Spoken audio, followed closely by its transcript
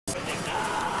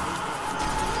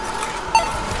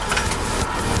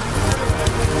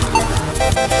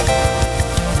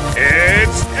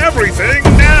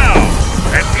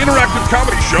interactive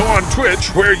comedy show on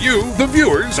Twitch where you, the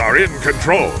viewers, are in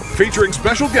control, featuring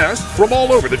special guests from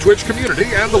all over the Twitch community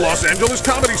and the Los Angeles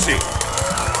comedy scene.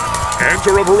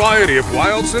 Enter a variety of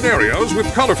wild scenarios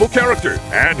with colorful characters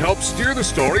and help steer the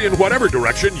story in whatever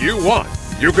direction you want.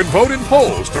 You can vote in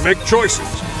polls to make choices,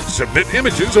 submit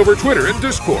images over Twitter and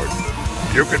Discord.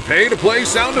 You can pay to play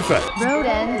sound effects. Road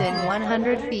ends in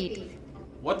 100 feet.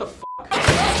 What the f***?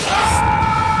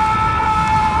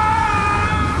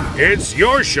 It's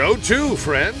your show too,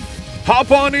 friend. Hop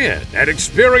on in and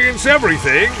experience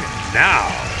everything now.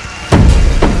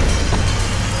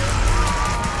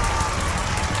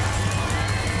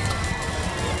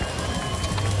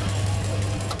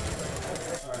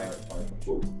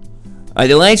 Are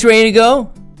the lights ready to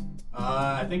go?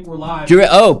 I think we're live.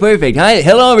 Oh, perfect. Hi,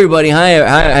 hello everybody.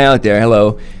 Hi out there.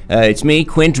 Hello. It's me,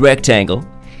 Quint Rectangle.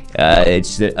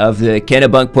 It's of the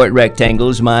Kennebunkport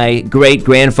rectangles. My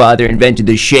great-grandfather invented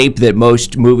the shape that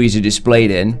most movies are displayed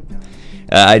in.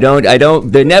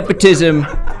 The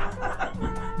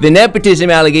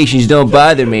nepotism allegations don't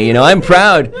bother me. You know, I'm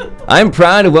proud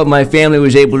of what my family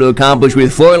was able to accomplish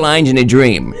with 4 lines and a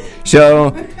dream.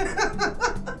 So.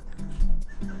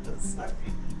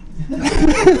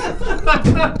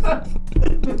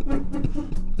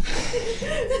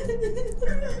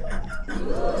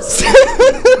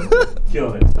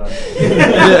 Kill it, son.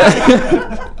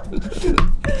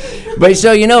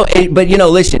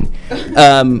 Listen.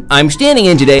 I'm standing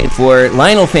in today for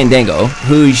Lionel Fandango,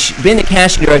 who's been the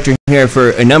casting director here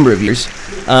for a number of years.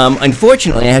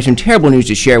 Unfortunately, I have some terrible news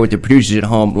to share with the producers at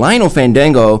home. Lionel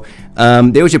Fandango,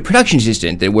 there was a production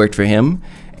assistant that worked for him,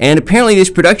 and apparently this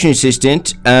production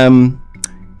assistant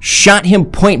shot him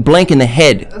point blank in the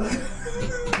head.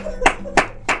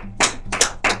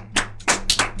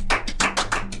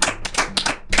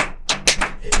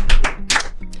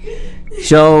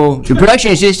 So the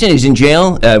production assistant is in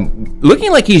jail,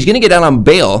 looking like he's going to get out on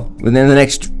bail within the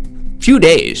next few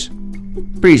days.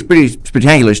 Pretty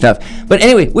spectacular stuff. But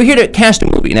anyway, we're here to cast a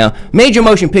movie. Now, Major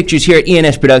Motion Pictures here at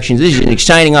ENS Productions. This is an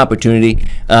exciting opportunity.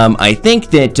 I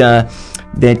think that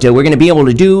we're going to be able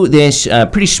to do this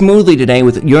pretty smoothly today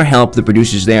with your help, the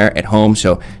producers there at home.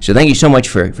 So thank you so much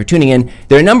for tuning in.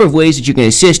 There are a number of ways that you can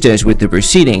assist us with the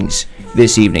proceedings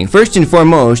this evening. First and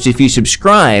foremost, if you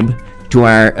subscribe to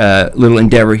our little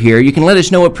endeavor here, you can let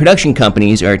us know what production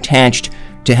companies are attached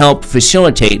to help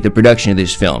facilitate the production of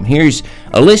this film. Here's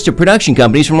a list of production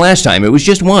companies from last time. It was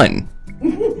just one.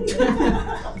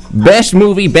 Best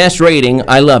movie, best rating.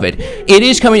 I love it. It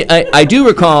is coming. I do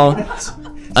recall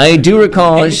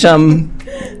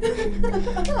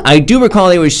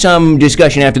there was some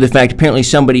discussion after the fact. Apparently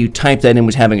somebody who typed that in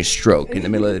was having a stroke in the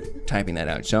middle of typing that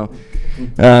out. So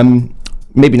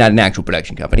maybe not an actual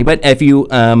production company, but if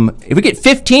we get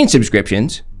 15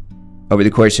 subscriptions over the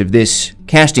course of this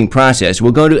casting process,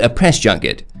 we'll go to a press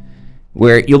junket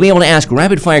where you'll be able to ask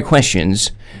rapid-fire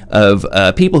questions of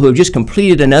people who have just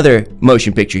completed another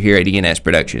motion picture here at ENS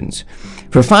Productions.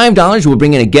 For $5, we'll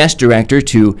bring in a guest director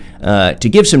to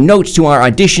give some notes to our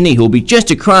auditionee who will be just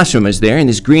across from us there in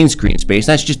this green screen space.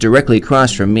 That's just directly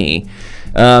across from me.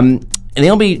 And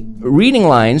they'll be reading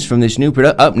lines from this new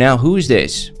production. Up now, who's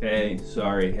this? Hey,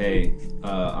 sorry, hey.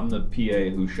 I'm the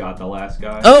PA who shot the last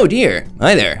guy. Oh, dear.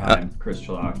 Hi there. I'm Chris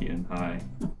Chalakian. Hi.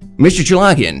 Mr.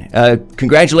 Chalakian,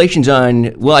 congratulations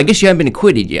on, well, I guess you haven't been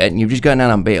acquitted yet, and you've just gotten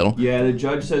out on bail. Yeah, the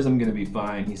judge says I'm going to be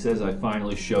fine. He says I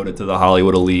finally showed it to the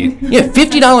Hollywood elite. Yeah,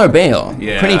 $50 bail.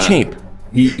 Yeah. Pretty cheap.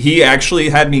 He actually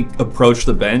had me approach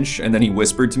the bench, and then he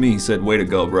whispered to me, he said, "Way to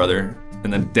go, brother,"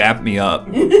 and then dapped me up,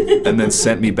 and then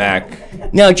sent me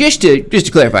back. Now, just to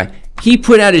clarify, he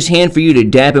put out his hand for you to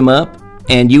dap him up,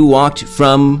 and you walked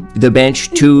from the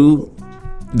bench to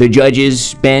the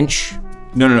judge's bench?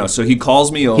 No. So he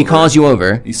calls me over. He calls you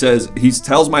over. He says, he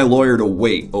tells my lawyer to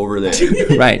wait over there.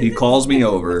 Right. He calls me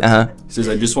over. Uh-huh. He says,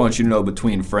 "I just want you to know,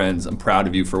 between friends, I'm proud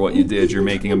of you for what you did. You're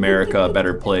making America a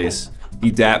better place." He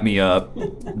dapped me up.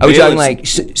 Are we talking like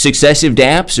successive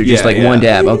daps or just one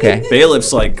dap? Okay.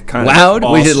 Bailiff's like kind of loud?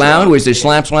 Was it loud? Was the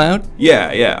slaps loud?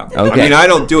 Yeah. Okay. I mean, I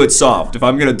don't do it soft. If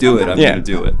I'm going to do it, I'm going to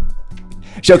do it.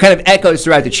 So it kind of echoes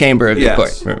throughout the chamber of the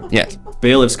court. Yes.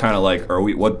 Bailiff's kind of like,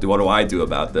 what do I do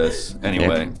about this?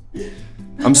 Anyway,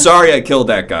 I'm sorry I killed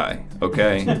that guy,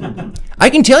 okay? I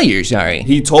can tell you're sorry.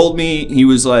 He told me, he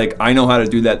was like, "I know how to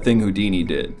do that thing Houdini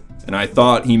did." And I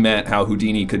thought he meant how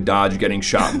Houdini could dodge getting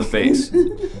shot in the face.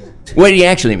 What did he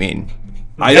actually mean?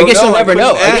 I guess you'll never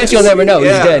know. I guess you'll never know.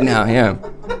 Yeah. He's dead now, yeah.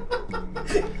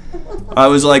 I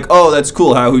was like, "Oh, that's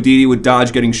cool how Houdini would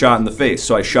dodge getting shot in the face."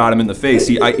 So I shot him in the face.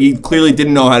 He clearly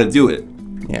didn't know how to do it.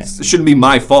 Yeah. It shouldn't be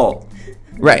my fault.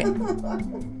 Right.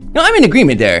 No, I'm in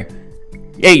agreement there.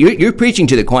 Hey, you're preaching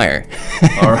to the choir.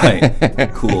 All right.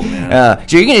 Cool, man.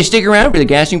 So you're going to stick around for the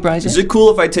casting process? Is it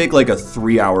cool if I take like a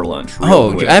 3-hour lunch?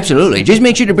 Oh, quick? absolutely. Just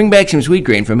make sure to bring back some sweet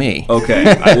green for me.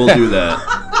 Okay, I will do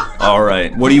that. All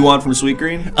right. What do you want from Sweet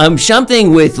Green?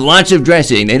 Something with lots of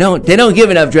dressing. They don't give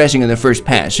enough dressing on the first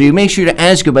pass, so you make sure to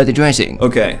ask about the dressing.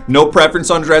 Okay. No preference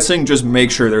on dressing. Just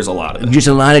make sure there's a lot of it. Just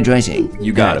a lot of dressing.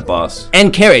 You got it, boss.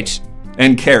 And carrots.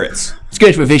 And carrots. It's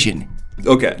good for fishing.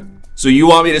 Okay. So you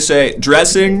want me to say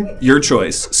dressing, your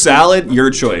choice. Salad, your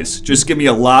choice. Just give me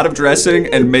a lot of dressing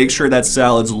and make sure that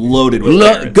salad's loaded with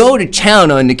carrots. Go to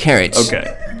town on the carrots. Okay.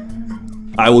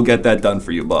 I will get that done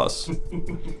for you, boss.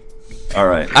 All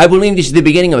right. I believe this is the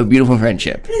beginning of a beautiful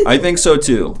friendship. I think so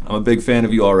too. I'm a big fan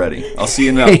of you already. I'll see you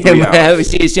in about 3 hours. I will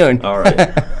see you soon. All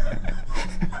right.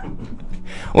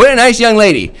 What a nice young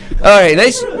lady. All right,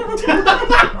 let's...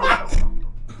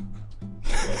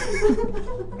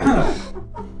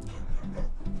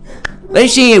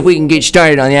 Let's see if we can get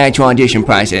started on the actual audition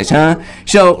process, huh?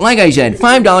 So, like I said,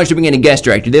 $5 to bring in a guest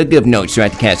director. They'll give notes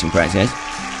throughout the casting process.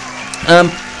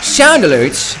 Sound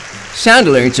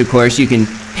alerts, of course, you can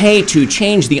pay to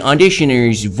change the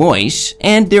auditioner's voice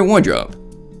and their wardrobe.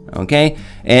 Okay?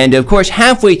 And, of course,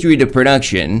 halfway through the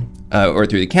production, or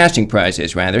through the casting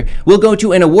process, rather, we'll go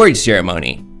to an awards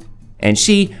ceremony and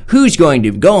see who's going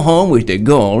to go home with the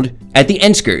gold at the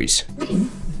Enskers.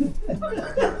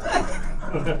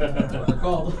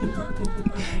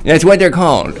 That's what they're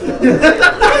called.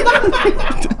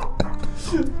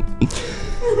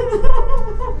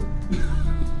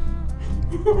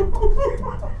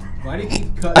 Why do you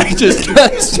keep cutting? I just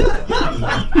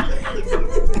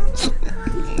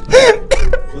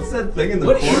What's that thing in the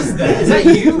What corner? is that? Is that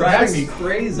you? Driving me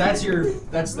crazy. That's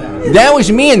that. That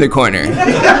was me in the corner.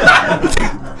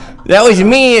 That was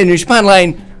me in the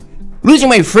spotlight, losing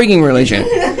my freaking religion.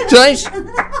 So let's...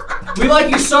 We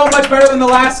like you so much better than the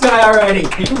last guy already.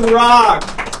 You rock.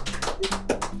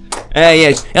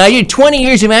 Yes. I did 20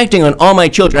 years of acting on All My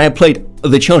Children. I played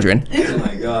the children. Oh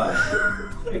my god.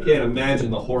 I can't imagine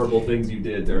the horrible things you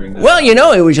did during that. Well, you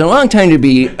know, it was a long time to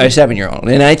be a 7-year-old.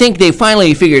 And I think they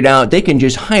finally figured out they can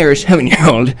just hire a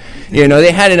 7-year-old. You know,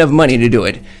 they had enough money to do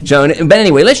it. So, but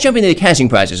anyway, let's jump into the casting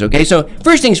process, okay? So,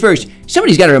 first things first,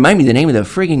 somebody's got to remind me the name of the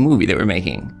frigging movie that we're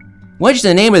making. What's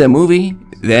the name of the movie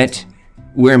that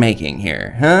we're making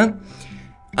here, huh?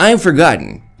 I've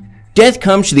forgotten. Death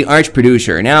Comes to the Arch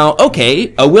Producer. Now,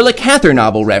 okay, a Willa Cather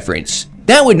novel reference.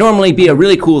 That would normally be a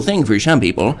really cool thing for some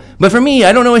people, but for me,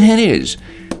 I don't know what that is.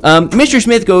 Mr.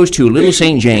 Smith Goes to Little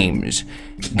St. James.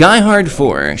 Guy Hard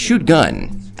 4, Shoot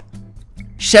Gun.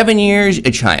 7 Years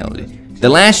a Child. The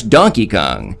Last Donkey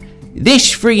Kong.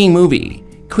 This frigging movie.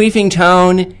 Queefing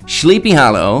Town, Sleepy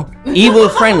Hollow, Evil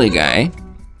Friendly Guy.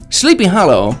 Sleepy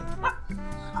Hollow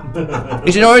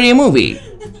is it already a movie,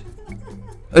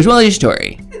 as well as a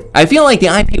story. I feel like the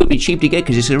IP would be cheap to get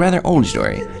because it's a rather old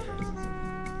story.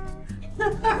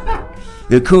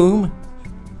 The Coom,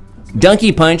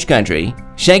 Donkey Punch Country,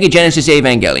 Sega Genesis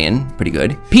Evangelion, pretty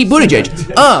good. Pete Buttigieg.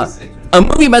 A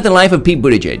movie about the life of Pete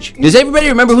Buttigieg. Does everybody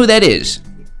remember who that is?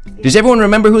 Does everyone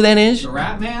remember who that is? The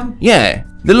Rat Man? Yeah,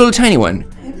 the little tiny one.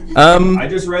 I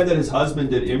just read that his husband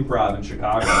did improv in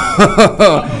Chicago.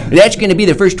 That's going to be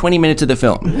the first 20 minutes of the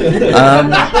film.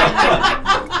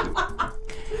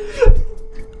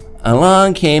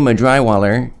 Along came a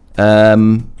drywaller.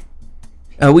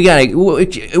 We got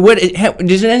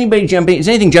does anybody jump in? Is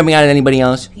anything jumping out at anybody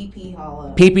else? Pee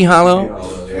Hollow. Pee Hollow?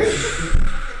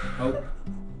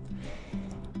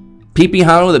 Pee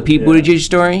Hollow, the Pete Buttigieg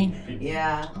story?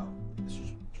 Yeah.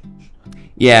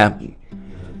 Yeah.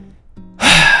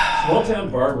 Small Town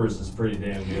Barbers is pretty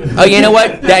damn good. Oh, you know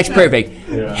what? That's perfect.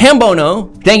 Yeah.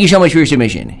 Hambono, thank you so much for your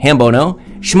submission. Hambono,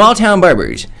 Small Town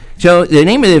Barbers. So the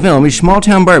name of the film is Small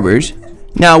Town Barbers.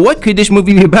 Now, what could this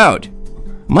movie be about?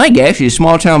 My guess is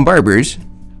Small Town Barbers,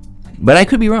 but I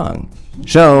could be wrong.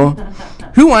 So,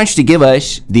 who wants to give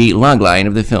us the logline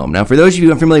of the film? Now, for those of you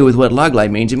who are familiar with what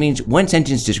logline means, it means one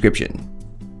sentence description.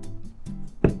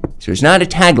 So it's not a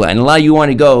tagline. A lot of you want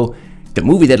to go, the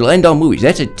movie that'll end all movies.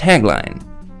 That's a tagline.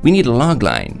 We need a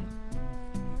logline.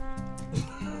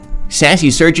 Sassy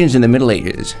surgeons in the Middle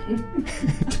Ages.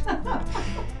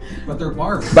 But they're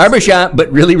barbers. Barbershop,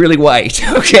 but really, really white.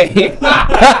 Okay.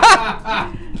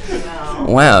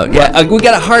 Wow. Yeah, we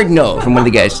got a hard no from one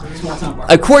of the guys.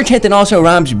 A quartet that also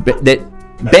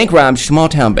bank robs small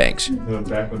town banks.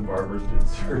 Back when barbers did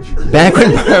surgery. Back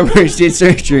when barbers did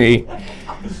surgery.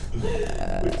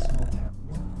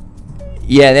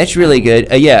 Yeah, that's really good.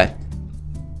 Yeah.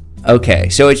 Okay,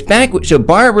 so it's back. So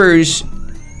barbers.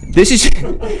 This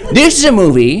is a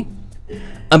movie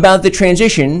about the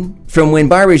transition from when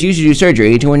barbers used to do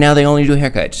surgery to when now they only do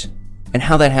haircuts, and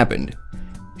how that happened.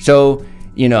 So,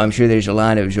 you know, I'm sure there's a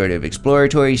lot of sort of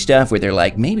exploratory stuff where they're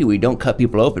like, maybe we don't cut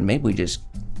people open, maybe we just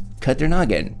cut their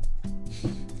noggin.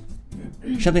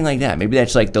 Something like that. Maybe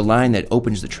that's like the line that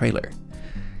opens the trailer.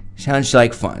 Sounds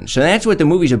like fun. So that's what the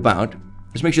movie's about.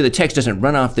 Let's make sure the text doesn't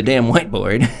run off the damn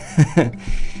whiteboard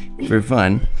for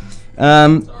fun.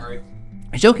 Sorry.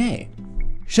 It's okay.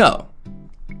 So,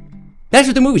 that's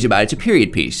what the movie's about. It's a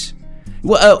period piece.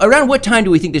 Well, around what time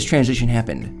do we think this transition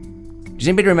happened? Does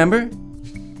anybody remember?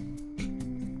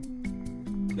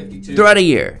 52. Throw out a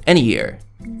year. Any year.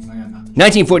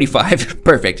 1945.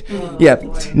 Perfect. Yeah.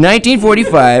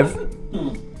 1945.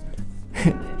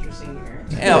 Interesting year.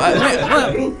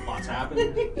 What's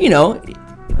happened? You know,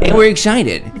 they were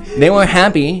excited. They were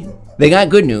happy. They got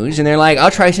good news, and they're like, I'll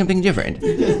try something different.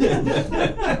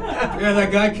 Yeah,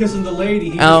 that guy kissing the lady,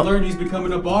 he Oh. just learned he's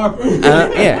becoming a barber.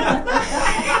 Yeah.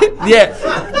 Yeah.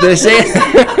 The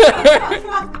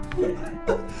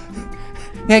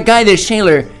that guy, the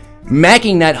sailor,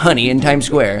 macking that honey in Times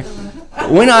Square,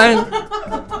 went on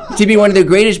to be one of the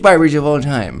greatest barbers of all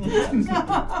time.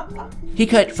 He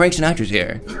cut Frank Sinatra's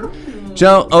hair.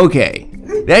 So, okay.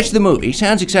 That's the movie.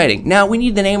 Sounds exciting. Now, we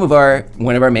need the name of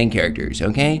one of our main characters,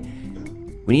 okay?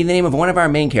 We need the name of one of our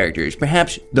main characters.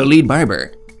 Perhaps the lead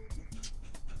barber.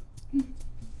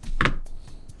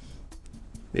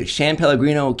 The San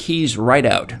Pellegrino keys right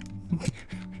out.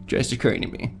 Just occurring to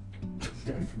me.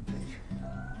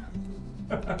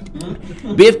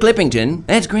 Biff Clippington.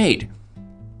 That's great.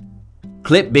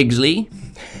 Clip Bigsley.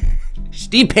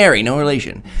 Steve Perry, no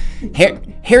relation.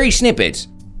 Harry Snippets.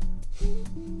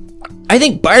 I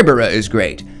think Barbara is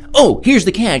great. Oh, here's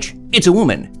the catch. It's a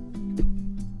woman.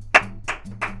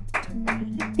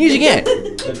 Here's again.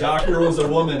 The doctor was a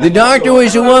woman. The doctor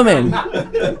was a woman.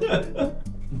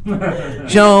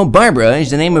 So, Barbara is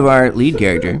the name of our lead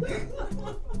character.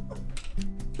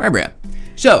 Barbara.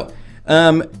 So,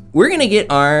 we're going to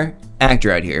get our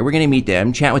actor out here. We're going to meet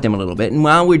them, chat with them a little bit. And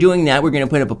while we're doing that, we're going to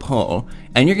put up a poll.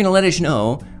 And you're going to let us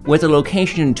know what the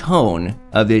location and tone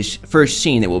of this first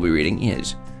scene that we'll be reading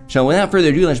is. So, without further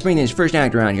ado, let's bring this first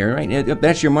actor on here. Right,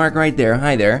 that's your mark right there.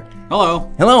 Hi there. Hello.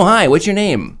 Hello, hi. What's your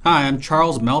name? Hi, I'm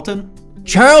Charles Melton.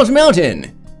 Charles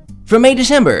Melton. From May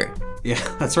December. Yeah,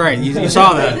 that's right. You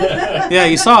saw that. Yeah,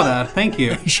 you saw that. Thank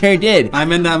you. Sure did.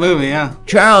 I'm in that movie, yeah.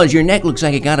 Charles, your neck looks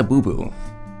like it got a boo-boo.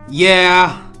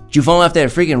 Yeah. Did you fall off that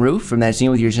freaking roof from that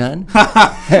scene with your son?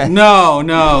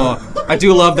 No. I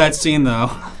do love that scene,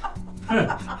 though.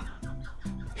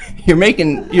 You're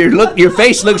making your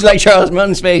face looks like Charles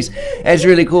Melton's face. That's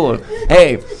really cool.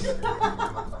 Hey,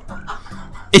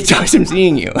 it's awesome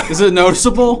seeing you. Is it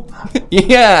noticeable?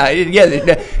 Yeah.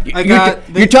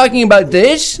 You're talking about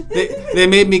this? They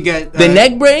made me get... The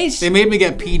neck brace? They made me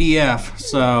get PDF,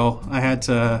 so I had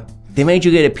to... They made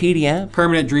you get a PDF?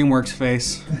 Permanent DreamWorks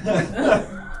face.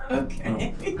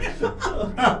 Okay.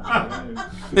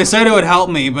 They said it would help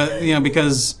me, but,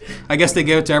 because I guess they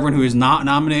give it to everyone who is not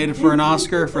nominated for an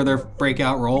Oscar for their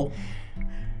breakout role.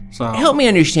 So Help me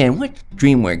understand, what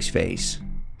DreamWorks face?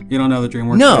 You don't know the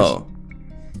DreamWorks face? No.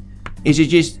 Is it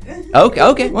just...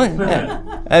 Okay. Well,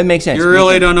 yeah, that makes sense. You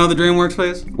really don't know the DreamWorks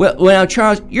face? Well, now,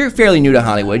 Charles, you're fairly new to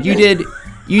Hollywood. You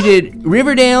did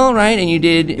Riverdale, right? And you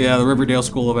did... Yeah, the Riverdale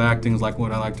School of Acting is like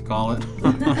what I like to call it.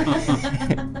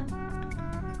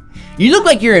 You look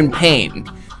like you're in pain.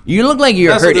 You look like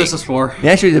you're That's hurting. what this is for.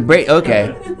 That's what the break...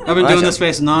 Okay. I've been doing this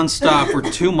face nonstop for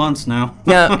 2 months now.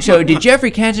 Now, so did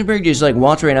Jeffrey Katzenberg just like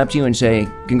waltz right up to you and say,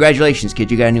 "Congratulations, kid,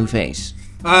 you got a new face"?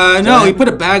 No, he put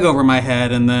a bag over my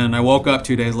head, and then I woke up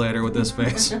 2 days later with this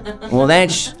face. Well,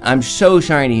 I'm so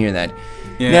sorry to hear that.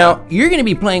 Yeah. Now, you're going to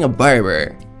be playing a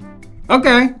barber.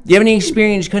 Okay. Do you have any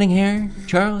experience cutting hair,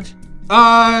 Charles?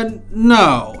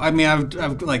 No. I mean,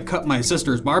 I've like cut my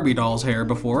sister's Barbie doll's hair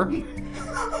before.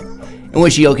 And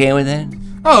was she okay with that?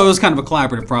 Oh, it was kind of a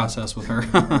collaborative process with her.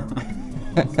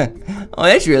 Oh,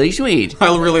 that's really sweet.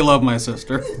 I really love my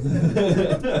sister.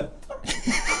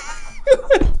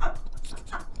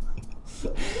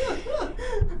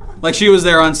 Like, she was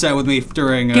there on set with me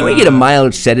during... Can we get a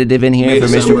mild sedative in here for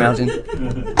Mr. Melton?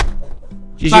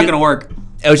 It's not going to work.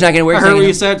 Oh, it's not going to work? I heard what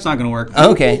you said. It's not going to work.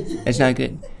 Oh, okay. That's not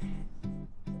good.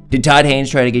 Did Todd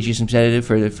Haynes try to get you some sedative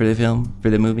for the film, for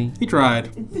the movie? He tried.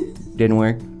 Didn't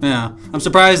work? Yeah. I'm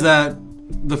surprised that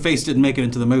the face didn't make it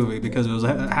into the movie because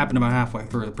it happened about halfway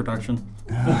through the production.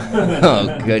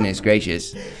 Oh, goodness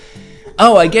gracious.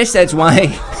 Oh, I guess that's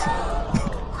why...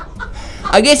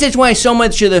 I guess that's why so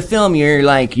much of the film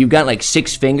you've got like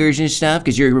 6 fingers and stuff,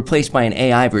 because you're replaced by an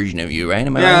AI version of you, right?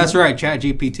 Am I right? Yeah, that's right.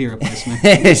 ChatGPT replaced me.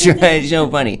 That's right. It's so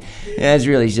funny. That's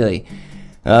really silly.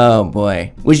 Oh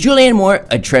boy. Was Julianne Moore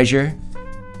a treasure?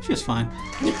 She was fine.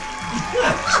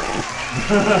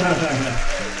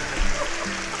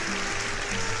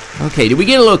 Okay, did we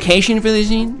get a location for the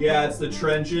scene? Yeah, it's the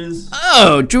trenches.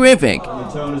 Oh, terrific. And the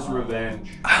tone is revenge.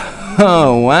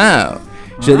 Oh, wow.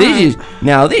 So this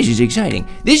is exciting.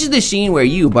 This is the scene where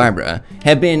you, Barbara,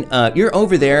 have been, you're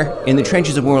over there in the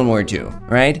trenches of World War II,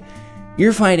 right?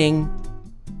 You're fighting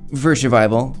for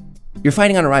survival. You're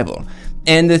fighting on arrival.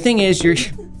 And the thing is, you're...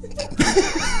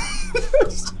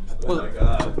 Oh my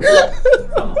god.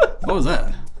 What was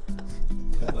that?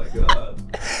 Oh my god.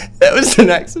 That was an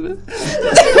accident.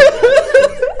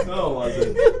 No, it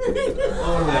wasn't.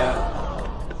 Own that.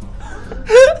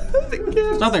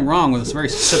 There's nothing wrong with this very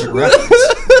specific reference.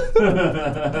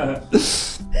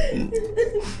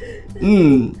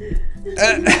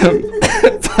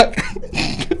 Fuck.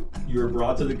 You were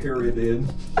brought to the Caribbean.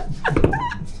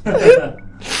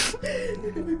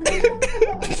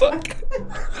 Fuck.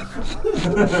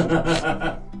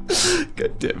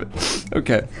 God damn it.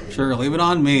 Okay. Sure, leave it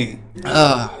on me.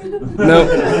 No.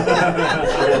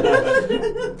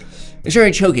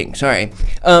 Sorry, choking. Sorry.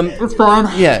 It's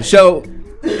fine. Yeah. So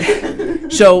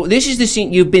this is the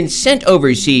scene. You've been sent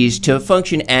overseas to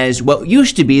function as what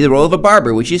used to be the role of a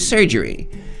barber, which is surgery.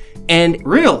 And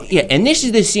Really? yeah, and this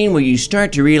is the scene where you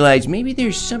start to realize maybe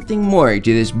there's something more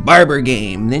to this barber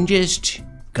game than just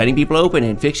cutting people open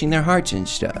and fixing their hearts and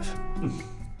stuff.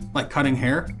 Like cutting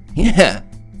hair? Yeah.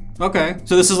 Okay,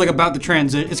 so this is like about the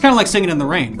transit. It's kind of like Singing in the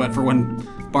Rain, but for when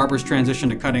barbers transition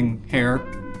to cutting hair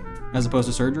as opposed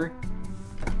to surgery.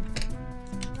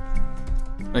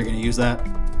 Are you gonna use that?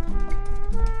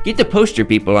 Get the poster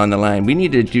people on the line. We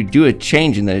need to do a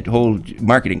change in the whole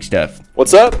marketing stuff.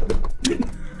 What's up?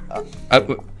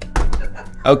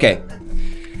 Okay.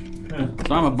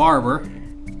 So I'm a barber,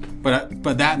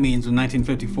 but that means in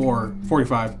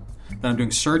 45, that I'm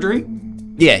doing surgery?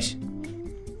 Yes.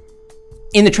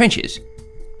 In the trenches.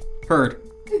 Heard.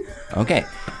 Okay.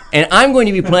 And I'm going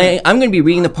to be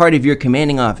reading the part of your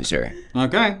commanding officer.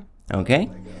 Okay. Okay?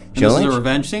 And this is a Challenge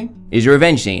revenge scene? is a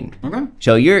revenge scene. Okay.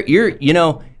 So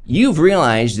you've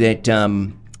realized that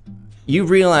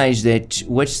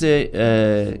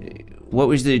what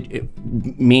was the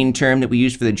mean term that we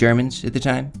used for the Germans at the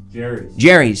time?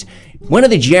 Jerry's. One of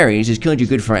the Jerry's has killed your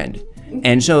good friend.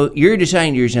 And so you're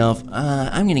deciding to yourself,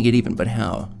 I'm going to get even, but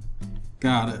how?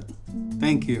 Got it.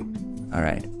 Thank you. All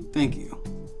right. Thank you.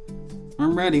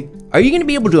 I'm ready. Are you going to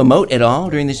be able to emote at all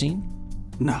during the scene?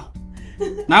 No.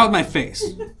 Not with my face.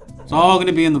 It's all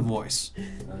gonna be in the voice.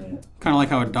 Kind of like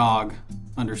how a dog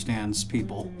understands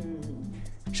people.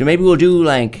 So maybe we'll do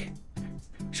like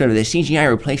sort of the CGI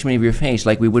replacement of your face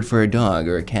like we would for a dog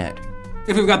or a cat.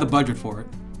 If we've got the budget for it.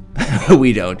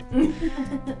 We don't.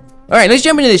 All right, let's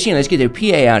jump into the scene. Let's get the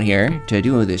PA out here to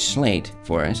do this slate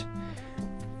for us.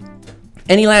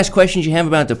 Any last questions you have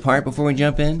about the part before we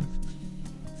jump in?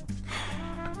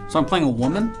 So I'm playing a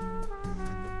woman?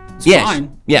 It's Yes.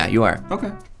 fine. Yeah, you are.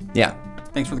 Okay. Yeah.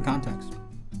 Thanks for the context.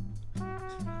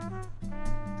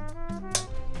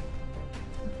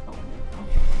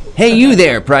 Hey, you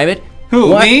there, Private. Who,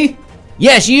 What? me?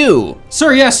 Yes, you.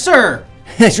 Sir, yes, sir.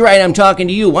 That's right, I'm talking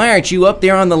to you. Why aren't you up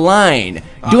there on the line,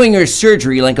 doing your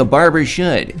surgery like a barber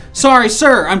should? Sorry,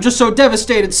 sir. I'm just so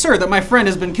devastated, sir, that my friend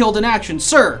has been killed in action,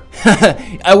 sir.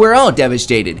 We're all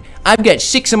devastated. I've got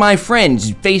 6 of my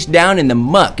friends face down in the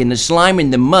muck, in the slime,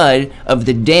 and the mud of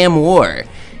the damn war.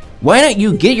 Why don't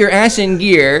you get your ass in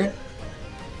gear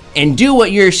and do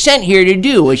what you're sent here to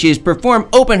do, which is perform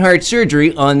open heart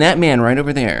surgery on that man right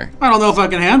over there? I don't know if I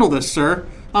can handle this, sir.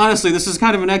 Honestly, this is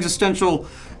kind of an existential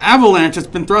avalanche that's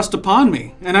been thrust upon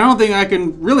me, and I don't think I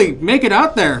can really make it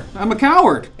out there. I'm a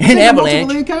coward. An I'm avalanche?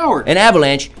 ultimately a coward. An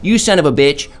avalanche? You son of a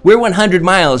bitch. We're 100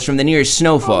 miles from the nearest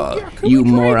snowfall, you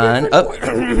moron. Oh,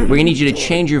 we're gonna need you to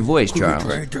change your voice, Charles.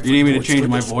 You need me to change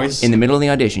my voice? In the middle of the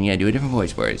audition, yeah, do a different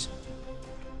voice for us.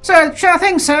 Sir, sure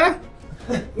thing, sir.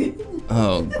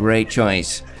 Oh, great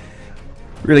choice.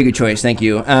 Really good choice, thank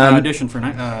you. Audition for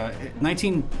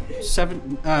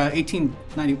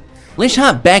 1890. Let's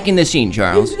hop back in the scene,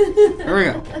 Charles. There we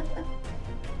go.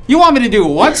 You want me to do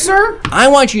what, sir? I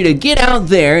want you to get out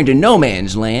there into no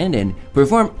man's land and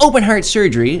perform open heart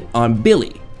surgery on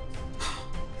Billy.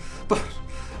 But,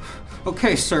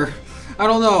 okay, sir. I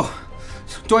don't know.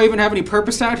 Do I even have any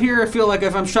purpose out here? I feel like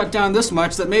if I'm shut down this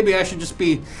much, that maybe I should just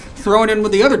be thrown in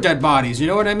with the other dead bodies. You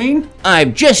know what I mean?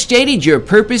 I've just stated your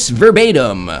purpose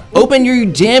verbatim. Open your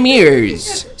damn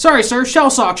ears. Sorry, sir. Shell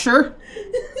shock, sure.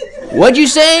 What'd you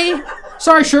say?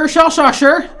 Sorry, sure. Shell shock,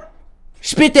 sure.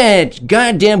 Spit that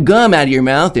goddamn gum out of your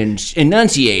mouth and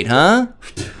enunciate, huh?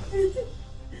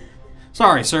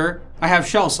 Sorry, sir. I have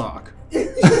shell shock.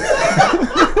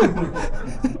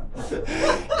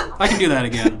 I can do that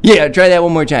again. Yeah, try that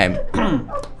one more time.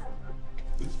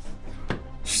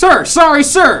 Sir, sorry,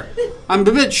 sir. I'm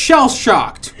a bit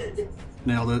shell-shocked.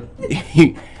 Nailed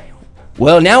it.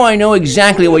 Well, now I know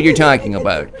exactly what you're talking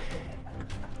about.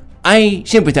 I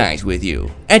sympathize with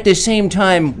you. At the same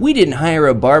time, we didn't hire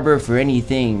a barber for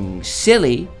anything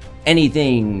silly,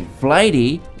 anything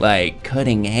flighty, like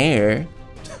cutting hair.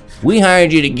 We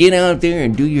hired you to get out there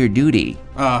and do your duty.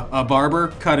 A barber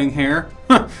cutting hair?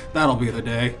 That'll be the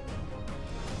day.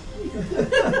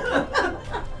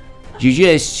 Did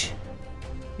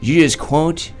you just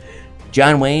quote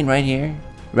John Wayne right here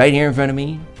in front of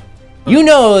me? You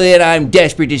know that I'm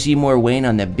desperate to see more Wayne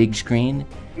on the big screen.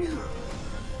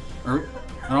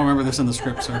 I don't remember this in the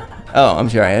script, sir. Oh, I'm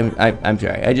sorry. I'm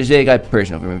sorry. I just it got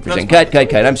personal for me for a second.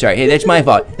 Cut. I'm sorry. Hey, that's my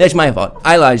fault.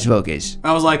 I lost focus.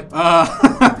 I was like,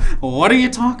 what are you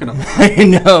talking about? I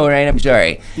know, right? I'm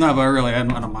sorry. No, but really, I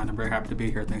don't mind. I'm very happy to be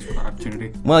here. Thanks for the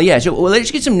opportunity. Well, yeah. So let's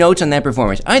get some notes on that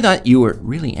performance. I thought you were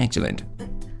really excellent.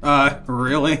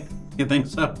 Really? You think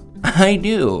so? I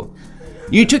do.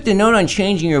 You took the note on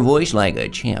changing your voice like a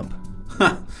champ.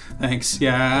 Thanks.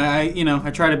 Yeah,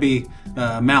 I try to be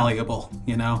malleable,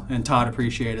 and Todd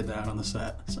appreciated that on the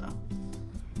set, so.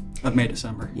 Of May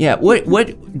December. Yeah, what?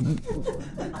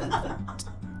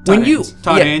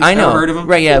 Todd Haynes, I know. Ever heard of him?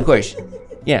 Right, yeah, of course.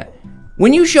 Yeah.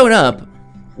 When you showed up,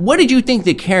 what did you think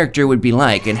the character would be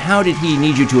like, and how did he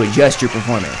need you to adjust your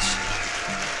performance?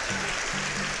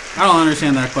 I don't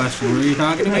understand that question. Were you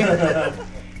talking to me?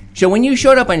 So when you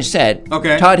showed up on set,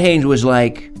 okay. Todd Haynes was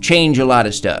like, change a lot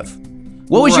of stuff.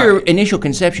 What was your initial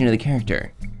conception of the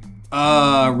character?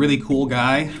 Really cool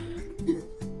guy.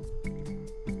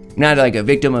 Not like a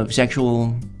victim of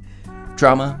sexual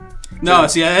trauma? No,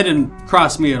 see, that didn't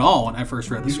cross me at all when I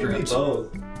first read the script. You can be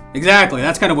both. Exactly,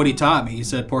 that's kind of what he taught me. He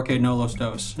said, "Porque no los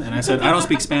dos," and I said, "I don't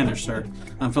speak Spanish, sir.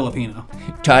 I'm Filipino."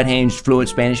 Todd Haynes, fluent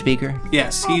Spanish speaker?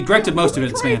 Yes, he directed most of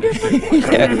it in Spanish. Yeah.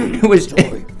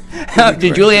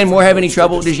 Did Julianne Moore have any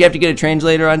trouble? Did she have to get a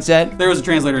translator on set? There was a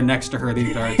translator next to her the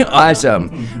entire time.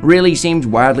 Awesome. Really seems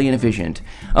wildly inefficient.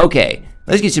 Okay,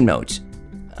 let's get some notes.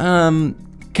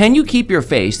 Can you keep your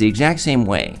face the exact same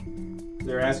way?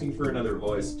 They're asking for another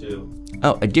voice, too.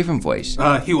 Oh, a different voice.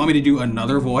 You want me to do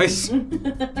another voice?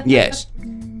 Yes.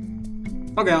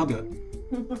 Okay, I'll do it.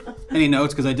 Any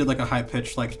notes? Because I did like a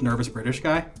high-pitched, like nervous British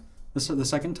guy the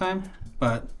second time.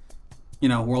 But,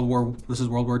 this is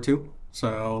World War II.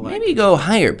 So, like... Maybe go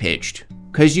higher pitched.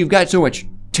 Because you've got so much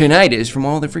tinnitus from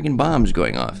all the freaking bombs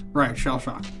going off. Right, shell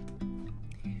shock.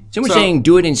 Someone's saying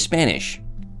do it in Spanish.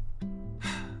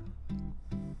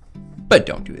 But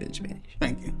don't do it in Spanish.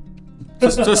 Thank you.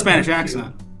 So a Spanish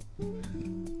accent.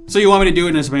 So you want me to do it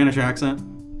in a Spanish accent?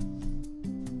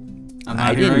 I'm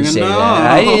not hearing a no.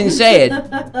 I didn't say it.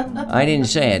 I didn't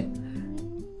say it.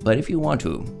 But if you want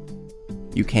to,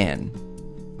 you can.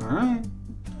 All right.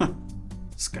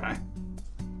 This guy.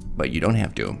 But you don't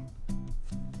have to.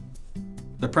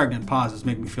 The pregnant pauses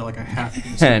make me feel like I have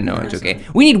to. No, it's okay.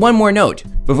 We need one more note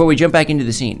before we jump back into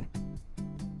the scene.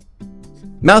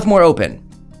 Mouth more open.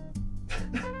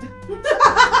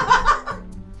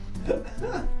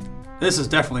 This is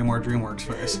definitely more DreamWorks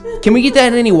face. Can we get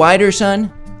that any wider,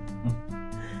 son?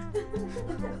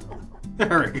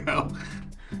 There we go.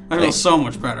 I feel so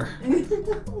much better.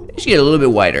 Just get a little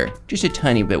bit wider. Just a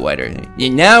tiny bit wider.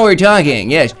 Now we're talking,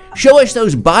 yes. Show us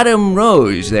those bottom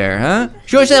rows there, huh?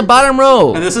 Show us that bottom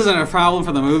row. And this isn't a problem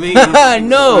for the movie?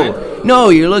 No,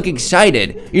 you look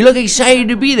excited. You look excited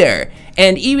to be there.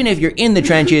 And even if you're in the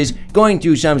trenches, going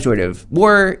through some sort of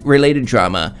war-related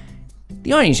trauma,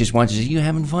 the audience just wants to see you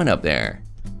having fun up there.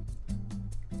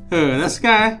 Who, this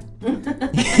guy?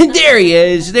 There he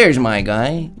is. There's my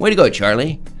guy. Way to go,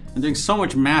 Charlie. I'm doing so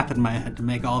much math in my head to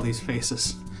make all these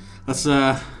faces. Let's,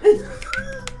 we're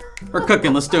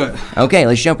cooking. Let's do it. Okay,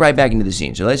 let's jump right back into the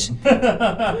scene. So let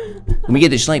me get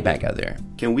the slate back out there.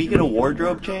 Can we get a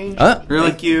wardrobe change?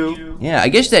 Really? Thank you. Yeah, I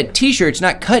guess that t-shirt's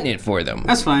not cutting it for them.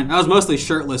 That's fine. I was mostly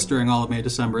shirtless during all of May,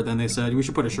 December. Then they said, we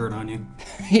should put a shirt on you.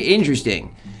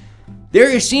 Interesting.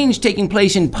 There are scenes taking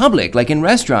place in public, like in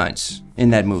restaurants, in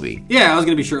that movie. Yeah, I was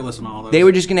going to be shirtless in all of those. They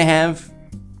were just going to have...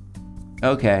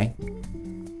 Okay.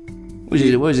 What was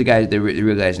the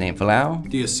real guy's name? Falau?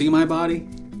 Do you see my body?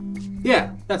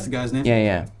 Yeah, that's the guy's name.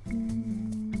 Yeah.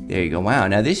 There you go. Wow,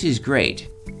 now this is great.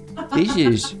 This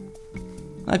is... A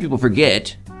lot of people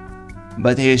forget,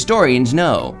 but the historians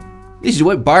know. This is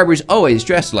what barbers always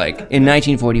dressed like in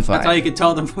 1945. That's how you could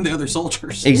tell them from the other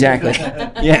soldiers. Exactly.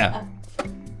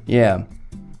 Yeah,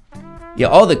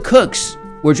 all the cooks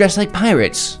were dressed like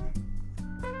pirates.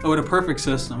 Oh, what a perfect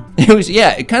system. It was,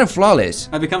 yeah, kind of flawless.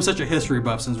 I've become such a history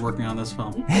buff since working on this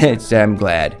film. I'm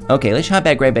glad. Okay, let's hop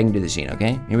right back into the scene,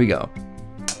 okay? Here we go.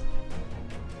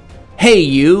 Hey,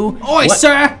 you. Oi, What-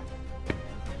 sir!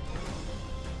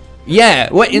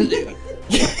 Yeah, what in...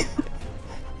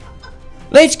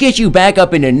 Let's get you back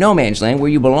up into no man's land where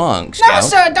you belong, No, Scout.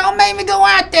 sir, don't make me go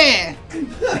out there!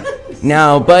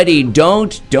 Now, buddy,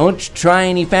 don't try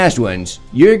any fast ones.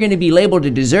 You're gonna be labeled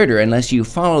a deserter unless you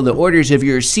follow the orders of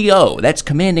your CO. That's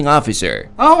commanding officer.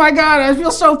 Oh my god, I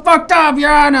feel so fucked up,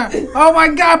 Your Honor! Oh my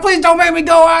god, please don't make me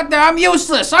go out there! I'm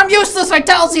useless, I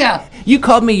tells ya! You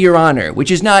called me Your Honor,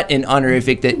 which is not an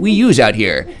honorific that we use out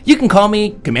here. You can call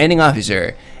me commanding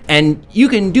officer, and you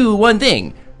can do one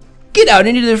thing. Get out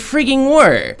into the freaking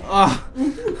war.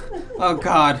 Oh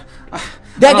god.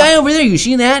 That guy over there, you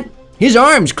see that? His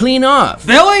arm's clean off.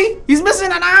 Billy? He's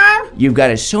missing an arm? You've got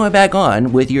to sew it back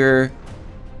on with your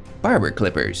barber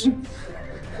clippers.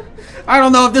 I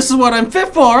don't know if this is what I'm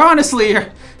fit for, honestly.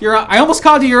 I almost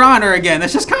called you Your Honor again. I'm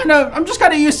just kind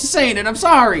of used to saying it. I'm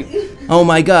sorry. Oh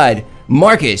my god,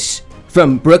 Marcus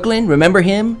from Brooklyn, remember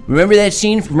him? Remember that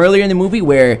scene from earlier in the movie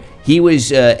where he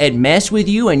was at mess with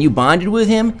you and you bonded with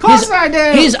him? Of course I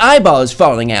did! His eyeball is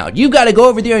falling out. You gotta go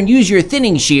over there and use your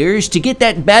thinning shears to get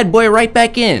that bad boy right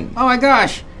back in. Oh my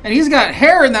gosh. And he's got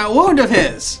hair in that wound of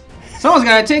his. Someone's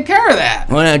got to take care of that.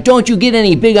 Well, now, don't you get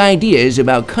any big ideas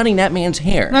about cutting that man's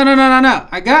hair. No.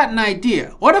 I got an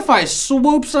idea. What if I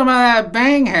swoop some of that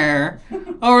bang hair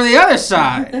over the other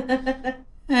side?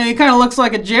 And he kind of looks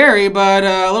like a Jerry, but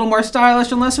a little more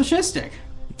stylish and less fascistic.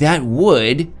 That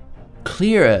would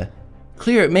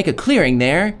make a clearing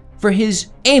there for his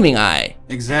aiming eye.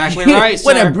 Exactly right, sir.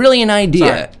 What a brilliant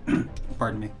idea. Sorry.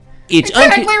 Pardon me. It's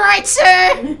Exactly right,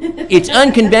 sir. It's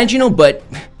unconventional, but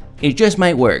it just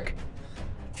might work.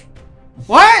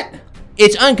 What?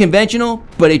 It's unconventional,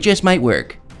 but it just might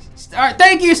work. All right,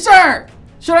 thank you, sir.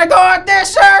 Should I go out there,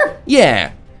 sir?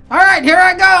 Yeah. All right, here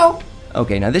I go.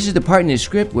 Okay, now this is the part in the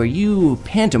script where you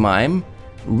pantomime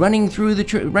running through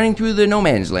the no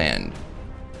man's land.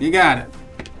 You got it.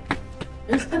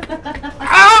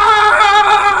 Ah!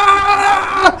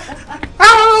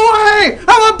 Out of the way!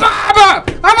 I'm a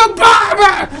barber! I'm a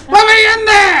barber! Let me in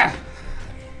there!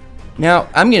 Now,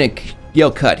 I'm gonna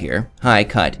yell cut here. Hi,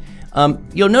 cut.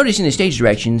 You'll notice in the stage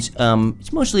directions,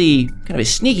 it's mostly kind of a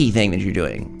sneaky thing that you're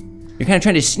doing. You're kind of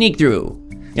trying to sneak through.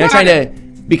 You're not trying to,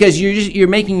 because you're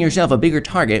making yourself a bigger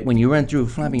target when you run through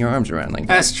flapping your arms around like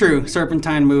that. That's true.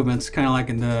 Serpentine movements, kind of like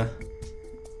in the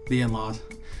In-Laws.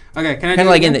 Okay, can I Kind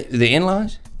of like in the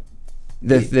In-Laws?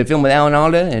 The film with Alan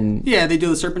Alda and... Yeah, they do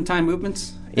the serpentine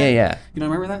movements. Yeah. You don't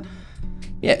remember that?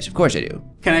 Yes, of course I do.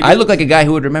 Can I look like a guy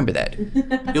who would remember that.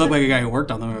 You look like a guy who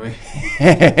worked on the movie.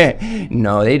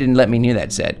 No, they didn't let me near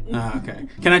that set. Oh, okay.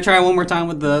 Can I try one more time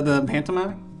with the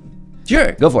pantomime?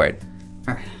 Sure, go for it.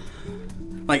 All right.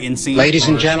 Like in scene. Ladies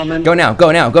and gentlemen, Go now,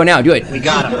 do it. we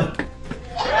got him.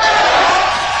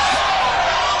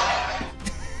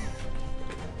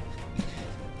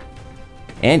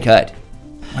 And cut.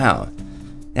 Wow.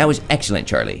 That was excellent,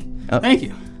 Charlie. Thank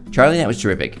you. Charlie, that was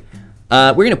terrific.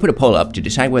 We're going to put a poll up to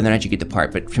decide whether or not you get the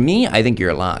part, but for me, I think you're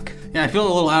a lock. Yeah, I feel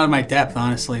a little out of my depth,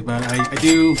 honestly, but I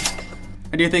do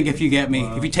think if you get me,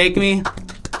 if you take me,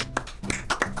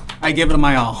 I give it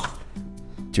my all.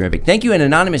 Terrific. Thank you, an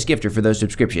anonymous gifter, for those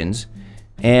subscriptions.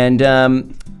 And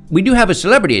we do have a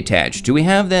celebrity attached. Do we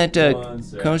have that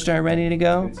co-star ready to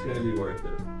go? It's gonna be worth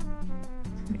it.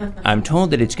 I'm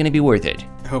told that it's going to be worth it.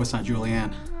 I hope it's not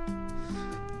Julianne.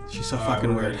 She's so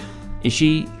fucking weird. Is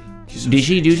she... Did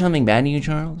she do something bad to you,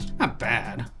 Charles? Not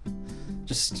bad.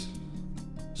 Just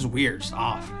weird. Just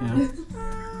off, you know?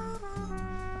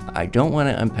 I don't want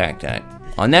to unpack that.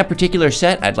 On that particular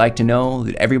set, I'd like to know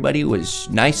that everybody was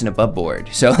nice and above board.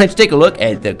 So let's take a look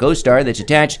at the co-star that's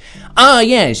attached. Ah,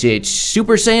 yes, it's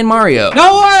Super Saiyan Mario.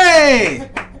 No way!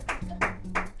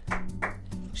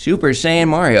 Super Saiyan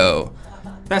Mario.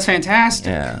 That's fantastic.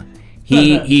 Yeah.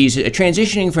 He's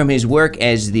transitioning from his work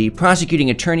as the prosecuting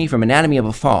attorney from Anatomy of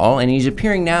a Fall, and he's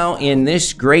appearing now in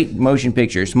this great motion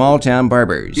picture, Small Town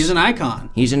Barbers. He's an icon.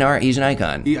 He's an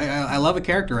icon. I love a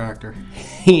character actor.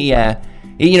 He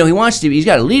wants to. He's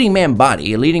got a leading man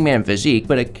body, a leading man physique,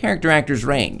 but a character actor's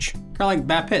range. Kind of like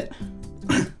Brad Pitt.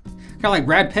 Kind of like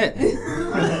Brad Pitt.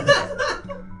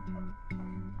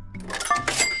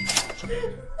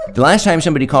 The last time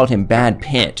somebody called him Bad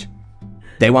Pitt,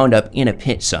 they wound up in a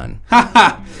pit, son.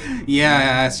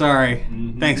 Yeah, sorry.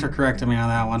 Thanks for correcting me on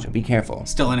that one. Be careful.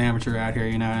 Still an amateur out here,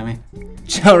 you know what I mean?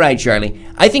 It's all right, Charlie.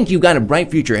 I think you've got a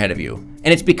bright future ahead of you, and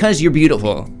it's because you're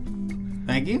beautiful.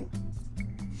 Thank you.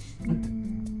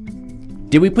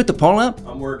 Did we put the poll up?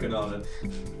 I'm working on it.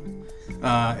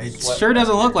 It sure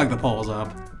doesn't look like the poll's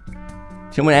up.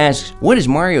 Someone asks, what is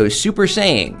Mario Super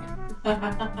saying?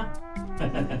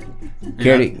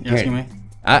 You asking me?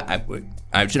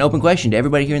 It's an open question to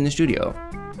everybody here in the studio.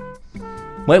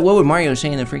 What would Mario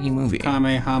say in the freaking movie?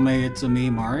 Kamehame, it's a me,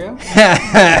 Mario?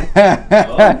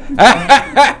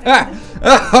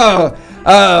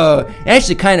 Oh, that's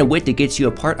the kind of wit that gets you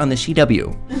a part on the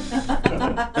CW.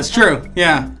 That's true,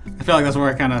 yeah. I feel like that's where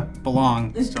I kind of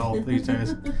belong still these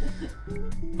days.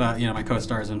 But, you know, my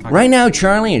co-stars in fucking Right now,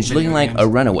 Charlie is video looking like games. a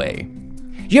runaway.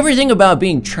 Do you ever think about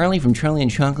being Charlie from Charlie and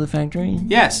Chocolate Factory?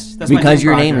 Yes, that's my Because dream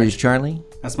your project. name is Charlie?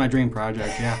 That's my dream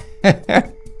project, yeah.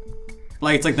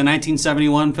 Like, it's like the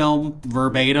 1971 film,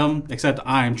 verbatim, except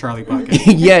I'm Charlie Bucket.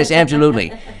 Yes,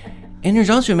 absolutely. And there's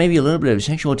also maybe a little bit of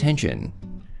sexual tension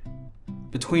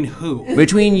Between who?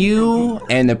 between you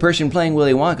and the person playing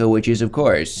Willy Wonka, which is, of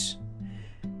course,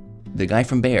 the guy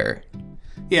from Bear.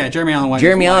 Yeah, Jeremy Allen White.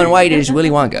 Jeremy Allen White is Willy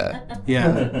Wonka.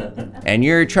 Yeah. And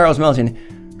you're Charles Melton,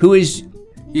 who is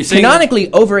You're saying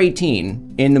canonically over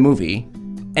 18 in the movie.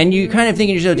 And you kind of think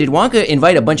to yourself, did Wonka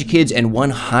invite a bunch of kids and one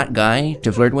hot guy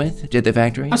to flirt with at the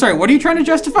factory? I'm sorry, what are you trying to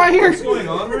justify here? What's going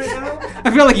on right now?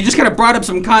 I feel like you just kind of brought up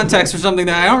some context for something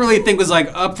that I don't really think was like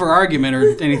up for argument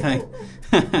or anything.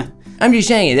 I'm just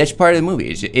saying, that's part of the movie.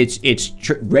 It's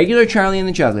regular Charlie in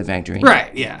the Chocolate Factory.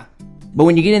 Right, yeah. But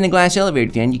when you get in the glass elevator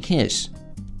at the end, you kiss.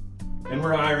 And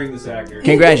we're hiring this actor.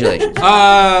 Congratulations.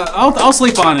 I'll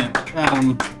sleep on it.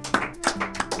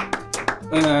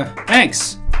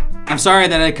 Thanks. I'm sorry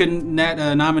that I couldn't net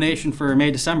a nomination for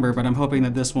May December, but I'm hoping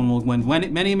that this one will win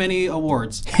many, many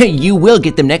awards. You will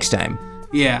get them next time.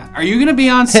 Yeah. Are you gonna be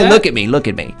on set? Hey, look at me, look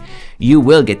at me. You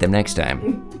will get them next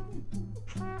time.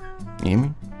 You hear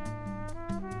me?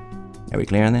 Are we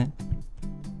clear on that?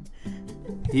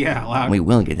 Yeah, loud. We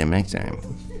will get them next time.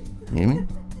 You hear me?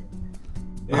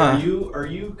 And are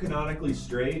you canonically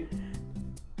straight?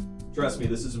 Trust me,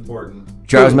 this is important.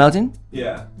 Charles Melton?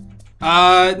 Yeah.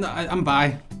 No, I'm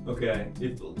bi. Okay.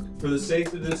 For the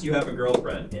sake of this, you have a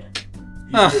girlfriend.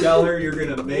 You tell her you're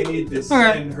gonna maybe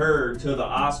send her to the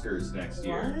Oscars next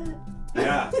year.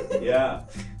 Yeah.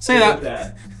 Say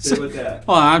that. Sit with that.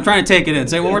 Hold on, I'm trying to take it in.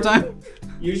 Say it one more time.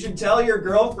 You should tell your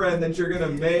girlfriend that you're gonna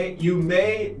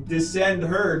may descend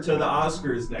her to the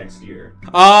Oscars next year.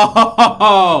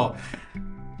 Oh,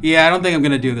 yeah. I don't think I'm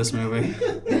gonna do this movie.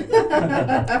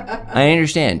 I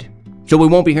understand. So we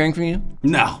won't be hearing from you?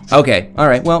 No. Okay, all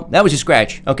right. Well, that was a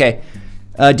scratch. Okay.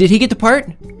 Did he get the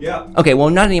part? Yeah. Okay, well,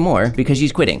 not anymore because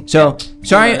he's quitting. So,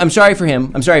 sorry. I'm sorry for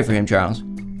him. I'm sorry for him, Charles.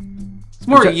 It's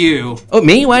more you. Oh,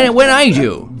 me? What did I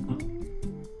do?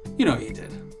 You know you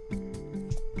did.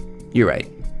 You're right.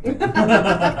 It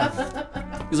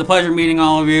was a pleasure meeting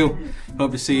all of you.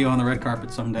 Hope to see you on the red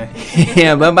carpet someday.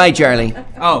 Yeah, bye-bye, Charlie.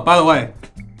 Oh, by the way,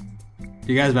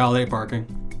 do you guys validate parking?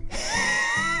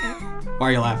 Why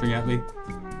are you laughing at me?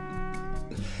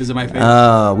 Is it my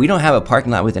face? We don't have a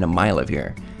parking lot within a mile of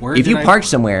here. Where If did you I- park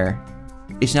somewhere,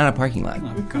 it's not a parking lot.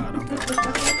 Oh, God.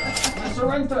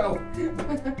 Sorrento.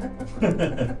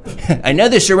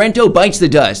 Another Sorrento bites the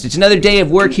dust. It's another day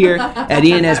of work here at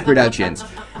ENS Productions.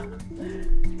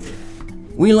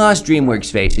 We lost DreamWorks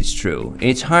face, it's true.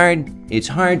 It's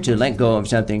hard to let go of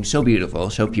something so beautiful,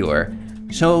 so pure,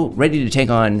 so ready to take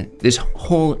on this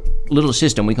whole little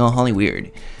system we call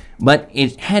Hollyweird. But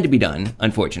it had to be done,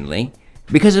 unfortunately,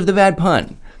 because of the bad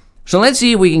pun. So let's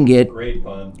see if we can get... Great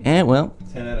pun. 10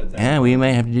 out of 10. 10. We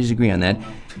might have to disagree on that.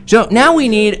 So now we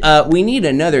need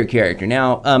another character.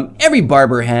 Now, every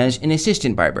barber has an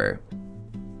assistant barber.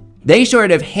 They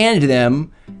sort of hand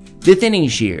them the thinning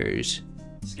shears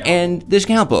and the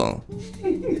scalpel.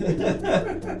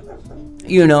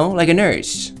 You know, like a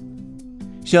nurse.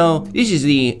 So this is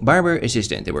the barber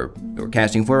assistant that we're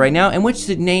casting for right now. And what's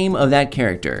the name of that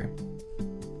character?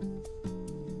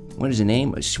 What is the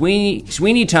name?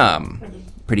 Sweeney Tom.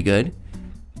 Pretty good.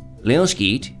 Lil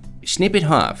Skeet. Snippet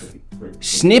Hoff.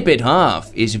 Snippet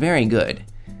Hoff is very good.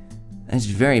 That's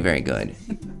very, very good.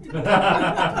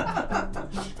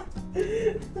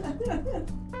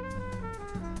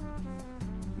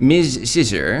 Ms.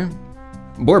 Scissor.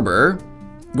 Gorbo.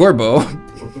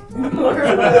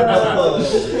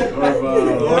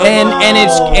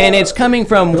 And it's coming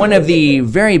from one of the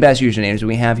very best usernames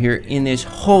we have here in this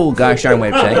whole gosh darn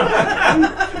website.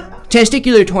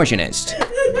 Testicular Torsionist.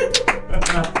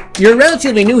 You're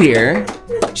relatively new here,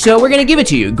 so we're gonna give it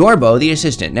to you, Gorbo, the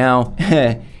assistant. Now,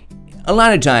 a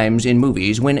lot of times in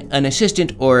movies, when an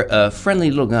assistant or a friendly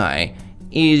little guy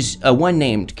is a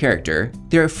one-named character,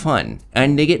 they're fun,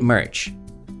 and they get merch.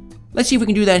 Let's see if we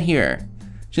can do that here.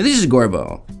 So this is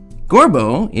Gorbo.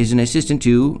 Gorbo is an assistant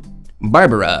to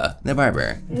Barbara, the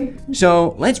barber.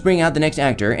 So let's bring out the next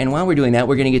actor, and while we're doing that,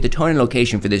 we're gonna get the tone and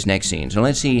location for this next scene. So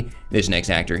let's see this next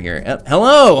actor here.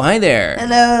 Hello, hi there.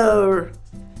 Hello.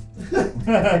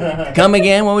 Come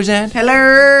again, what was that?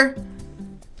 Hello.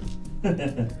 I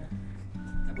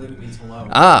believe it means hello.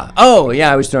 Ah, oh,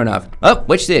 yeah, I was thrown off. Oh,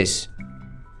 what's this?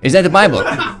 Is that the Bible?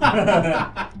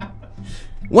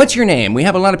 What's your name? We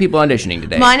have a lot of people auditioning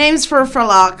today. My name's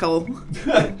Furfalackle.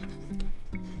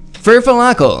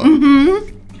 Furfalackle.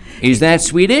 Mm-hmm. Is that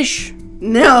Swedish?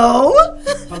 No.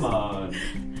 Come on.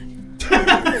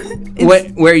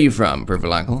 Where are you from,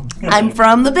 Furfalackle? I'm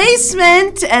from the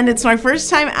basement, and it's my first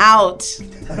time out.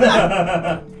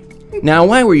 Now,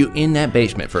 why were you in that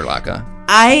basement, Furfalackle?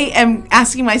 I am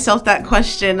asking myself that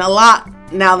question a lot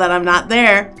now that I'm not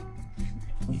there.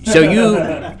 So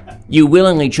you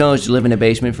willingly chose to live in a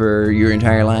basement for your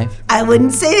entire life? I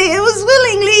wouldn't say it was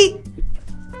willingly.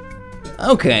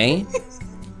 Okay.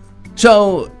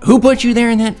 So, who put you there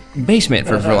in that basement,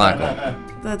 Furfalackle?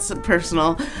 That's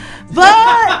personal.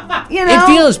 But, you know. It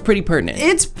feels pretty pertinent.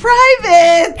 It's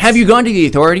private. Have you gone to the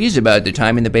authorities about the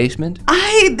time in the basement?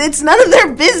 It's none of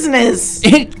their business.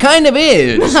 It kind of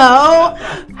is. No.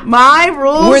 My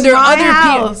rules, Were there my other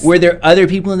house. were there other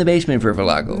people in the basement,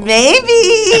 Furfalackle?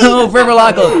 Maybe. Oh,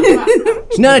 Furfalackle.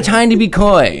 It's not a time to be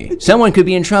coy. Someone could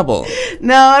be in trouble.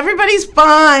 No, everybody's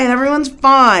fine. Everyone's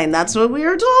fine. That's what we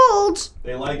were told.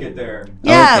 They like it there.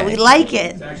 Yeah, Okay. we like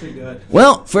it. It's actually good.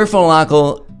 Well,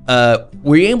 Furfalackle,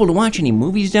 were you able to watch any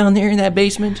movies down there in that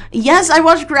basement? Yes, I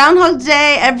watch Groundhog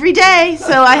Day every day,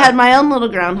 so I had my own little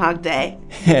Groundhog Day.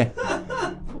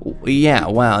 Yeah,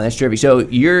 wow, that's terrific. So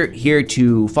you're here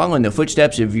to follow in the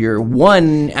footsteps of your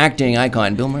one acting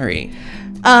icon, Bill Murray.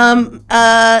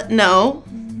 No.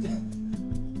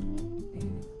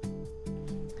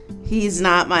 He's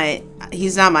not my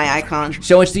icon.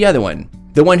 So it's the other one,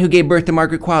 the one who gave birth to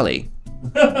Margaret Qualley,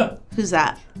 Who's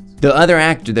that? the other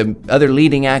actor, the other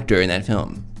leading actor in that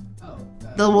film.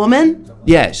 The woman?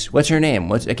 Yes, what's her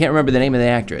name? I can't remember the name of the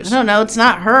actress. I don't know, it's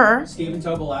not her. Stephen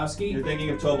Tobolowsky. You're thinking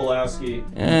of Tobolowsky.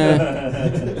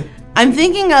 I'm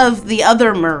thinking of the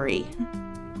other Murray.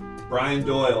 Brian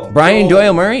Doyle. Brian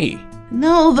Doyle Murray.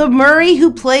 No, the Murray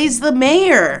who plays the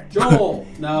mayor. Joel.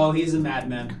 No, he's a Mad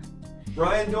Men.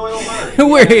 Brian Doyle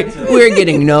Murray. We're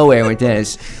getting nowhere with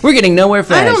this. We're getting nowhere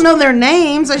fast. I don't know their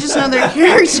names, I just know their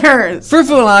characters.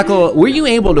 Furfalackle, were you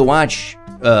able to watch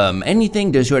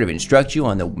anything to sort of instruct you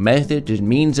on the method and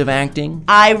means of acting?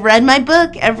 I read my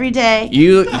book every day.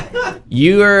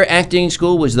 Your acting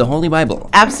school was the Holy Bible.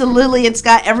 Absolutely, it's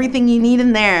got everything you need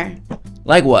in there.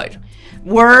 Like what?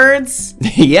 Words,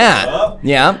 Yeah,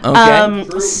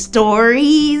 okay.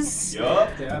 stories,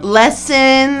 Yup.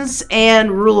 lessons,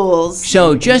 and rules.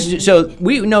 So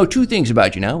we know two things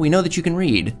about you now. We know that you can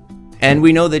read, and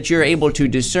we know that you're able to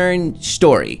discern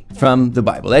story from the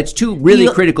Bible. That's two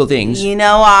really critical things. You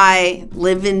know, I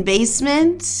live in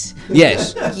basement.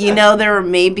 Yes. You know, there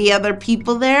may be other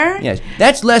people there. Yes.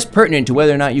 That's less pertinent to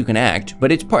whether or not you can act,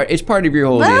 but it's part of your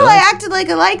whole Well, deal. I acted like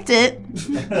I liked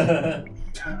it.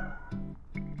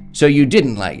 So you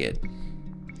didn't like it.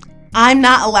 I'm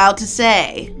not allowed to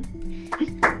say.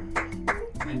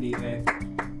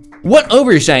 NDA. What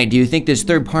oversight do you think this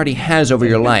third party has over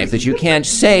your life that you can't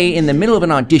say in the middle of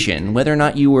an audition whether or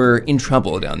not you were in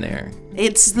trouble down there?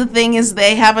 It's the thing is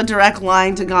they have a direct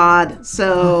line to God.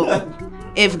 So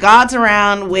if God's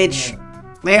around, which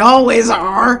they always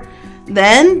are,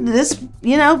 then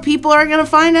people are going to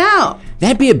find out.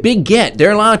 That'd be a big get. There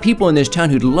are a lot of people in this town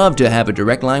who'd love to have a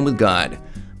direct line with God.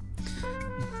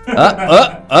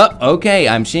 Okay,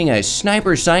 I'm seeing a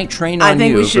sniper sight trained on you. I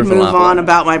think we should move on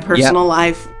about my personal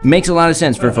life. Makes a lot of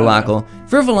sense for Furfalackle.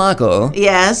 Furfalackle,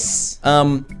 Yes.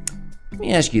 let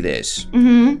me ask you this.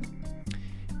 Mm-hmm.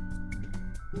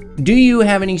 Do you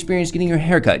have any experience getting your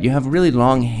hair cut? You have really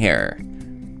long hair.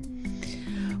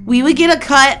 We would get a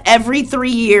cut every 3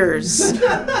 years.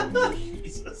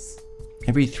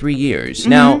 Every 3 years.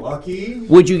 Now, Lucky.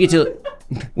 would you leave the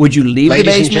Ladies and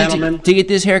basement gentlemen. to get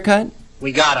this haircut?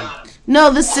 We got him.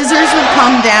 No, the scissors would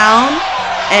come down,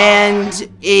 and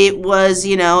it was,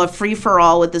 a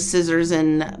free-for-all with the scissors,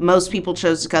 and most people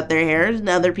chose to cut their hair, and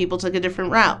other people took a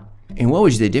different route. And what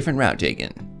was the different route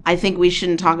taken? I think we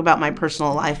shouldn't talk about my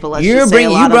personal life, but let's You just say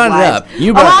brought it up. You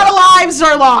a brought it lot up. of lives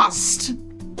are lost.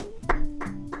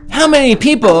 How many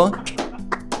people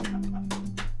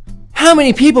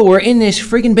were in this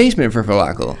freaking basement for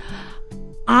Furfalackle?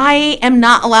 I am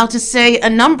not allowed to say a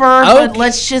number, but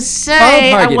let's just say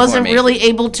Ballpark it I for wasn't me. really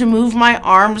able to move my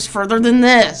arms further than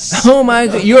this. Oh my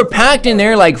god, you're packed in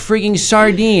there like freaking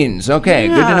sardines. Okay,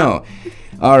 good to Yeah. know.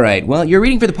 All right, well, you're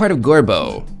reading for the part of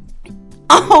Gorbo.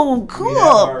 Oh, cool. We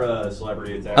have our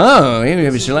celebrity attachment. Oh, you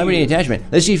have a celebrity attachment.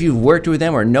 Let's see if you've worked with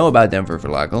them or know about them for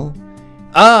Falafel.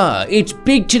 Ah, it's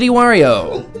Big Titty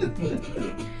Wario.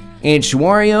 It's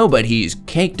Wario, but he's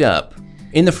caked up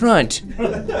in the front.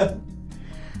 Are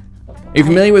you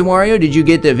familiar with Wario? Did you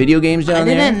get the video games down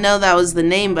there? I didn't know that was the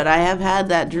name, but I have had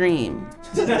that dream.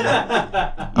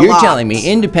 You're telling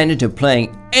me, independent of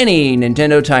playing any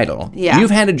Nintendo title, Yeah.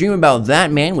 you've had a dream about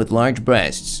that man with large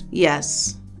breasts.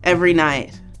 Yes, every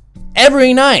night.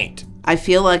 Every night. I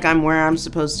feel like I'm where I'm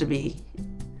supposed to be.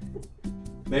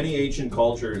 Many ancient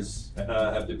cultures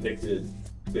have depicted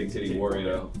Big Titty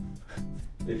Wario.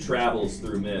 It travels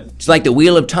through myth. It's like the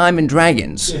Wheel of Time and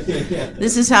Dragons.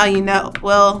 This is how you know.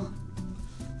 Well,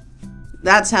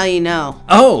 that's how you know.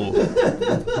 Oh.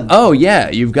 Oh, yeah,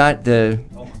 you've got the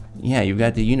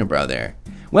unibrow there.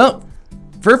 Well,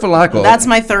 Furfalaco. That's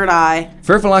my third eye.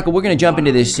 Furfalaco, we're going to jump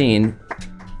into this scene.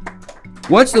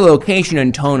 What's the location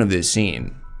and tone of this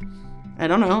scene? I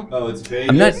don't know. Oh, it's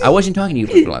Vegas? I wasn't talking to you,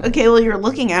 Furfalaco. Okay, well, you're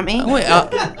looking at me. Oh, wait,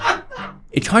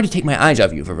 it's hard to take my eyes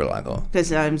off you, Furfalaco.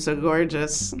 Because I'm so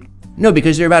gorgeous. No,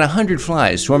 because there are about 100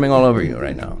 flies swarming all over you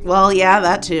right now. Well, yeah,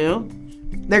 that too.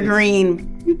 They're green.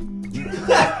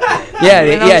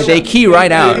 They key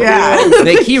right out. Yeah.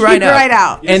 They key right out. Right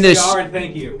out. And Yes, this, they are, and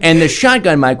thank you. and the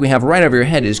shotgun mic we have right over your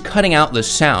head is cutting out the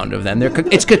sound of them.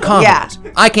 It's cacophonous.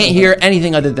 Yeah. I can't hear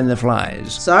anything other than the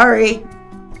flies. Sorry.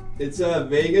 It's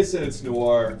Vegas and it's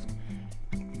noir.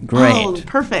 Great. Oh,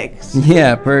 perfect.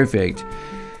 Yeah, perfect.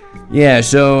 Yeah,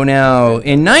 so now,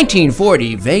 in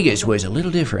 1940, Vegas was a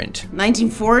little different.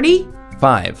 1940?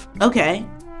 5. Okay.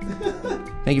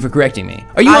 Thank you for correcting me.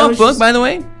 Are you I off was book, just- by the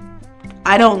way?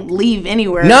 I don't leave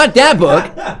anywhere. Not that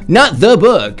book. Not the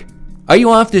book. Are you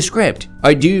off the script?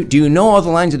 Do you know all the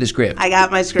lines of the script? I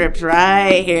got my script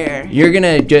right here. You're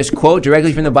gonna just quote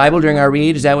directly from the Bible during our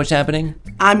read? Is that what's happening?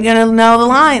 I'm gonna know the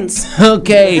lines.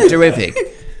 Okay, terrific.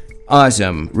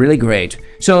 Awesome. Really great.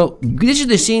 So, this is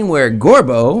the scene where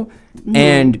Gorbo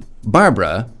and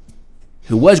Barbara,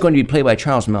 who was going to be played by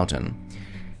Charles Melton,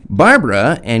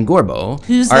 Barbara and Gorbo.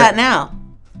 Who's that now?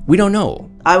 We don't know.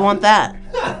 I want that.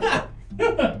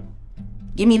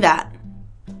 Give me that.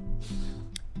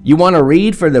 You want to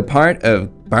read for the part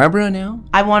of Barbara now?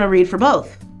 I want to read for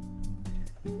both.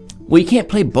 Well, you can't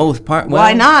play both parts. Well,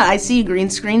 Why not? I see green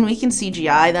screen. We can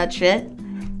CGI that shit.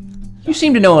 You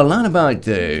seem to know a lot about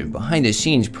the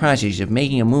behind-the-scenes process of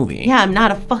making a movie. Yeah, I'm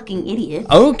not a fucking idiot.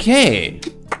 Okay.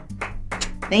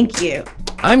 Thank you.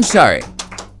 I'm sorry.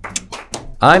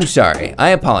 I'm sorry. I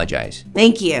apologize.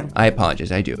 Thank you. I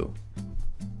apologize. I do.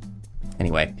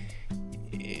 Anyway.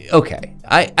 Okay.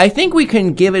 I think we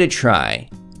can give it a try.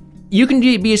 You can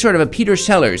be a sort of a Peter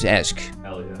Sellers-esque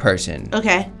person.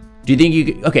 Okay. Do you think you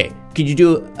could... Okay. Could you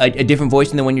do a different voice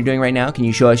than the one you're doing right now? Can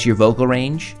you show us your vocal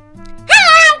range?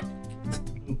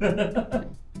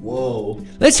 Whoa.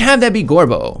 Let's have that be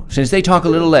Gorbo, since they talk a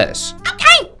little less.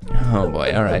 Okay. Oh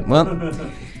boy, all right. Well,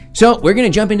 so we're gonna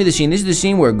jump into the scene. This is the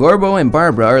scene where Gorbo and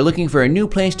Barbara are looking for a new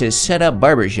place to set up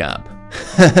barbershop.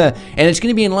 And it's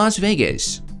gonna be in Las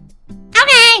Vegas.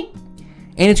 Okay.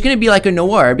 And it's gonna be like a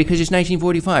noir because it's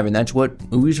 1945 and that's what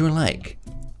movies were like.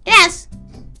 Yes.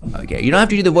 Okay, you don't have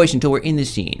to do the voice until we're in the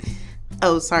scene.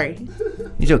 Oh, sorry.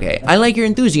 It's okay. I like your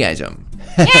enthusiasm.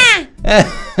 Yeah.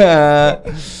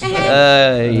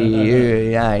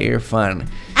 You're fun.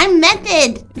 I'm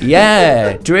method.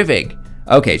 Yeah, terrific.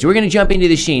 Okay, so we're gonna jump into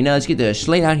the scene. Now let's get the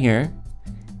slate out here.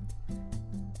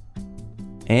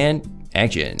 And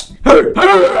action.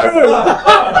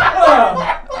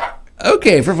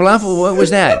 Okay, for Falafel, what was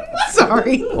that?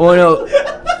 Sorry. Oh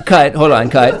no, cut, hold on,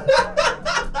 cut.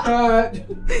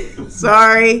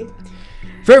 Sorry.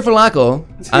 For Falafel,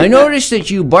 I noticed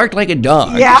that you barked like a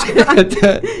dog. Yeah.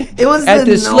 It was At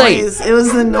the the slate. noise. It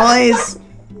was the noise.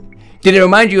 Did it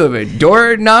remind you of a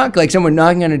door knock, like someone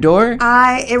knocking on a door?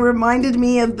 It reminded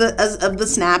me of the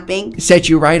snapping. Set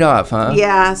you right off, huh?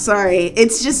 Yeah, sorry.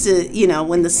 It's just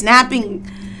when the snapping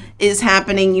is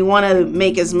happening, you want to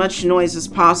make as much noise as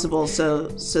possible so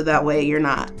that way you're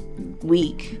not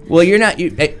weak. Well, you're not.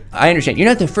 I understand. You're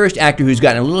not the first actor who's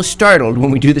gotten a little startled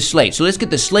when we do the slate. So let's get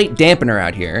the slate dampener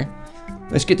out here.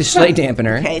 Let's get the slate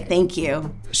dampener. Okay, thank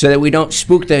you. So that we don't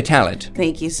spook the talent.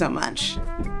 Thank you so much.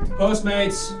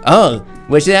 Postmates. Oh,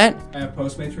 what's that? I have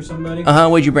Postmates for somebody. Uh-huh,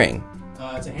 what'd you bring?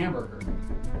 It's a hamburger.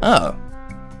 Oh.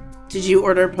 Did you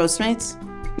order Postmates?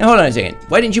 Now hold on a second.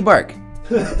 Why didn't you bark?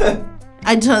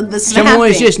 I told the snapping. Someone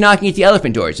was just knocking at the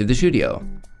elephant doors of the studio.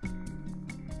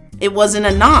 It wasn't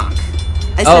a knock.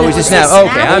 I said Oh, it was a snap.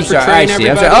 Okay, I'm Hold for sorry. train, I see. I'm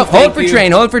everybody. sorry. Oh, hold Thank for you.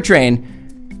 train. Hold for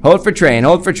train. Hold for train.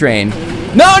 Hold for train.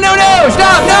 No!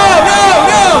 Stop! No!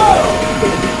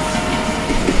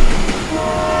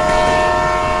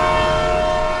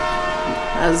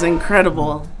 was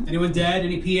incredible. Anyone dead?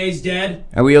 Any PAs dead?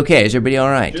 Are we okay? Is everybody all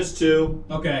right? Just 2.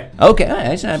 Okay. Okay, all right,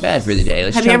 that's not bad for the day.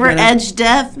 Let's Have you jump ever right on. edged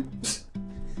death?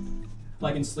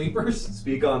 Like in Sleepers?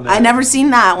 Speak on that. I never seen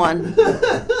that one.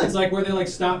 It's like where they like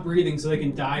stop breathing so they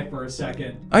can die for a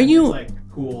second. Are you- It's like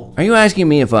cool. Are you asking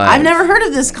me if I've never heard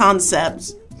of this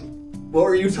concept. What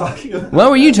were you talking about? What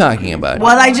were you talking about?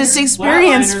 What I just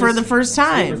experienced for the first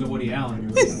Sleepers time. of Woody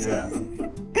Allen. You're looking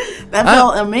at. That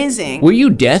felt amazing. Were you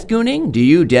death gooning? Do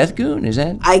you death goon? Is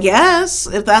that? I guess,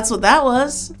 if that's what that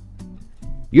was.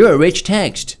 You're a rich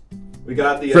text. We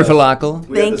got the For Falakal.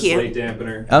 we got Thank the you. slate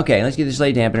dampener. Okay, let's get the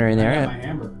slate dampener in I got my there.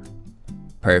 hamburger.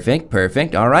 Perfect,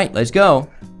 perfect. All right, let's go.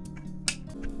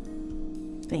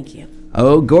 Thank you.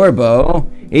 Oh, Gorbo,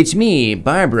 it's me,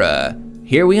 Barbara.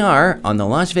 Here we are on the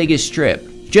Las Vegas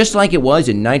Strip, just like it was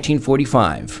in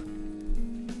 1945.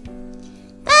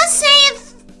 Thus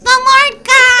saith the Lord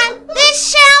God,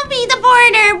 this shall be the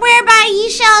border whereby ye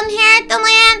shall inherit the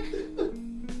land,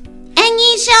 and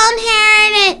ye shall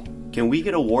inherit it. Can we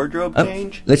get a wardrobe Oh,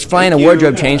 change? let's fly in a Thank you.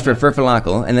 wardrobe change for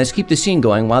Furfalakal, and let's keep the scene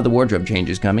going while the wardrobe change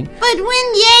is coming. But when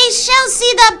ye shall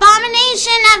see the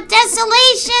abomination of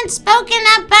desolation spoken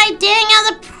of by Daniel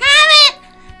the prophet,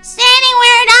 standing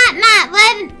where it ought not,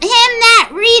 let him that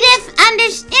readeth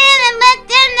understand, and let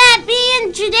them that be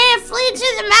in Judea flee to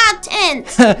the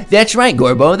mountains. That's right,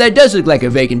 Gorbo. That does look like a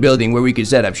vacant building where we could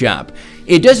set up shop.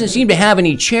 It doesn't seem to have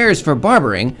any chairs for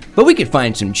barbering, but we could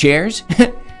find some chairs.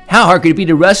 How hard could it be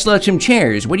to rustle up some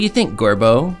chairs? What do you think,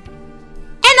 Gorbo? And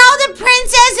all the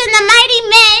princes and the mighty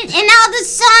men and all the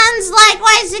sons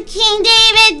likewise of King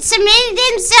David submitted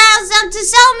themselves unto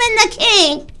Solomon the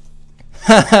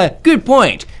king. Good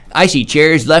point. I see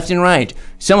chairs left and right.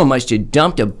 Someone must have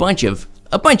dumped a bunch of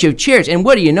chairs, and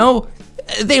what do you know?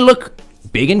 They look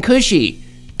big and cushy.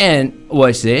 And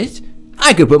what's this?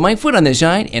 I could put my foot on the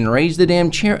side and raise the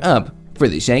damn chair up for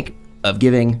the sake of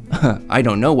giving I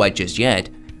don't know what just yet.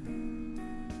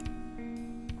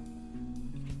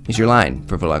 Here's your line,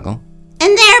 Furfalakal.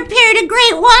 And there appeared a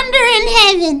great wonder in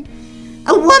heaven,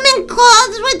 a woman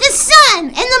clothed with the sun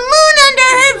and the moon under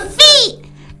her feet,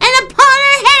 and upon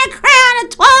her head a crown of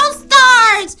 12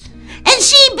 stars. And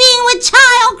she being with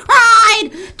child cried,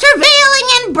 travailing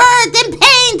in birth and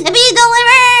pain to be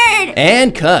delivered.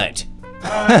 And cut.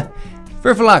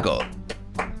 Furfalakal.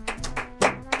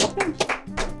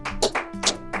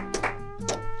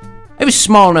 I have a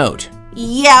small note.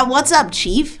 Yeah, what's up,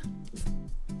 Chief?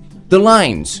 The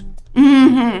lines.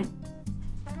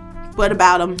 What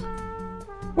about them?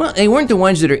 Well, they weren't the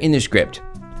ones that are in the script.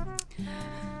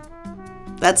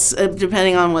 That's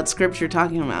depending on what script you're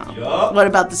talking about. Yup. What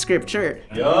about the scripture?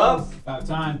 Yup. About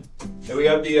time. And we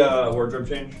got the wardrobe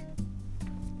change.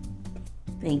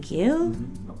 Thank you.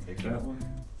 I'll take that one.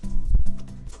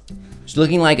 It's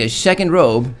looking like a second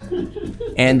robe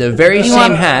and the very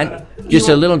same hat, just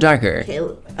a little darker. Okay,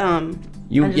 You,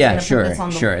 I'm just yeah, gonna put sure, this on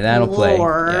the sure, that'll play.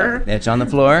 floor. Yeah, that's on the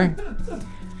floor.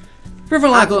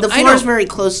 Furfalakal, the I floor is don't. very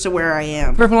close to where I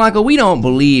am. Furfalakal, we don't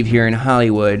believe here in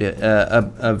Hollywood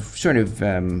of sort of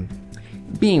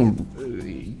being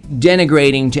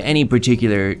denigrating to any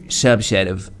particular subset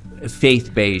of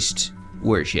faith-based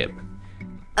worship.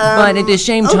 But at the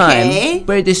same okay.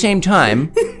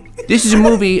 time, this is a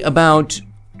movie about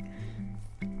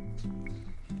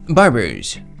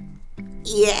barbers.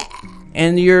 Yeah.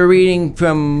 And you're reading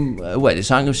from, what, the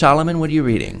Song of Solomon? What are you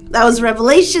reading? That was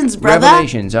Revelations, brother.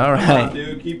 Revelations, all Come right. on,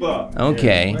 dude, keep up.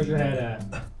 Okay. Where's your head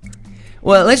at?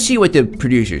 Well, let's see what the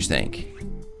producers think.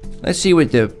 Let's see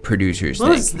what the producers What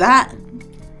think. was that?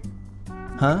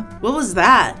 Huh? What was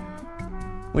that?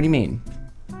 What do you mean?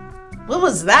 What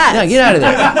was that? No, get out of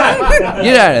there.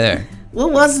 Get out of there.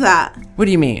 What was that? What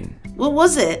do you mean? What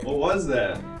was it? What was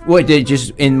that? What, did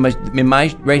just in my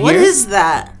right What here? is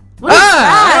that? What is I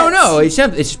that? don't know.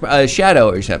 It's a shadow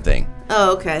or something.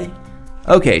 Oh, okay.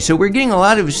 Okay, so we're getting a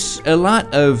lot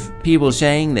of people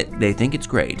saying that they think it's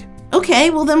great. Okay,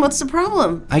 well then what's the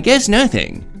problem? I guess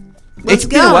nothing. Let's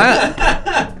Been a go.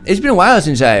 while. It's been a while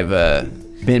since I've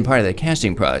been part of the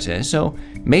casting process, so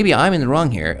maybe I'm in the wrong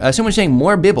here. Someone's saying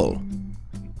more Bibble.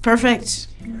 Perfect.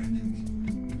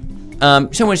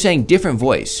 Someone's saying different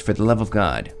voice for the love of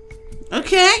God.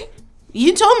 Okay.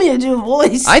 You told me to do a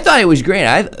voice. I thought it was great.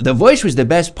 The voice was the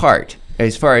best part,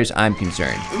 as far as I'm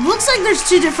concerned. It looks like there's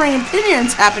two different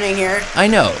opinions happening here. I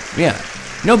know, yeah.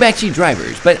 No backseat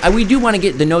drivers, but we do want to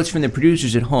get the notes from the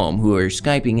producers at home who are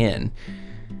Skyping in.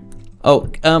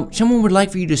 Oh, someone would like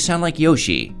for you to sound like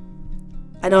Yoshi.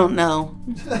 I don't know.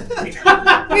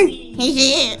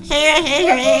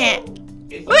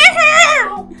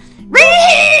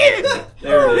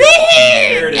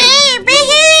 There it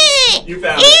is. You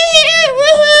found it.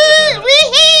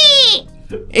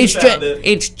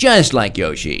 It's just like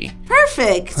Yoshi.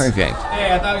 Perfect. Perfect.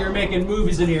 Hey, I thought you were making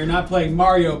movies in here, not playing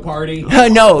Mario Party.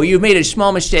 No, you've made a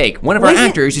small mistake. One of our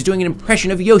actors is doing an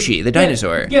impression of Yoshi, the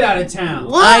dinosaur. Get out of town.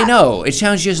 What? I know. It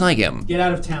sounds just like him. Get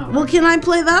out of town. Well, can I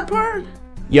play that part?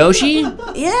 Yoshi?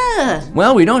 Yeah.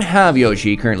 Well, we don't have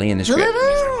Yoshi currently in the script.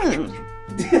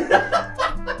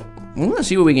 Well, let's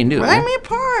see what we can do. Play me a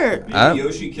part. Maybe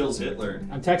Yoshi kills Hitler.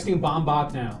 I'm texting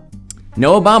Bombach now.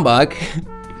 Noah Baumbach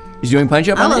is doing punch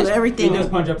up I on love this? everything. He does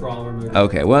punch up for all of our movies.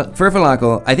 Okay, well,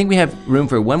 Furfalackle, I think we have room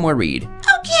for one more read.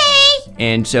 Okay.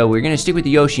 And so we're going to stick with the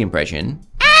Yoshi impression.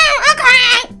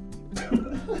 Oh, okay.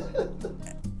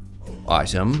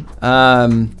 Awesome. I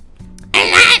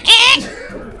like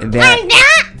it. That, I'm not.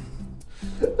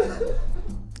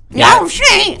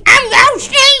 Yoshi. I'm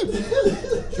Yoshi.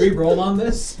 Should we roll on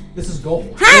this? This is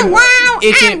gold. Hi, wow.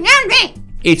 It's I'm Yoshi.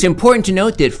 it's important to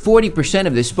note that 40%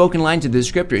 of the spoken lines of the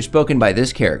script are spoken by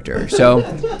this character. So,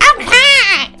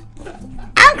 Okay.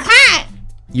 Okay.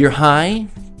 you're high?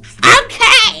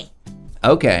 Okay.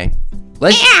 Okay.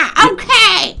 Let's. Yeah,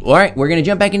 okay. All right, we're going to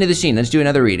jump back into the scene. Let's do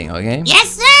another reading, okay?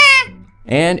 Yes, sir.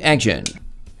 And action.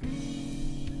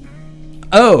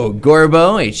 Oh,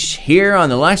 Gorbo, it's here on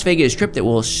the Las Vegas Strip that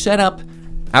we'll set up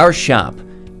our shop.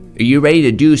 Are you ready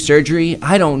to do surgery?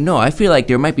 I don't know. I feel like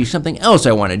there might be something else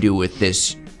I want to do with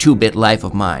this 2-bit life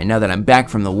of mine now that I'm back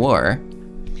from the war.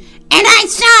 And I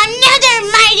saw another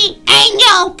mighty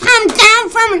angel come down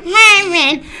from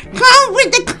heaven, clothed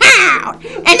with the cloud,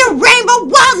 and the rainbow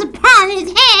was upon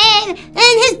his head,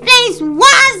 and his face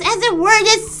was as it were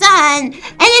the sun,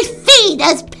 and his feet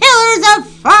as pillars of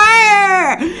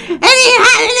fire. And he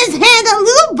had in his hand a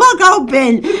little book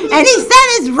open, and he set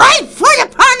his right foot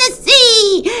upon the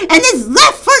sea, and his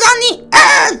left foot on the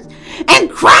earth,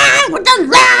 and cried with a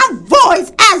loud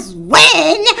voice as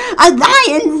when a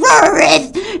lion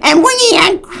roareth, and when he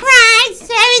had cried,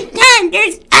 7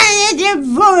 thunders uttered their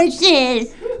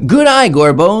voices. Good eye,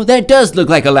 Gorbo. That does look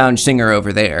like a lounge singer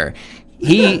over there.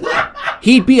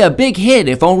 He'd be a big hit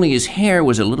if only his hair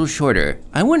was a little shorter.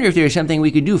 I wonder if there's something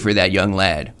we could do for that young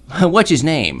lad. What's his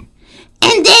name?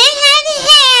 And they had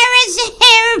hair as the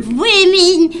hair of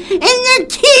women, and their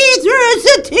teeth were as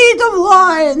the teeth of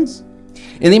lions.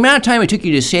 In the amount of time it took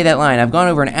you to say that line, I've gone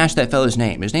over and asked that fellow's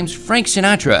name. His name's Frank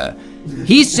Sinatra.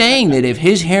 He's saying that if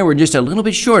his hair were just a little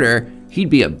bit shorter,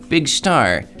 he'd be a big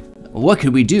star. What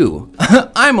could we do?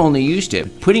 I'm only used to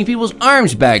putting people's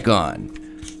arms back on.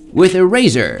 With a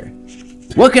razor.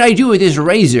 What could I do with this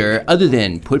razor other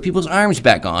than put people's arms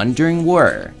back on during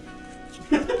war?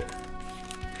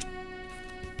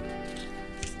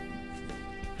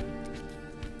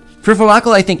 For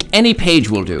Falacal, I think any page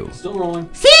will do. Still rolling.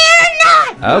 Fear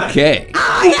not! Okay.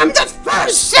 I am the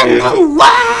first and the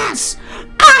last.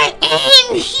 I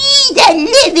am he that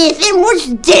liveth and was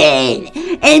dead.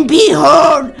 And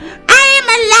behold, I am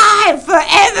alive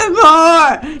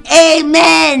forevermore.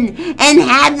 Amen. And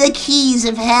have the keys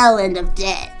of hell and of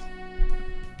death.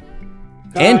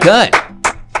 And cut.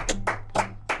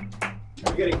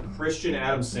 I'm getting Christian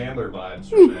Adam Sandler vibes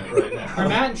from that right now. Are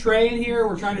Matt and Trey in here?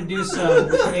 We're trying to do some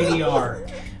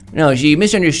ADR. No, she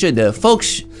misunderstood. The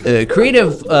folks,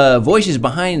 creative voices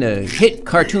behind the hit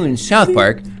cartoon South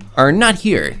Park are not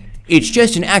here. It's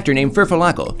just an actor named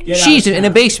Furfalacal. Get out She's of in a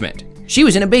town. basement. She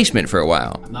was in a basement for a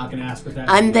while. I'm not going to ask for that.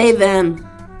 I'm they, them.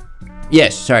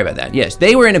 Yes, sorry about that. Yes,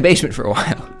 they were in a basement for a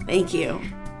while. Thank you.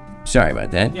 Sorry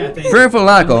about that. Yeah, thank you. I'm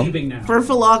Furfalacal. leaving now.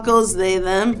 Furfalacos, they,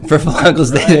 them.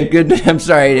 Furfalacal's the good. I'm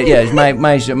sorry. Yes,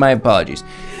 my apologies.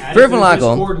 Add it to the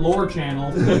Furfalacal. Discord lore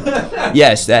channel.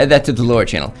 Yes, that's at the lore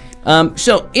channel.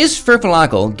 So is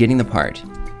Furfalacal getting the part?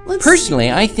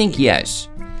 Personally, I think yes.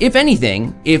 If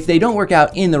anything, if they don't work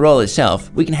out in the role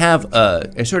itself, we can have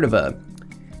a sort of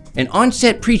an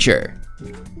on-set preacher.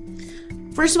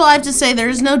 First of all, I have to say there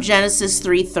is no Genesis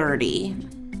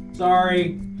 3:30.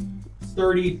 Sorry.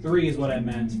 33 is what I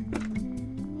meant.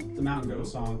 It's a Mountain Goat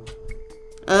song.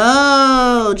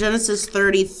 Oh, Genesis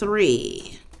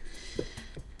 33.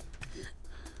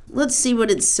 Let's see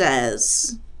what it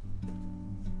says.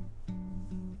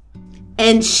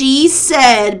 And she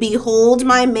said, behold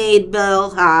my maid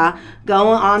Bilhah,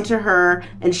 go unto her,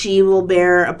 and she will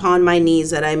bear upon my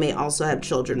knees that I may also have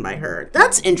children by her.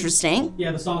 That's interesting.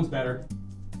 Yeah, the song's better.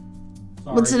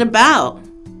 Sorry. What's it about?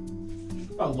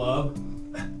 About love.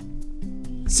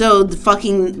 So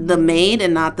fucking the maid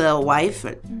and not the wife?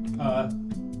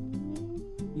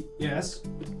 Yes.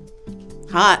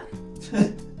 Hot.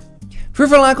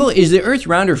 Furfalacal, is the Earth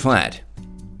round or flat?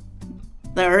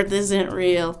 The earth isn't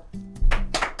real.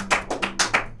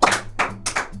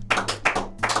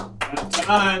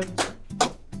 Time.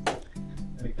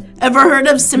 Ever heard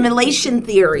of simulation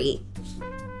theory?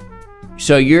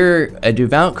 So you're a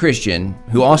devout Christian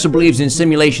who also believes in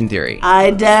simulation theory. I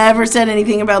never said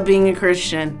anything about being a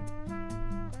Christian.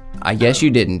 I guess you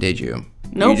didn't, did you?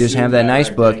 Nope. You just have that nice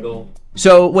book.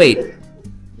 So wait.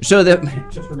 So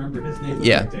Just remember his name.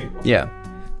 yeah.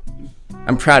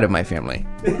 I'm proud of my family.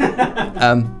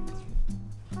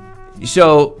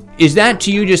 So is that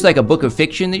to you just like a book of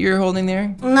fiction that you're holding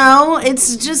there? No,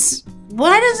 it's just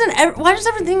why does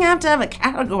everything have to have a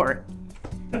category?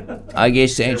 I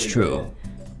guess that's true.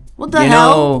 What the You hell?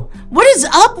 know- What is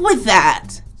up with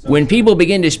that? When people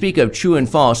begin to speak of true and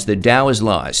false, the Tao is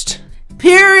lost.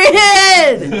 Period.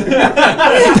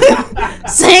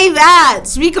 Say that.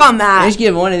 Speak on that. Let's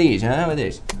give one of these, huh? With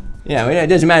this. Yeah, well, it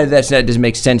doesn't matter if that doesn't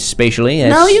make sense spatially.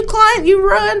 No, you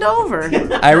runned over.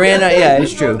 I ran. Yeah,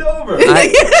 it's true.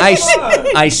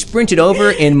 I sprinted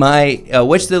over in my.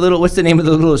 What's the name of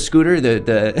the little scooter?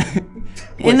 The.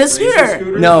 In the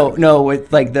scooter. No,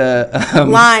 with like the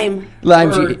Lime.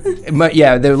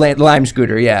 Yeah, the lime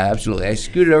scooter. Yeah, absolutely. I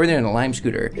scooted over there in a lime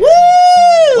scooter. Woo!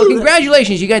 Well,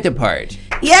 congratulations, you got the part.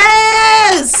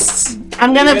 Yes!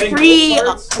 I'm gonna free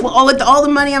with all the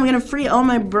money. I'm gonna free all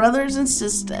my brothers and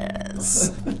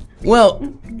sisters. Well,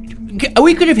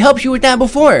 we could have helped you with that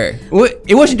before.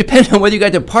 It wasn't dependent on whether you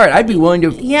got the part. I'd be willing to.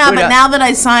 Yeah, but now that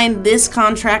I signed this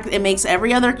contract, it makes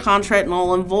every other contract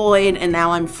null and void, and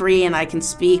now I'm free and I can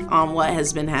speak on what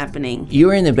has been happening. You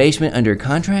were in the basement under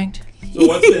contract? So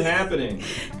what's been happening?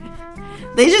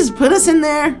 They just put us in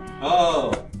there.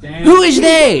 Oh. Damn. Who is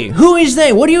they? Who is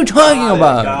they? What are you talking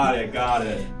about? Got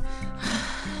it.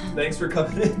 Thanks for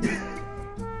coming in.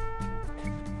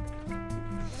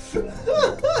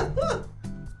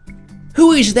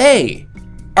 Who is they?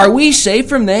 Are we safe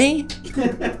from they?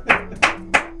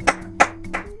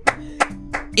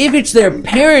 If it's their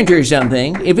parent or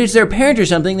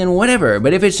something, then whatever.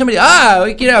 But if it's somebody,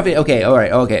 get off it. Okay, all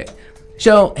right, okay.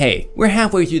 So, hey, we're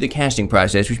halfway through the casting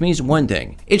process, which means one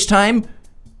thing. It's time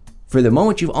for the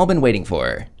moment you've all been waiting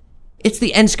for. It's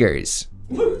the Enskers.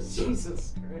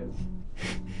 Jesus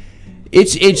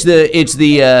Christ. It's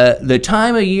the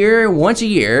time of year, once a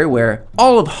year, where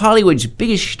all of Hollywood's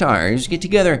biggest stars get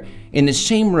together in the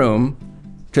same room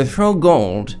to throw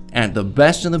gold at the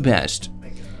best of the best.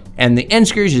 And the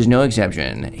Enskers is no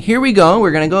exception. Here we go.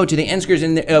 We're going to go to the Enskers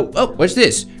and what's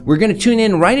this? We're going to tune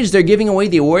in right as they're giving away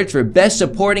the awards for Best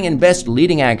Supporting and Best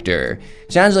Leading Actor.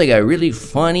 Sounds like a really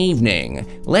fun evening.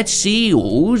 Let's see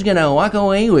who's going to walk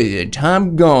away with the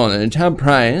top gold and the top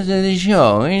prize of the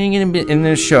show. In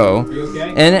this show.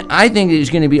 Okay? And I think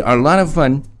it's going to be a lot of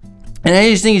fun. And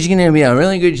I just think it's going to be a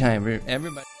really good time for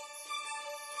everybody.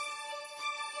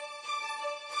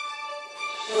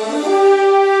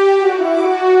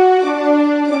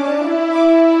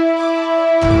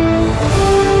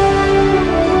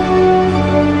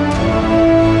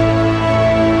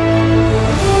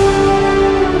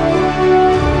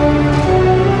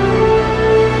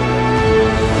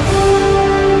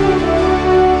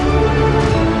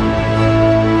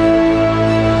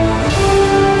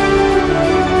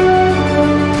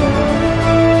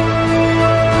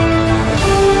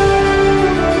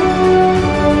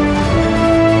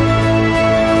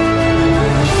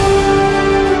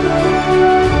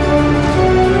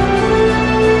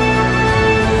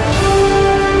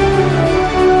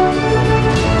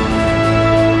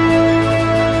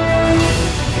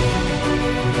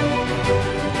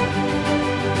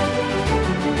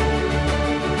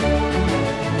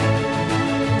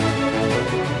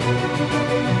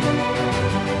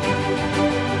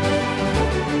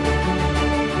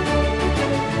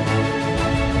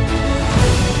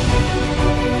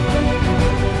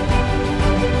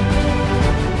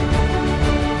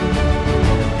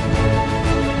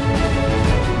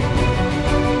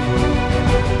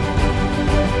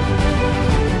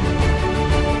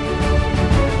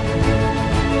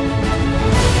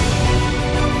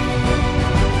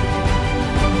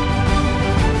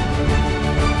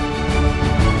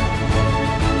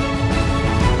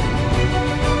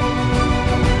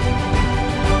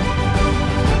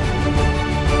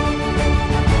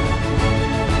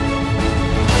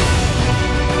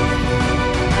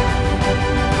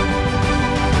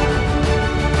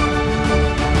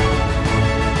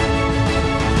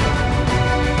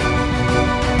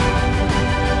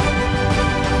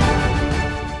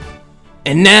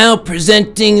 And now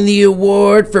presenting the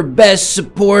award for Best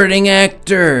Supporting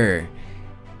Actor,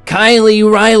 Kylie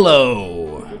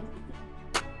Rilo.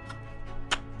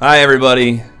 Hi,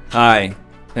 everybody. Hi.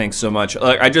 Thanks so much.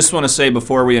 I just want to say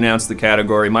before we announce the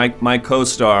category, my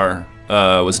co-star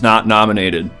was not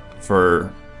nominated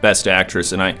for Best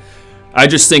Actress, and I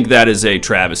just think that is a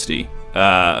travesty.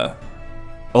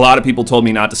 A lot of people told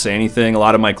me not to say anything. A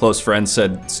lot of my close friends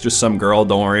said, it's just some girl,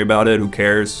 don't worry about it, who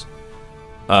cares?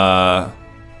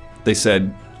 They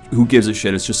said, who gives a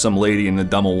shit, it's just some lady in the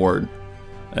dumb award.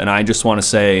 And I just want to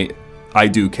say, I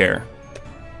do care.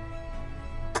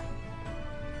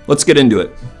 Let's get into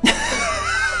it.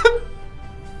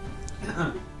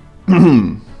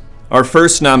 Our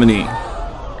first nominee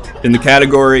in the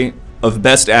category of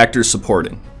Best Actor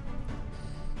Supporting.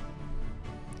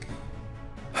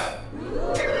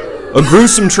 A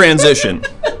gruesome transition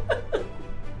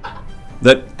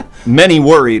that many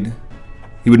worried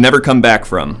he would never come back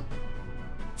from.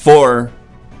 For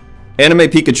Anime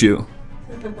Pikachu,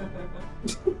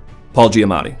 Paul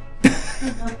Giamatti.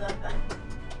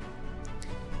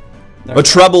 A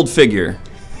troubled figure,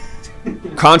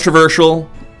 controversial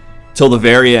till the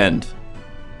very end,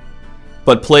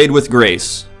 but played with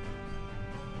grace.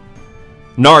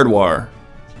 Nardwuar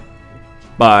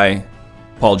by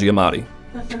Paul Giamatti.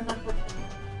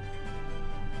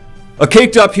 A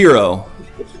caked up hero,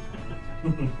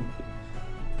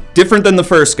 different than the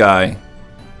first guy,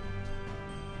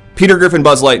 Peter Griffin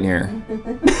Buzz Lightyear.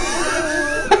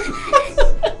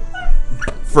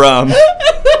 From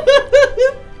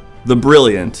the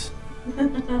brilliant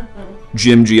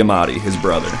Jim Giamatti, his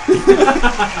brother.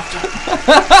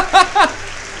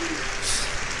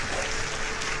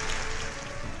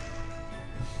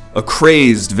 A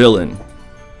crazed villain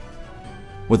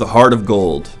with a heart of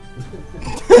gold.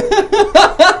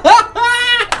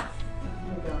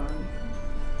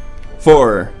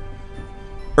 For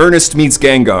Ernest Meets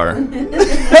Gengar.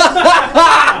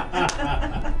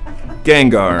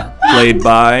 Gengar, played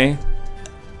by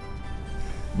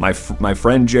my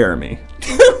friend Jeremy.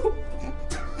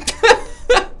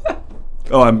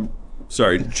 Oh, I'm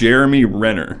sorry, Jeremy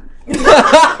Renner.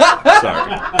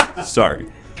 Sorry.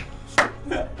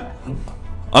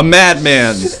 A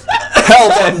madman,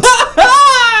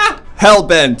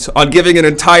 hell-bent on giving an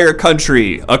entire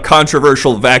country a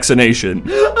controversial vaccination.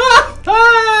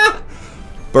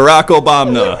 Barack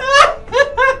Obama,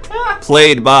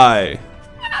 played by,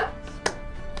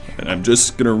 and I'm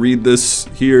just gonna read this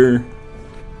here,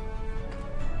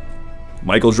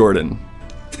 Michael Jordan.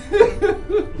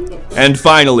 And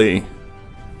finally,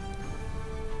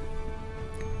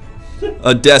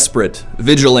 a desperate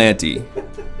vigilante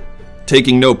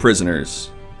taking no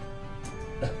prisoners.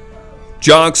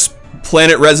 Jonk's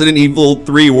Planet Resident Evil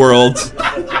 3 World,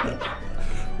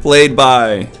 played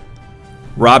by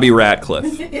Robby Rackleff.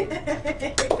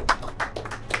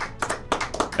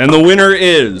 And the winner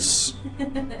is...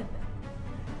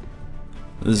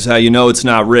 This is how you know it's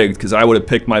not rigged, because I would have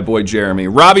picked my boy Jeremy.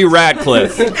 Robby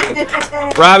Rackleff.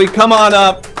 Robby, come on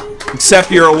up. Accept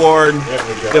your award.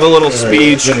 Give a little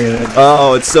speech.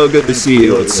 Oh, it's so good to see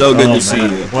you. It's so good to see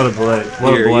you. What a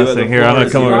blessing. Here, I'm going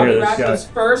to come over here. This guy's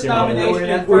first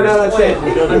nomination. We're not upset.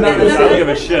 I don't give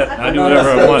a shit. I do whatever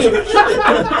I want.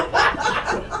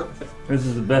 This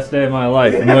is the best day of my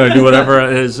life. I'm going to do whatever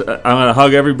it is. I'm going to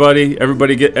hug everybody.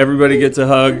 Everybody gets a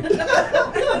hug.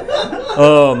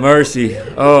 Oh, mercy.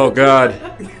 Oh, God.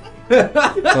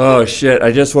 Oh, shit.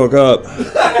 I just woke up.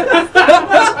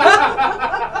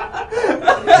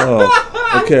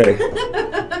 Oh, okay.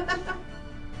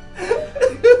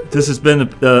 This has been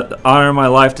the honor of my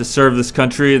life to serve this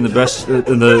country in the best,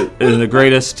 in the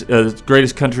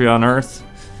greatest country on earth.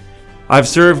 I've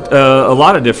served a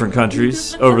lot of different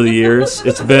countries over the years.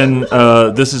 It's been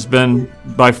this has been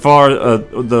by far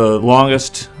the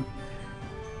longest.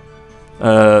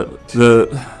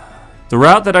 The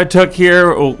route that I took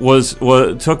here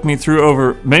took me through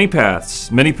over many paths,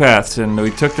 and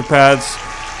we took the paths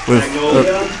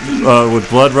with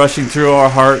blood rushing through our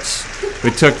hearts. We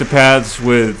took the paths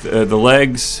with the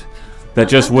legs that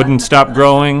just wouldn't stop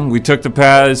growing. We took the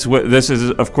paths. This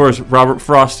is, of course, Robert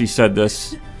Frosty said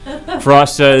this.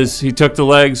 Frost says he took the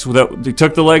legs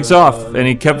off, and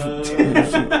he kept,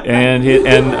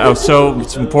 so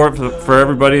it's important for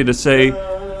everybody to say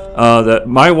that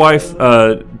my wife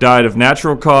died of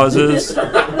natural causes,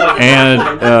 and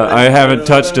I haven't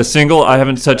touched a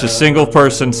single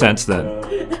person since then.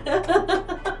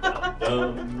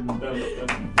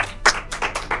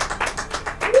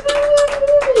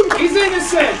 He's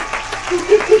innocent.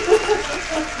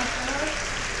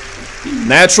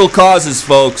 Natural causes,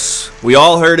 folks. We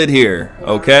all heard it here,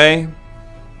 okay?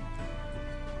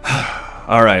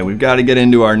 All right, we've got to get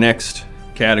into our next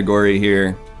category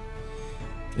here.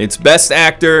 It's Best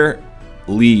Actor,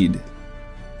 Lead,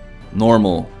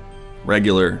 Normal,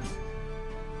 Regular,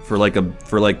 for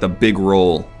the big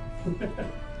role.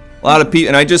 A lot of people,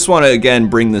 and I just want to again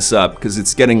bring this up because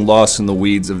it's getting lost in the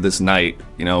weeds of this night.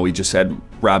 You know, we just had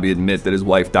Robby admit that his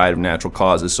wife died of natural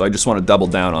causes, so I just want to double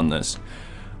down on this.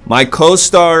 My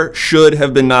co-star should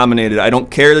have been nominated. I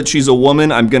don't care that she's a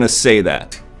woman. I'm going to say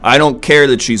that. I don't care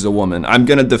that she's a woman. I'm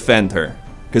going to defend her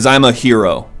because I'm a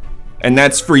hero. And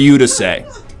that's for you to say.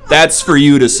 That's for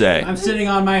you to say. I'm sitting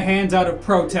on my hands out of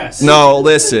protest. No,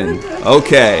 listen.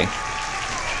 Okay.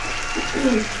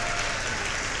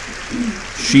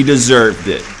 She deserved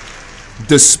it,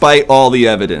 despite all the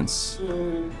evidence.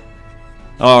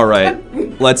 All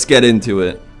right, let's get into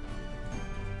it.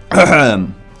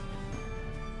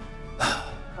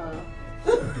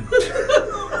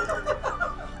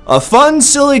 A fun,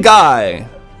 silly guy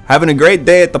having a great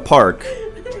day at the park.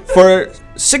 For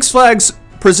Six Flags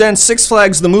presents Six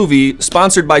Flags the movie,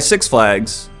 sponsored by Six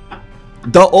Flags.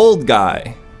 The old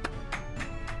guy,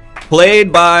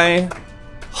 played by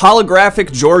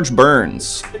holographic George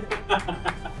Burns.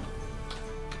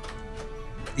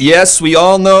 Yes, we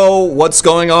all know what's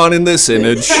going on in this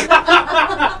image.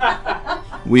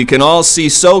 We can all see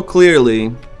so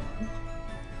clearly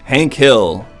Hank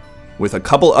Hill with a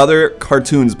couple other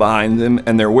cartoons behind him,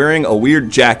 and they're wearing a weird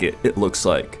jacket, it looks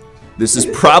like. This is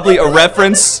probably a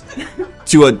reference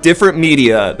to a different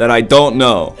media that I don't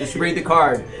know. Just read the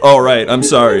card. Oh, right, I'm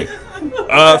sorry.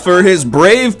 For his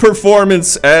brave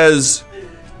performance as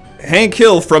Hank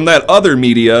Hill from that other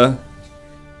media,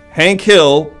 Hank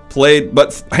Hill,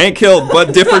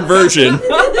 but different version,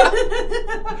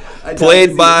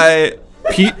 played by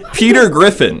Peter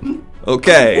Griffin.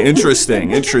 Okay,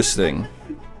 interesting.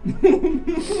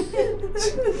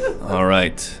 All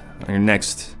right, your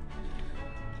next.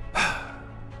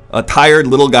 A tired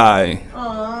little guy.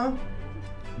 Aww.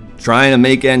 Trying to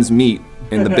make ends meet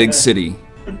in the big city,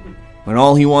 when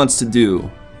all he wants to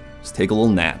do is take a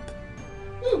little nap.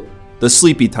 The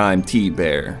Sleepy Time Tea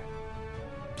Bear,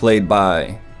 played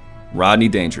by Rodney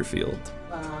Dangerfield.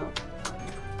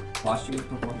 Lost you with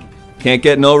performance. Can't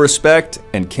get no respect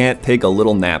and can't take a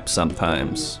little nap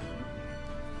sometimes.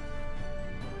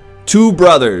 Two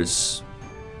brothers,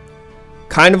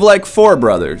 kind of like Four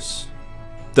Brothers,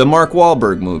 the Mark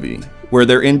Wahlberg movie, where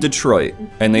they're in Detroit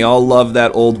and they all love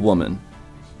that old woman.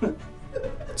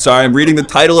 Sorry, I'm reading the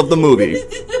title of the movie.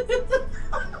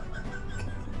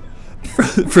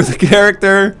 For the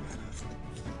character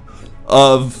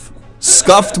of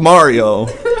Scuffed Mario,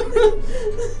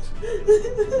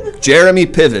 Jeremy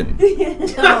Piven.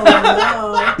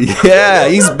 Oh, no. Yeah,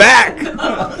 he's back.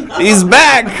 He's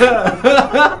back.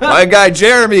 My guy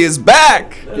Jeremy is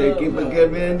back. Can't keep a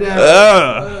good man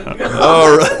down.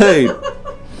 All right.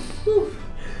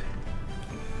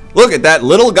 Look at that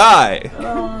little guy.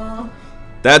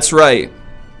 That's right.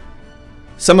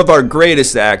 Some of our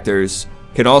greatest actors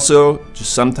can also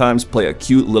just sometimes play a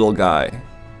cute little guy.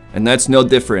 And that's no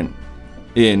different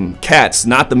in Cats,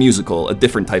 not the musical, a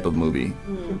different type of movie.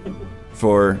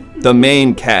 For the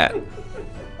main cat,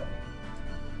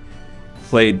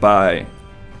 played by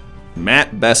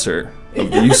Matt Besser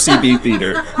of the UCB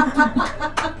Theater.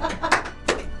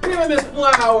 Give him his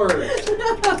flowers.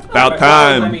 About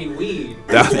time. I mean weed.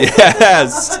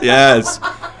 Yes.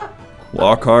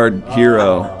 Walk hard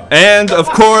hero. And of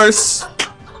course,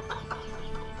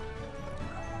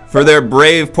 for their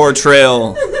brave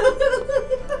portrayal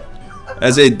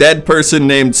as a dead person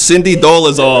named Cindy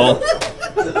Dolezal.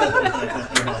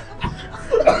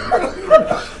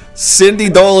 Cindy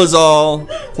Dolezal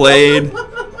played,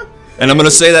 and I'm going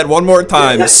to say that one more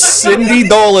time, Cindy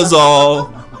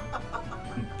Dolezal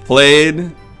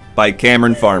played by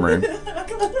Camirin Farmer.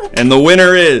 And the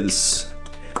winner is,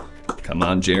 come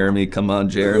on Jeremy, Camirin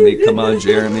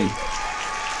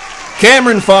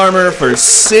Farmer for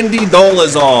Cindy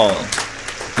Dolezal.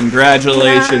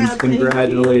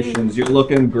 Congratulations. You're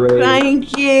looking great.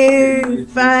 Thank you.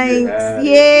 Thanks.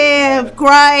 Yeah,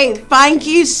 great. Thank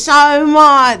you so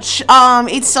much.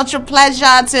 It's such a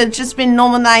pleasure to have just been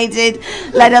nominated,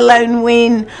 let alone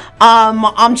win.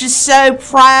 I'm just so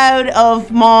proud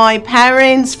of my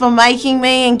parents for making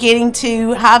me and getting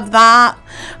to have that.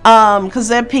 Because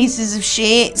they're pieces of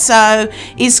shit, so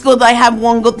it's good they have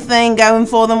one good thing going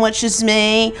for them, which is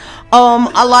me.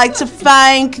 I like to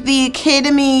thank the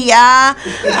Academy,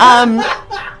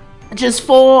 just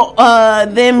for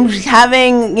them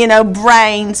having,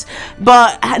 brains,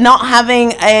 but not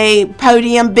having a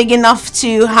podium big enough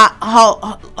to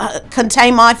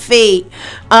contain my feet.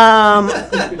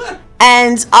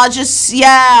 And I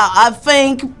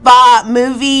think that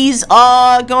movies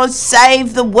are going to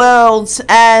save the world,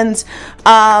 and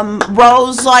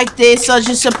roles like this are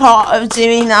just a part of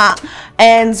doing that.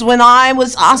 And when I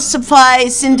was asked to play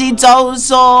Cindy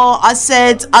Dolezal, I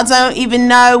said, I don't even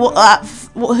know what that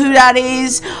who that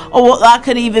is or what that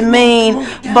could even mean,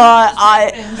 but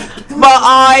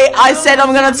I said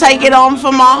I'm gonna take it on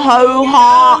for my whole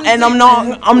heart, and I'm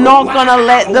not gonna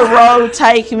let the road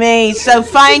take me. So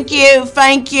thank you,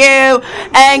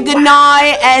 and good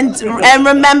night, and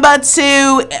remember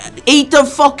to eat the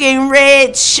fucking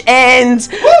rich, and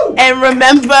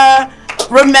remember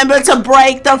to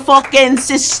break the fucking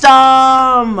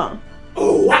system.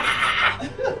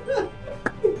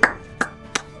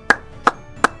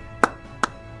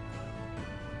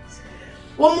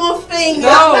 One more thing.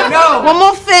 No. One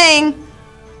more thing.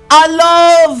 I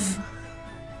love.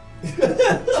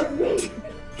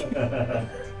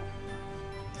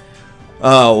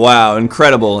 Oh, wow.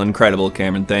 Incredible,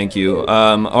 Camirin. Thank you.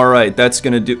 All right, that's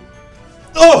going to do...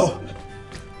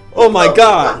 Oh my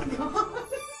God.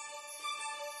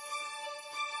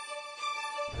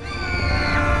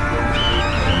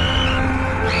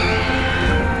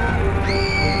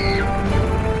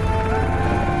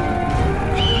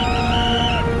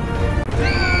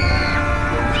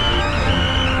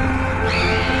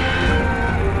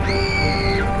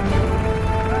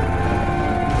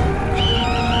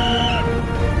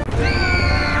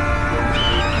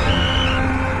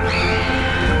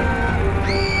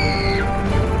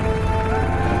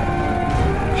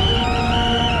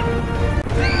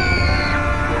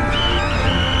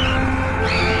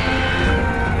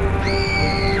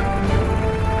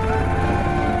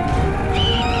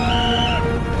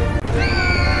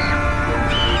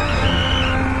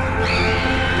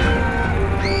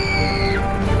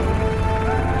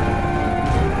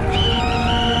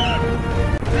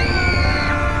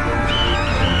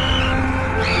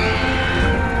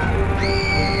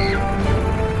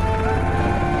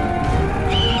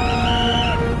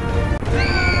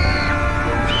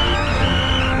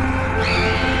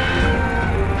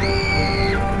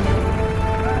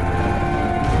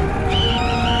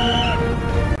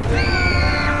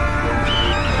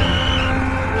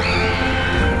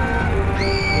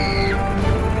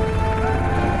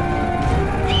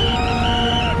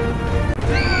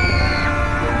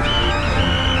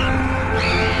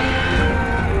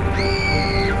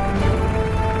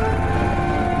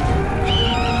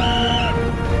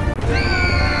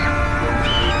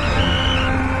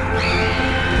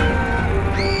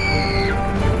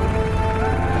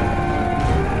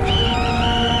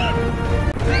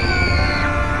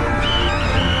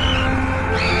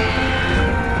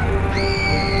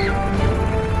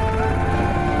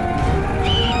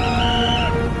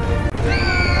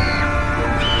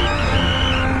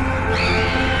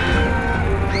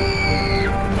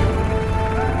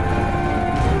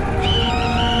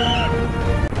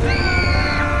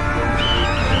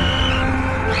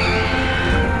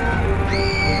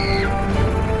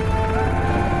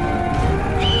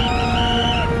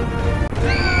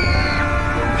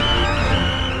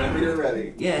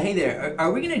 Hey there,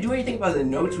 are we going to do anything about the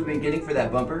notes we've been getting for that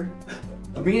bumper?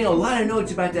 I've been getting a lot of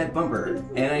notes about that bumper,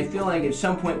 and I feel like at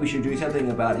some point we should do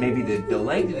something about maybe the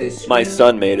length of this. My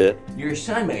son made it. Your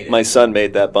son made it? My son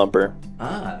made that bumper.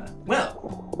 Ah,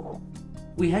 well,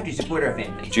 we have to support our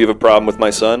family. Do you have a problem with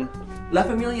my son? La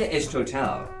familia es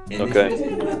total. Okay.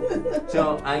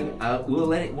 So we'll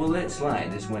let it slide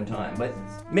this one time, but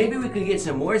maybe we could get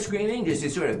some more screaming just to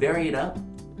sort of vary it up.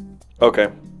 Okay.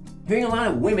 Hearing a lot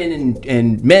of women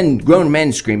and men, grown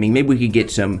men screaming, maybe we could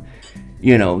get some,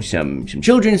 you know, some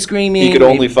children screaming. He could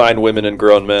only find women and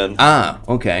grown men. Ah,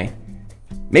 okay.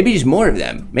 Maybe just more of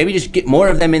them. Maybe just get more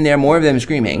of them in there, more of them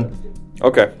screaming.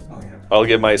 Okay. I'll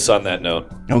give my son that note.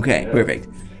 Okay, perfect.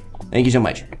 Thank you so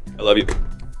much. I love you.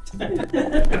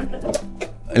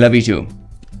 I love you too.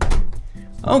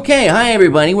 Okay, hi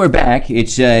everybody, we're back.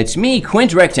 It's me,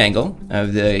 Quint Rectangle,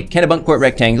 of the Kennebunkport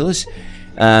Rectangles.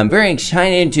 I'm very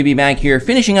excited to be back here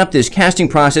finishing up this casting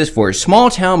process for Small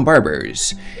Town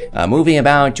Barbers, a movie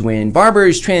about when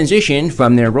barbers transition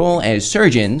from their role as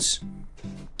surgeons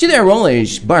to their role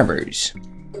as barbers.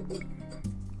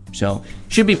 So,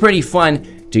 should be pretty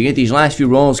fun to get these last few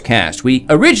roles cast. We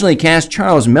originally cast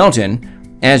Charles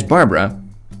Melton as Barbara,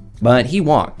 but he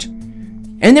walked.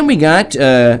 And then we got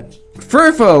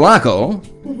Furfa Laco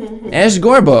as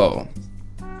Gorbo.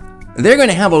 They're going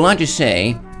to have a lot to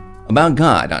say about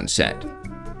God on set,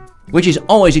 which is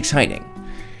always exciting.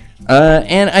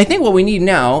 And I think what we need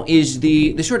now is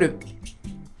the sort of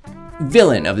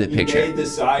villain of the picture. They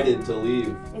decided to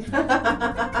leave.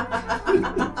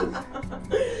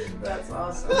 That's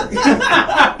awesome.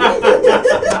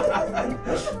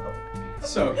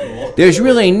 So cool. There's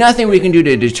really nothing we can do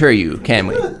to deter you, can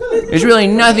we? There's really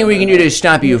nothing we can do to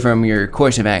stop you from your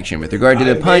course of action with regard to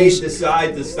the puns. They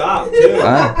decide to stop too.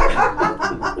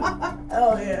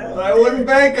 Oh yeah. I wouldn't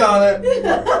bank on it.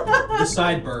 The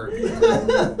sideburn.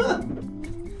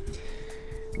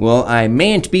 Well, I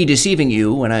mayn't be deceiving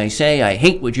you when I say I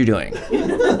hate what you're doing.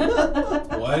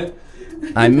 What?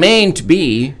 I mayn't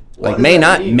be, like may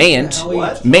not, mayn't,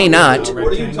 What? may not. What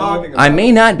are you talking about? I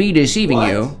may not be deceiving What?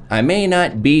 you. I may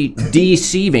not be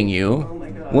deceiving you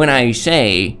when I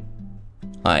say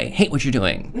I hate what you're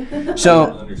doing.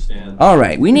 So, understand. all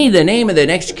right, we need the name of the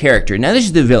next character. Now, this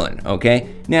is the villain,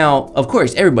 okay? Now, of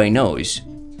course, everybody knows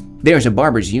there's a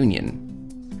barbers' union,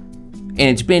 and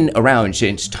it's been around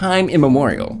since time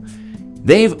immemorial.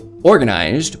 They've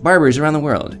organized barbers around the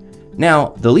world.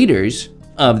 Now, the leaders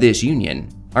of this union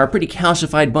are a pretty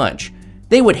calcified bunch.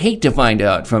 They would hate to find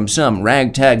out from some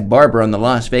ragtag barber on the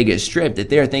Las Vegas Strip that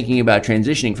they're thinking about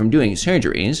transitioning from doing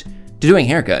surgeries to doing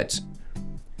haircuts.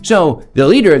 So the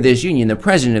leader of this union, the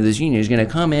president of this union, is going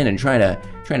to come in and try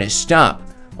to stop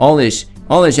all this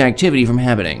activity from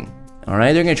happening. All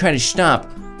right, they're going to try to stop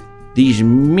these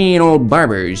mean old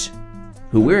barbers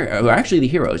who are actually the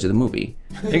heroes of the movie.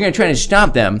 They're going to try to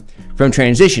stop them from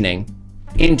transitioning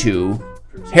into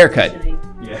haircut.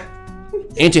 Yeah.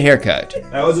 Into haircut.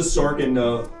 That was a Sorkin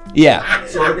note. Yeah.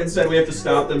 Sorkin said we have to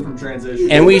stop them from transition.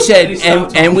 And we said,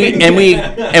 and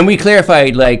we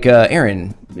clarified, like,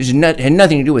 Aaron, this had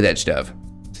nothing to do with that stuff.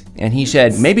 And he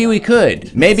said, maybe we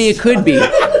could. Maybe it could be.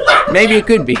 Maybe it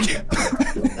could be.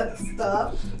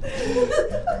 Stop.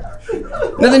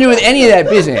 Nothing to do with any of that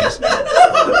business.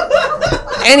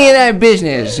 Any of that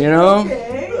business, you know?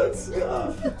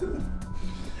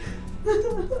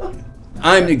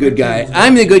 I'm the good guy.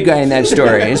 I'm the good guy in that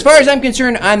story. As far as I'm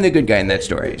concerned, I'm the good guy in that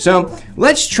story. So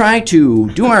let's try to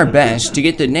do our best to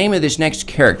get the name of this next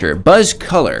character. Buzz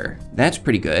Color. That's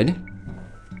pretty good.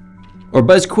 Or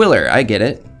Buzz Quiller. I get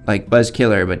it. Like Buzz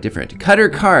Killer, but different. Cutter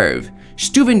Carve.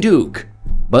 Steuven Duke.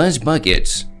 Buzz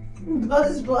Buckets.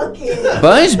 Buzz Buckets.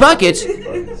 Buzz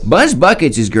Buckets. Buzz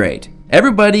Buckets is great.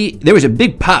 Everybody, there was a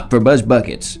big pop for Buzz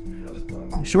Buckets.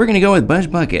 So we're going to go with Buzz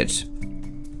Buckets.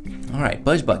 All right,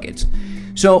 Buzz Buckets.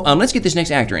 So let's get this next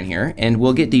actor in here, and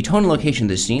we'll get the tone and location of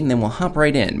this scene, then we'll hop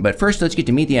right in. But first, let's get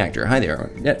to meet the actor. Hi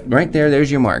there. Right there, there's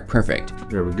your mark. Perfect.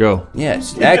 There we go.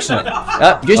 Yes, excellent.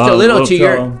 Just a little to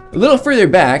your, a little further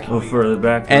back. A little further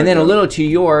back. And then a little to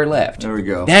your left. There we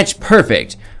go. That's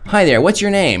perfect. Hi there, what's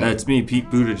your name? That's me, Pete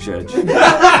Buttigieg.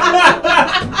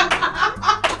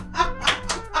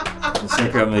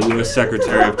 I'm the U.S.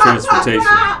 Secretary of Transportation.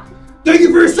 Thank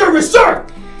you for your service, sir!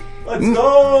 Let's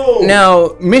go! Now,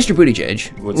 Mr.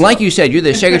 Buttigieg, What's like up? you said, you're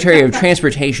the Secretary of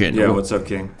Transportation. Yeah, what's up,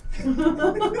 King?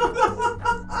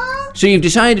 So you've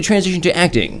decided to transition to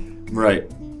acting. Right.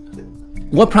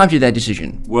 What prompted that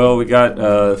decision? Well, we got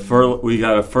a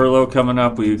furlough coming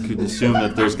up. We could assume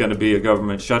that there's going to be a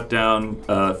government shutdown.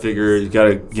 Figure you got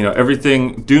to,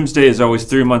 everything. Doomsday is always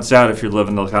 3 months out if you're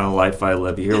living the kind of life I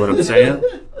live. You hear what I'm saying?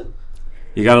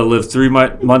 You got to live 3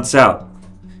 months out.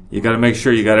 You got to make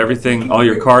sure you got everything, all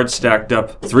your cards stacked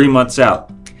up 3 months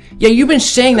out. Yeah, you've been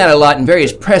saying that a lot in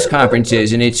various press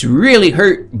conferences, and it's really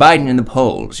hurt Biden in the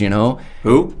polls, you know?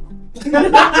 Who?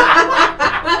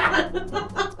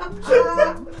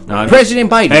 No, President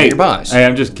Biden, your boss. Hey,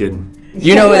 I'm just kidding.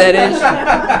 You know who that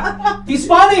is? He's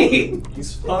funny!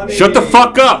 He's funny. Shut the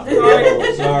fuck up!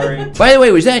 Sorry. By the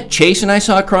way, was that Chase and I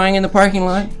saw crying in the parking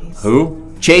lot?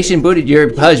 Who? Chase and Buttigieg,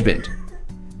 your husband.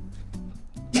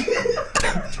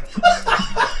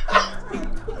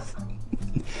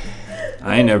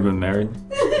 I ain't never been married.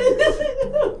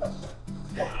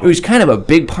 It was kind of a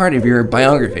big part of your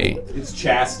biography. It's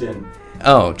Chasten.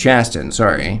 Oh, Chasten,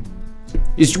 sorry.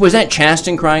 Was that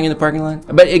Chasten crying in the parking lot?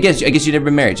 But I guess you've never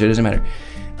been married, so it doesn't matter.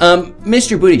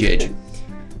 Mr. Buttigieg,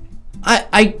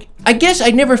 I guess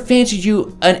I never fancied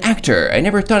you an actor. I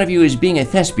never thought of you as being a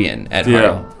thespian at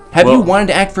heart. Have you wanted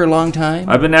to act for a long time?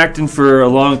 I've been acting for a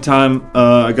long time.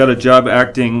 I got a job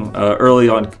acting early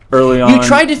on. You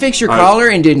tried to fix your collar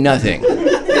and did nothing.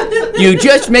 You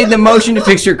just made the motion to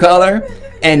fix your collar,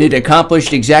 and it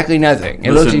accomplished exactly nothing.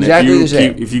 It looks exactly the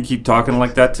same. If you keep talking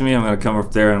like that to me, I'm going to come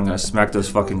up there and I'm going to smack those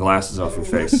fucking glasses off your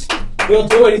face. We'll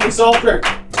do it, he's Salter.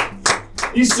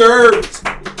 He served.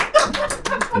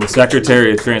 I'm the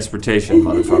Secretary of Transportation,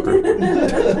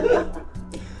 motherfucker.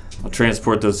 I'll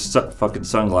transport those fucking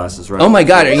sunglasses right. Oh my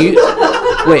God! Are you?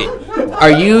 Wait, are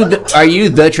you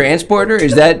the transporter?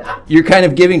 Is that you're kind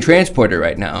of giving transporter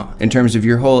right now in terms of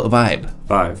your whole vibe?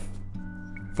 5,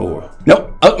 4.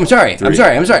 Nope. Oh, I'm sorry. 3, I'm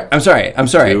sorry. I'm sorry. I'm sorry. I'm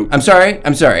sorry. 2. I'm sorry.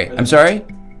 I'm sorry. I'm sorry.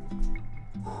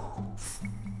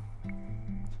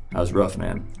 That was rough,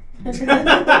 man.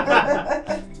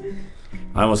 I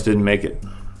almost didn't make it.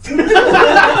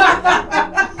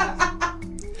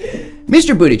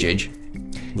 Mr. Buttigieg.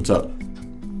 What's up?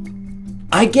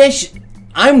 I guess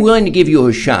I'm willing to give you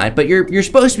a shot, but you're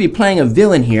supposed to be playing a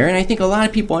villain here, and I think a lot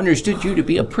of people understood you to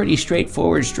be a pretty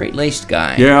straightforward, straight-laced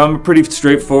guy. Yeah, I'm a pretty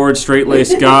straightforward,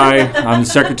 straight-laced guy. I'm the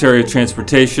Secretary of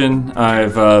Transportation.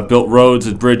 I've built roads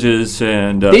and bridges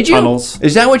and tunnels.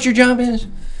 Is that what your job is?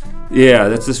 Yeah,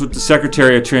 that's what the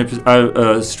Secretary of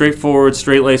Transportation. Straightforward,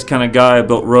 straight-laced kind of guy. I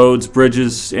built roads,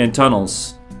 bridges, and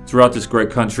tunnels throughout this great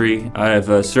country. I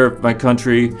have served my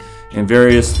country in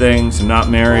various things. I'm not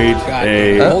married.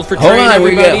 Hold for train,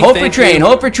 everybody. Hold for train.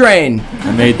 Hold for train.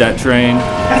 I made that train.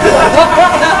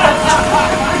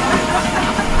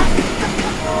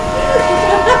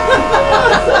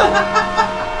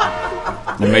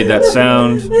 I made that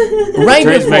sound. Right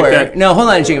before. No, hold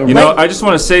on a second. You know, I just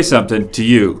want to say something to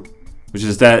you, which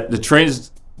is that the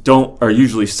trains are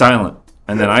usually silent.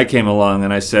 And then I came along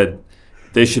and I said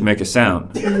they should make a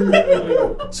sound,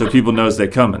 so people knows they're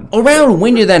coming. Around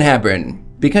when did that happen?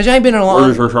 Because I've been along.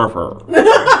 That's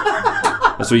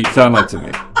what you sound like to me.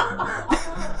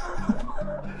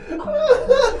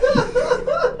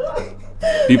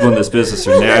 People in this business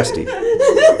are nasty.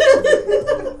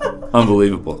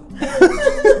 Unbelievable.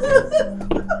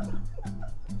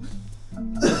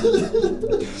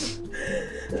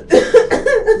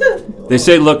 They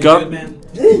say look up.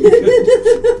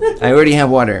 I already have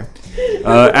water.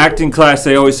 Acting class,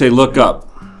 they always say look up.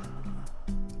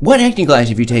 What acting class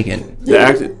have you taken?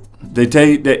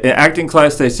 The acting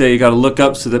class, they say you got to look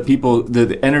up so that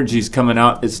the energy's coming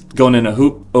out. It's going in a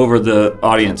hoop over the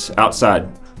audience outside.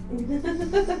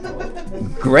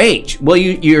 Great. Well,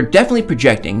 you're definitely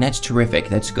projecting. That's terrific.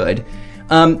 That's good.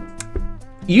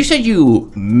 You said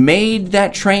you made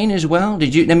that train as well?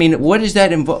 Did you? I mean, what does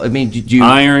that involve? I mean, did you?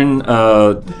 Iron.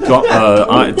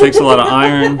 It takes a lot of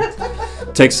iron.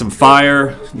 Takes some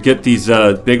fire. You get these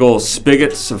big old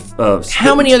spigots of.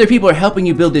 How many other people are helping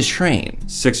you build this train?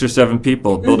 6 or 7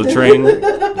 people build a train.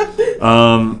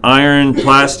 Iron,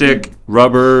 plastic,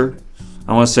 rubber.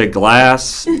 I want to say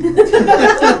glass.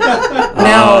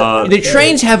 Now, the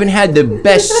trains haven't had the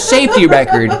best safety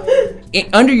record.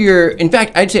 In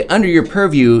fact, I'd say under your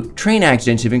purview, train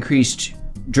accidents have increased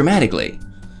dramatically.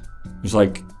 There's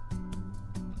like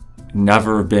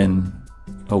never been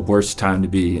a worse time to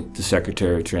be the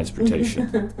Secretary of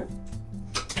Transportation.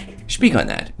 Speak on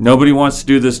that. Nobody wants to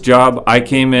do this job. I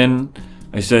came in,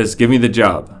 I says, give me the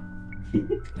job.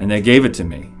 And they gave it to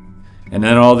me. And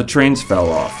then all the trains fell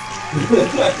off.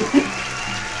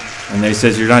 And they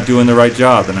says, you're not doing the right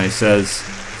job. And I says,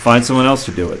 find someone else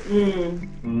to do it.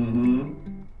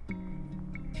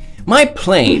 My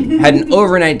plane had an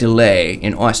overnight delay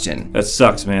in Austin. That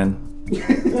sucks, man.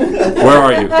 Where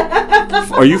are you?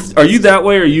 Are you that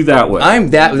way or are you that way? I'm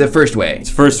the first way. It's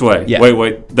first way. Yeah.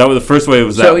 Wait. That was the first way. It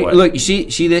was that way. So look, you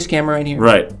see this camera right here?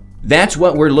 Right. That's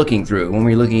what we're looking through when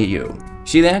we're looking at you.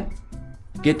 See that?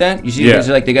 Get that? You see? Yeah. It's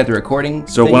like they got the recording.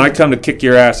 So thing? when I come to kick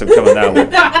your ass, I'm coming that way.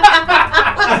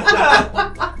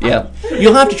 Yeah.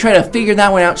 You'll have to try to figure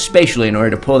that one out spatially in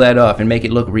order to pull that off and make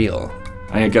it look real.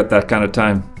 I ain't got that kind of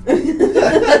time.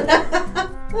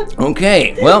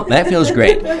 Okay, well, that feels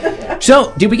great.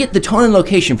 So, did we get the tone and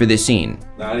location for this scene?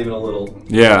 Not even a little.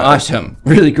 Yeah. Awesome.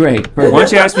 Really great. Perfect. Why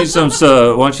don't you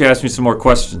ask me some more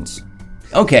questions?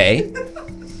 Okay.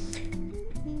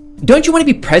 Don't you want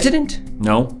to be president?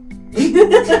 No.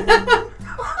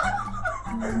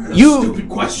 Stupid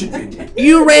question.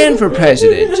 You ran for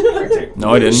president.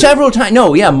 No, I didn't. Several times.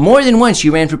 No, yeah, more than once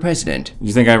you ran for president.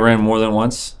 You think I ran more than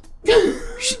once?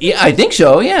 Yeah, I think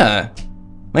so, yeah.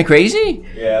 Am I crazy?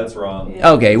 Yeah, that's wrong.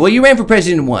 Okay, well, you ran for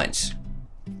president once.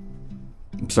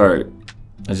 I'm sorry.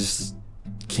 I just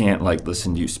can't,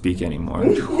 listen to you speak anymore.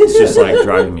 It's just,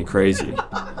 driving me crazy.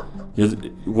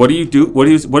 What do you do? What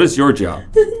is your job?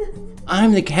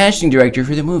 I'm the casting director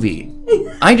for the movie.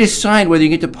 I decide whether you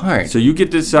get the part. So you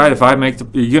get to decide if I make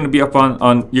you're gonna be up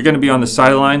you're gonna be on the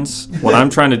sidelines when I'm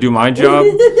trying to do my job,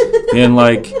 and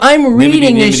I'm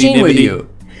reading the scene with you.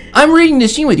 I'm reading the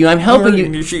scene with you. I'm helping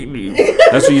you.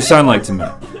 That's what you sound like to me.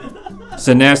 It's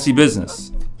a nasty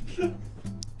business.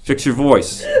 Fix your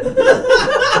voice.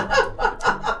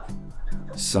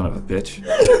 Son of a bitch.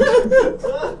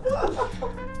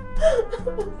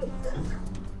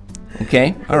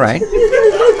 Okay, all right.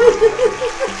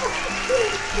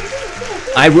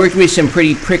 I've worked with some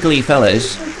pretty prickly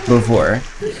fellas before.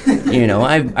 You know,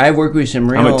 I've worked with some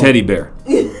real... I'm a teddy bear.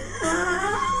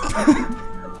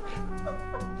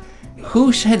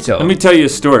 Who said so? Let me tell you a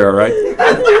story, all right?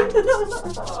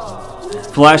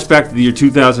 Flashback to the year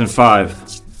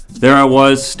 2005. There I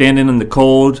was, standing in the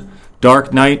cold,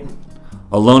 dark night,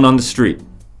 alone on the street.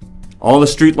 All the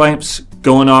street lamps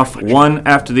going off one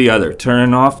after the other,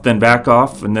 turning off, then back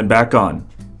off, and then back on.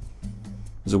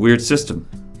 was a weird system.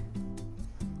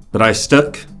 But I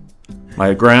stuck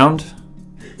my ground,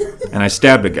 and I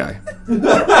stabbed a guy.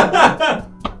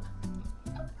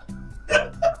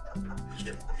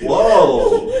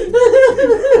 Whoa!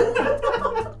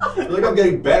 I feel like I'm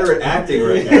getting better at acting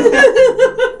right now.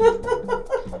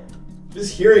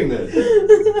 Just hearing this.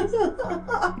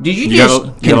 Did you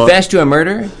just confess to a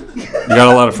murder? You got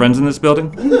a lot of friends in this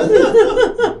building?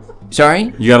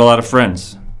 Sorry? You got a lot of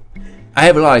friends. I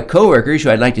have a lot of coworkers who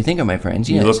I'd like to think are my friends,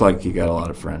 yes. You look like you got a lot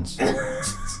of friends.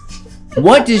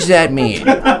 What does that mean?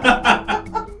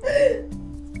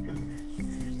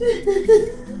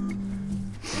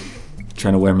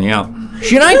 Trying to wear me out.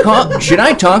 Should I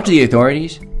talk to the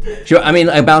authorities?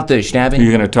 About the stabbing? Who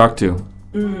are you going to talk to?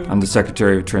 I'm the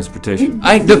Secretary of Transportation.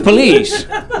 The police.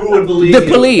 Who would believe The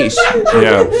police.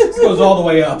 Yeah. This goes all the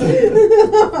way up.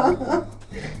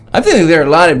 I think there are a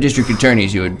lot of district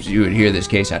attorneys who would hear this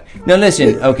case out. No,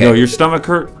 listen, okay. No, your stomach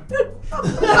hurt?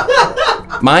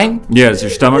 Mine? Yeah, does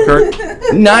your stomach hurt?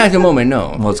 Not at the moment,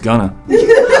 no. Well, it's gonna.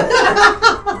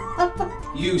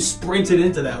 You sprinted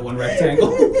into that one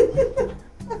rectangle.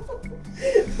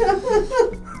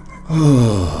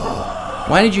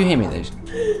 Why did you hand me this?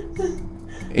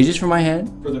 Is this for my head?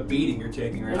 For the beating you're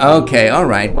taking right now. Okay, all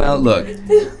right. Well, look,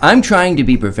 I'm trying to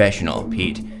be professional,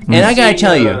 Pete, and I gotta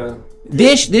tell you,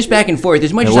 this back and forth,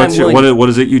 as much as I'm willing. What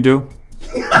is it you do?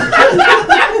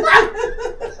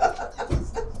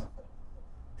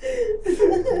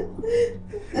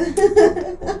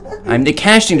 I'm the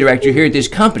casting director here at this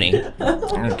company.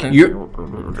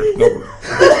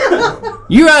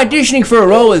 You're auditioning for a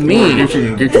role with me.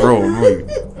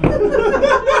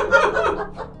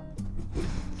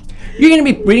 You're gonna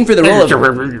be reading for the role of.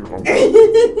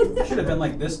 Should have been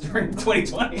like this during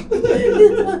 2020.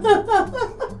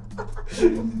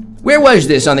 Where was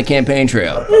this on the campaign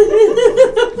trail?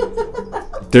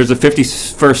 There's a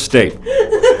 51st state.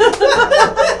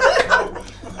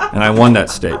 And I won that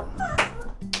state.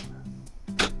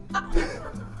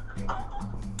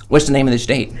 What's the name of the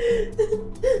state?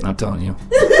 I'm telling you.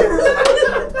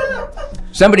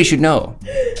 Somebody should know.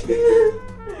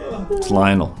 It's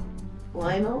Lionel.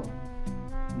 Lionel?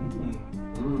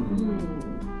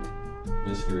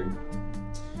 Mystery.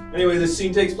 Anyway, this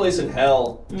scene takes place in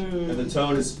hell, and the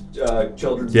tone is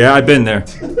children's. Yeah, I've been there.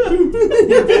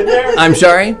 You've been there? I'm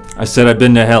sorry? I said I've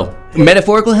been to hell.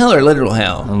 Metaphorical hell or literal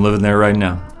hell? I'm living there right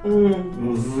now.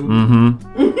 Mm-hmm.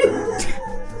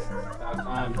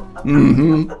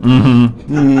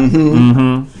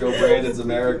 Joe Brandon's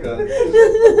America.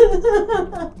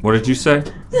 What did you say?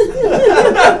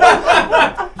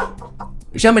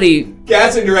 Somebody.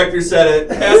 Casting director said it.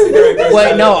 Casting director said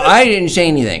Wait, no, I didn't say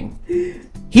anything.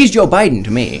 He's Joe Biden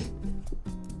to me.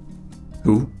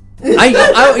 Who?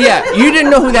 Yeah, you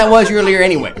didn't know who that was earlier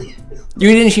anyway.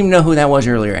 You didn't even know who that was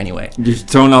earlier anyway. You're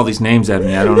throwing all these names at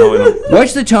me. I don't know.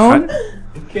 What's the tone?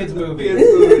 Kids movie.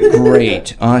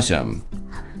 Great, awesome.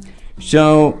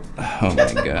 So, oh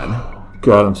my god.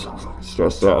 God, I'm so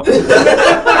stressed out.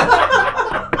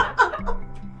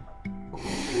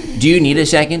 Do you need a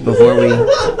second before we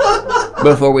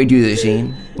do the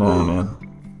scene? Oh man.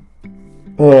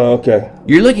 Oh, okay.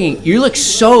 You look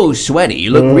so sweaty.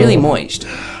 You look really moist.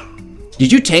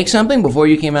 Did you take something before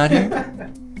you came out here?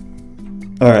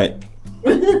 All right.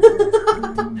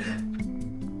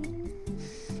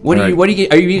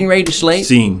 Are you getting ready to slate?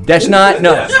 Scene. That's not,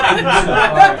 no.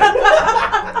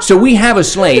 So we have a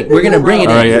slate. We're gonna bring it in.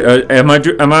 All right.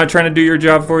 Am I trying to do your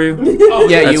job for you?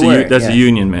 Yeah, you were. That's a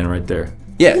union man right there.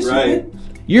 Yes. Right.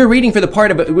 You're reading for the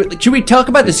part of it. Should we talk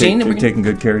about the scene? You're taking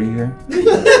good care of you here.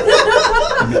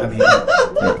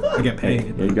 I get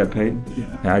paid. Yeah, you got paid.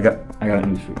 Yeah, I got a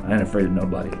news for you. I ain't afraid of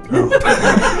nobody.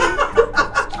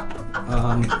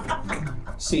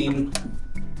 Scene.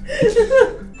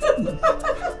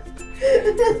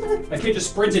 I can't just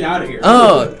sprint it out of here.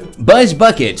 Oh, Buzz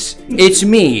Buckets. It's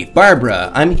me,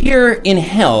 Barbara. I'm here in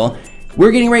hell.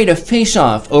 We're getting ready to face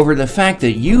off over the fact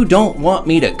that you don't want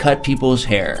me to cut people's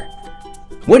hair.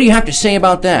 What do you have to say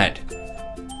about that?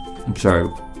 I'm sorry.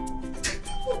 What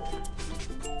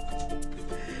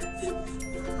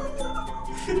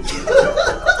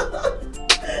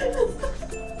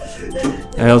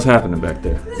the hell's happening back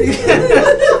there?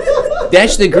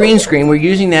 That's the green screen. We're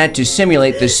using that to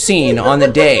simulate the scene on the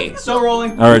day. Still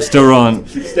rolling. All right, still rolling.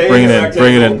 Bring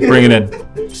it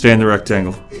in. Stay in the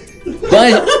rectangle.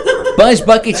 Buzz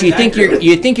Buckets, you think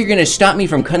you're gonna stop me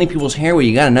from cutting people's hair? Well,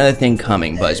 you got another thing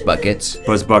coming, Buzz Buckets.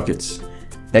 Buzz Buckets.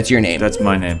 That's your name. That's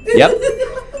my name. Yep.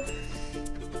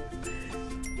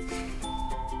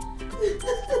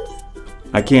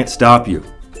 I can't stop you,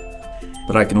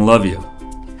 but I can love you.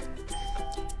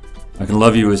 I can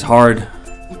love you as hard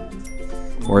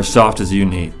or as soft as you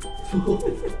need.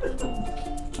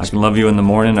 I can love you in the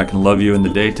morning, I can love you in the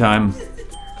daytime,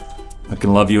 I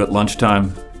can love you at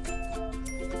lunchtime,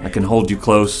 I can hold you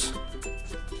close,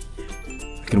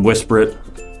 I can whisper it,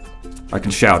 I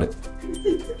can shout it.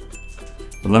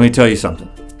 But let me tell you something.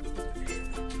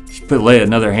 If you lay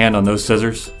another hand on those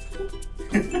scissors,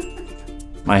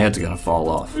 my head's gonna fall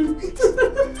off.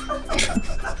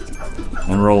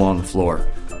 And roll on the floor.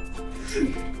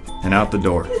 And out the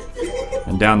door.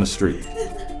 And down the street.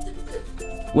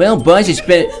 Well, Buzz, it's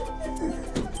been...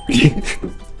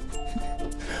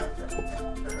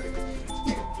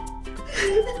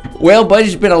 Well, Buzz,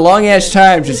 it's been a long-ass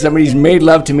time since somebody's made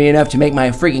love to me enough to make my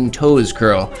freaking toes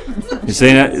curl. You're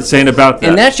saying about that?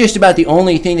 And that's just about the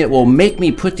only thing that will make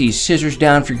me put these scissors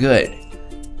down for good.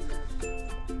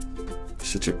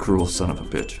 Such a cruel son of a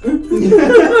bitch.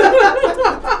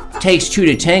 Takes two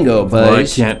to tango, Buzz. Well, I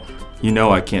can't. You know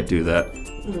I can't do that.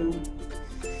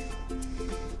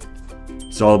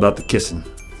 It's all about the kissing.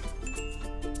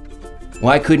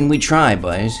 Why couldn't we try,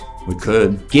 Buzz? We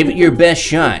could. Give it your best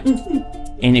shot.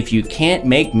 And if you can't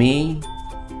make me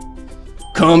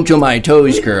come to my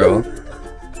toes curl,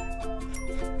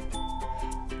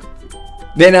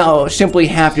 then I'll simply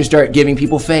have to start giving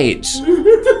people fades.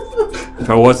 If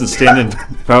I wasn't standing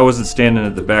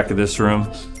at the back of this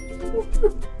room,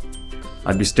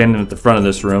 I'd be standing at the front of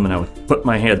this room and I would put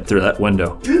my head through that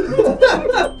window.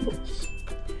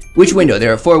 Which window?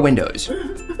 There are 4 windows.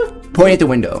 Point at the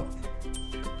window.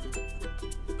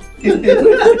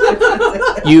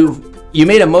 You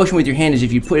made a motion with your hand as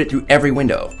if you put it through every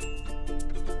window.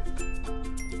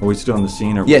 Are we still in the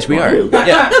scene? Or yes, we are.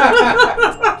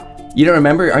 Yeah. You don't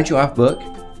remember? Aren't you off book?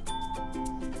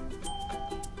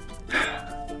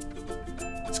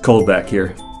 It's cold back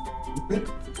here.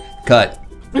 Cut.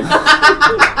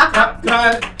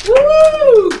 Cut.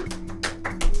 Woo!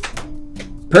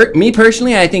 Me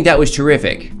personally, I think that was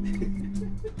terrific.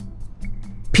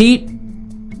 Pete,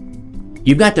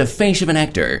 you've got the face of an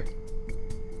actor.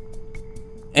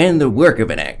 And the work of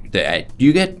an actor.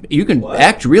 You can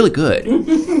act really good.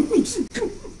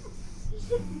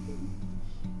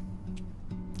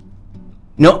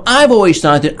 No, I've always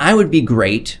thought that I would be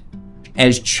great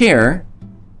as chair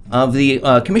of the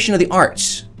Commission of the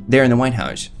Arts there in the White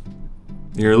House.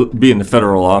 You'll be in the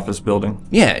federal office building?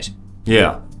 Yes.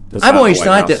 Yeah. I've always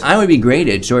thought that I would be great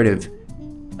at sort of,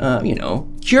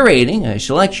 curating a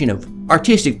selection of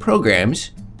artistic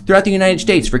programs throughout the United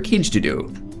States for kids to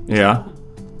do. Yeah.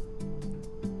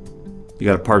 You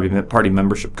got a party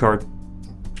membership card?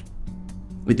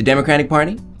 With the Democratic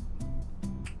Party?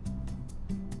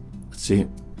 Let's see.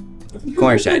 Of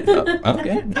course I do. Oh,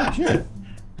 okay. Sure.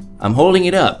 I'm holding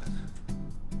it up.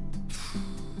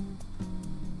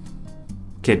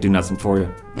 Can't do nothing for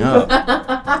you. No.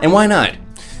 And why not?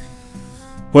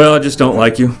 Well, I just don't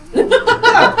like you.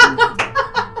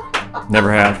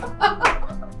 Never have.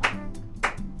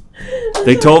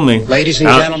 They told me. Ladies and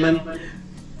gentlemen,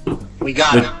 we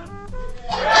got it.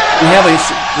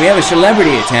 We have a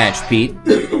celebrity attached, Pete.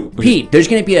 Pete, there's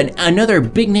going to be another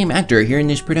big name actor here in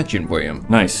this production for you.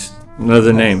 Nice.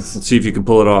 Another name. Let's see if you can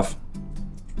pull it off.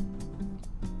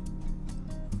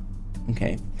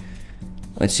 Okay.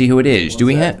 Let's see who it is. Do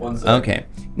we have? Okay.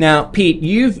 Now, Pete,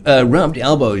 you've rubbed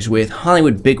elbows with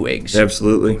Hollywood bigwigs.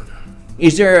 Absolutely.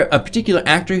 Is there a particular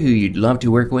actor who you'd love to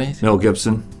work with? Mel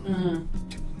Gibson. Mm-hmm.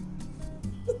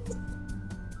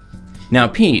 Now,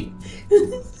 Pete.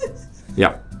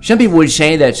 Yeah. Some people would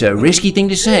say that's a risky thing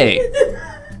to say.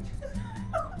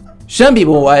 Some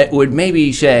people would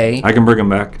maybe say... I can bring him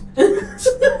back.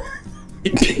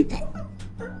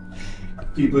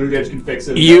 Pete Buttigieg can fix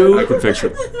it. I can fix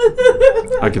it.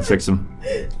 I can fix him.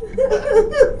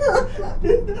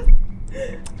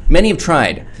 Many have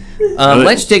tried.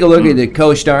 Let's take a look at the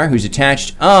co-star who's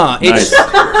attached.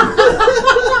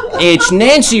 It's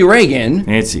Nancy Reagan.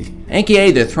 Nancy.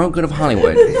 A.K.A. the throat goat of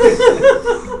Hollywood.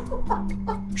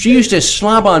 She used to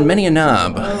slob on many a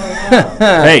knob.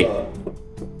 Hey.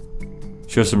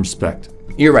 Show some respect.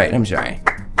 You're right, I'm sorry.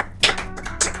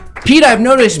 Pete, I've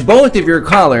noticed both of your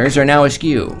collars are now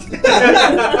askew.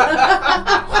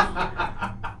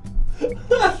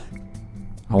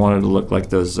 I wanted to look like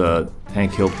those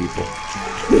Hank Hill people.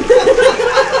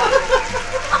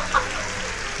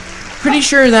 Pretty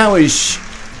sure that was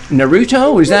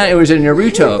Naruto? It was a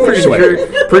Naruto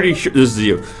sweater. Pretty sure this is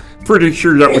you. Pretty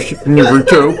sure that was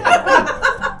Naruto.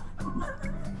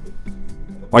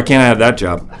 Why can't I have that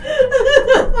job?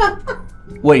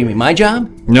 What do you mean, my job?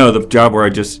 No, the job where I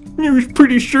was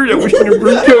pretty sure that was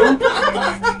Naruto.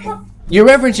 You're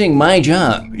referencing my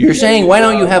job. You're saying, why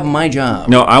don't you have my job?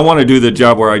 No, I want to do the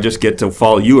job where I just get to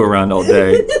follow you around all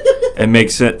day and make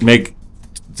the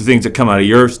things that come out of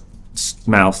your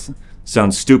mouth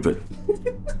sound stupid.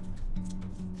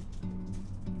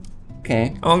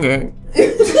 Okay. Okay.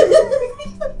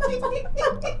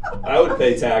 I would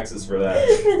pay taxes for that.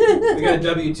 We got a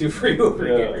W-2 for you over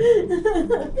here.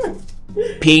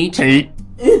 Pete.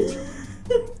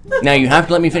 Now you have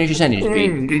to let me finish your sentence,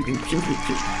 Pete.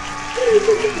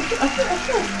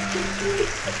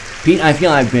 Pete, I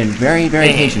feel I've been very, very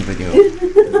patient with you.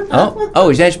 Oh,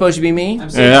 is that supposed to be me? I'm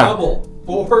saying double.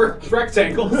 4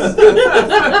 rectangles.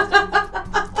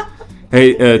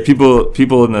 Hey,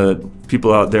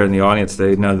 people out there in the audience,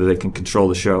 they know that they can control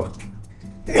the show.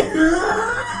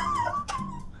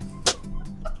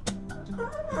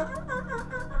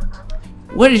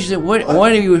 What is it? What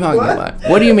are you talking about?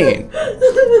 What do you mean?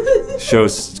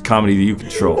 Show's comedy that you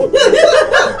control.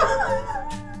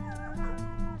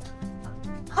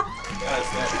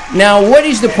 Now, what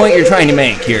is the point you're trying to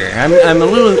make here? I'm a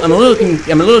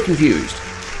little confused.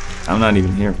 I'm not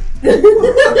even here.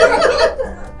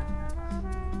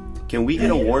 Can we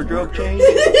get a wardrobe change?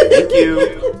 Thank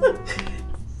you.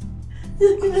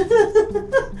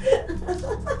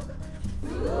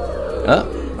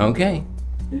 Oh, okay.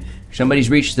 Somebody's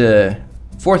reached the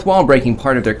fourth wall breaking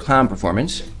part of their clown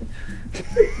performance.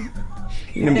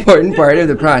 An important part of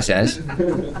the process.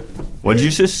 What did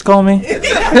you just call me?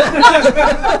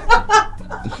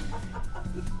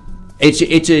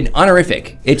 It's an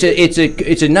honorific. It's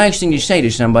a nice thing to say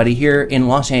to somebody here in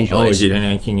Los Angeles. Oh, is it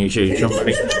anything you say to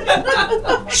somebody?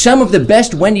 Some of the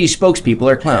best Wendy's spokespeople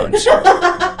are clowns.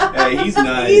 Hey, he's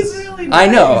nice. He's really nice.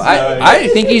 I know. I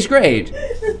think he's great.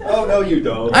 Oh, no, you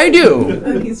don't. I do.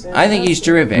 I think he's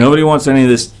terrific. Nobody wants any of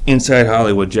this inside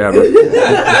Hollywood jabber.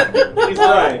 He's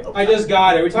right. I just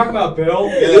got it. Are we talking about Bill?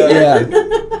 Yeah.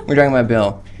 We're talking about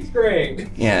Bill. He's great.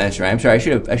 Yeah, that's right. I'm sorry. I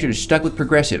should have stuck with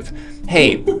progressive.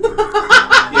 Hey.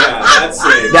 Yeah, that's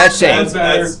safe. That's safe.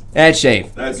 That's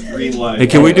safe. That's green light. Hey,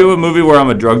 can we do a movie where I'm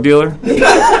a drug dealer?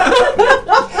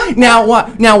 Now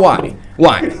why?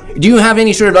 Why? Do you have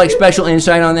any sort of like special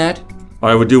insight on that?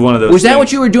 I would do one of those. Was that things.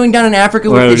 what you were doing down in Africa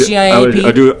with the CIA? I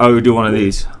would do one of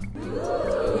these.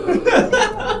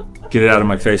 Get it out of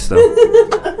my face, though.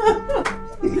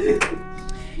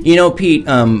 You know, Pete,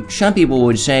 some people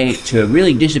would say to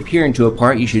really disappear into a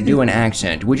part, you should do an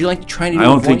accent. Would you like to try to do I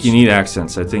don't a think voice? you need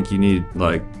accents. I think you need,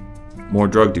 like, more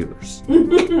drug dealers.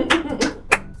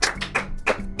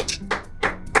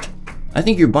 I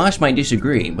think your boss might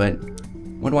disagree, but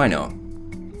what do I know?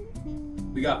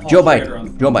 We got Paul Joe Schrader on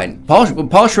the Biden. Joe Biden.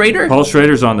 Paul Schrader? Paul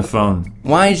Schrader's on the phone.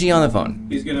 Why is he on the phone?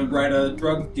 He's going to write a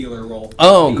drug dealer role.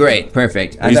 Oh, great.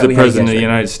 Perfect. He's the president of the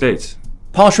United States.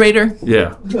 Paul Schrader?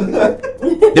 Yeah.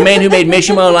 The man who made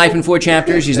Mishima Life in 4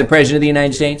 Chapters, he's the president of the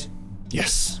United States?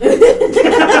 Yes.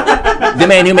 The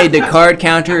man who made the card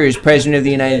counter is president of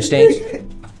the United States?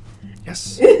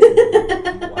 Yes.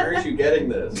 Why aren't you getting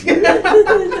this?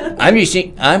 I'm just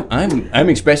saying, I'm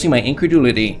expressing my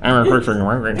incredulity. I'm a person.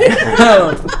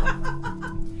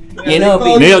 You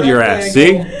know, Nailed your ass,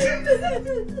 see?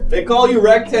 They call you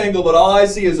rectangle, but all I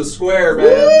see is a square, man.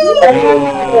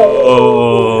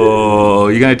 Oh,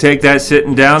 you gonna take that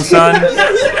sitting down, son?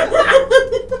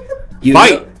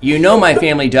 Fight! You know my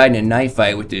family died in a knife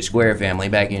fight with the Square family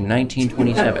back in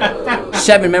 1927.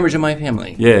 7 members of my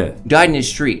family. Yeah. Died in the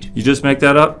street. You just make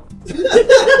that up?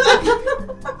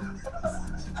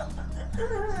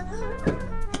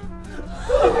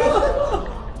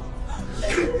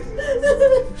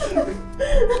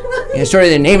 Yeah, sort of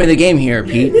the name of the game here,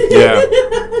 Pete. Yeah.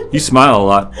 You smile a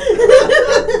lot.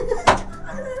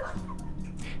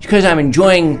 It's because I'm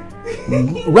enjoying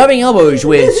rubbing elbows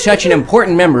with such an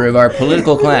important member of our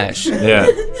political class. Yeah.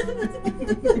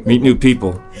 Meet new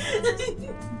people.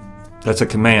 That's a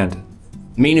command.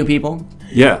 Meet new people?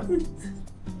 Yeah.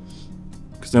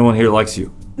 Because no one here likes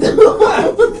you.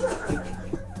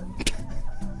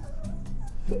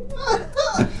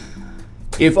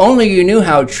 If only you knew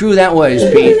how true that was,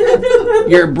 Pete.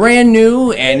 You're brand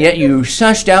new, and yet you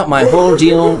sussed out my whole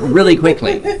deal really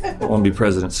quickly. I want to be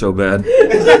president so bad.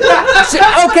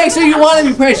 So you want to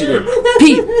be president.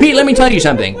 Pete, let me tell you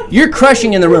something. You're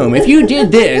crushing in the room. If you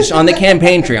did this on the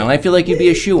campaign trail, I feel like you'd be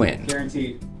a shoo-in.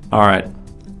 Guaranteed. All right.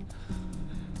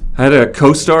 Had a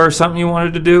co-star or something you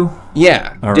wanted to do?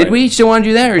 Yeah. All Did right. we still want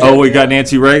to do that? Or is Oh, that... we got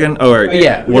Nancy Reagan? Oh, all right.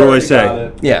 Yeah. What do I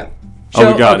say? Yeah.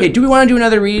 Oh, we got okay, it. do we want to do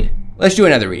another read? Let's do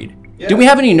another read. Yeah. Do we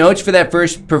have any notes for that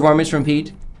first performance from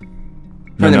Pete? From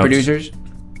No the notes. producers?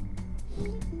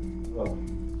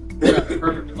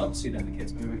 Perfect. I'd love to see that in the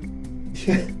kids' movie.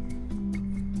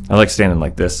 I like standing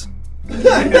like this.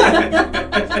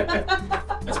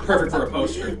 That's perfect for a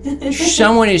poster.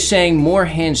 Someone is saying more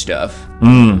hand stuff.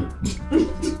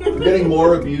 We're getting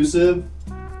more abusive.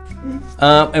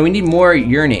 And we need more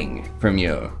yearning from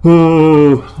you.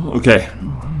 Okay.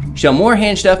 So more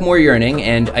hand stuff, more yearning,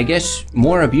 and I guess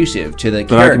more abusive to the But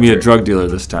character. I can be a drug dealer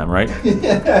this time, right?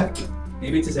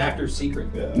 Maybe it's his actor's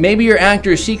secret. Maybe your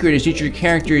actor's secret is that your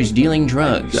character is dealing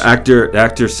drugs. The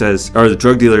actor says, or the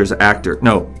drug dealer is actor.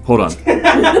 No, hold on.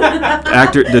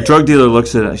 The drug dealer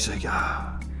looks at it. He's like,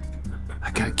 I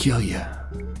gotta kill you.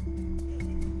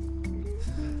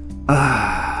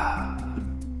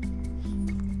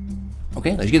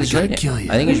 Okay, let's get this right. Kill you.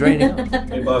 I think he's ready to go.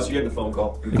 Hey, boss, you get the phone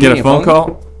call. You get a phone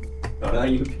call? No, now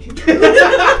you.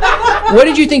 What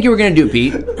did you think you were gonna do,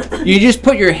 Pete? You just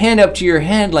put your hand up to your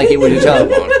head like it was a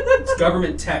telephone. It's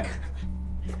government tech.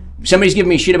 Somebody's giving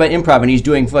me shit about improv, and he's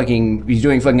doing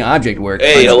fucking object work.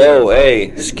 Hey, hello,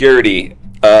 hey, security.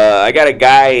 I got a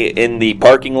guy in the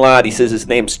parking lot. He says his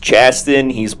name's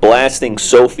Chaston. He's blasting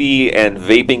Sophie and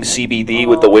vaping CBD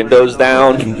with the windows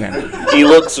down. He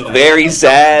looks very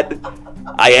sad.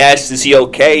 I asked, is he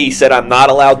okay? He said, I'm not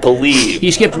allowed to leave.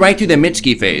 He skipped right through the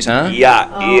Mitski phase, huh? Yeah.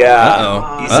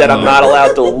 Uh-oh. He said, I'm not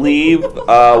allowed to leave.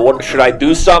 What should I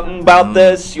do something about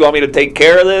this? You want me to take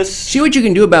care of this? See what you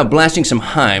can do about blasting some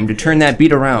Heim to turn that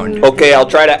beat around. Okay, I'll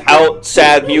try to out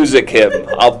sad music him.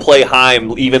 I'll play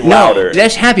Heim even louder. No,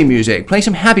 that's happy music. Play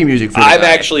some happy music for the I guy.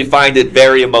 actually find it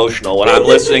very emotional. When I'm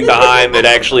listening to Heim, it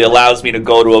actually allows me to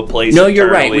go to a place No,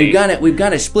 you're right. internally. We've got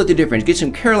to split the difference. Get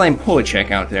some Caroline Polachek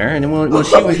out there, and then we'll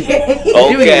see what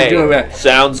Okay,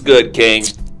 sounds good, King.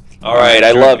 All right,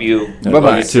 I love you.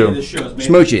 Bye-bye. You too.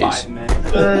 Smooches.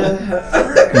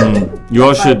 You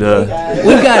all should.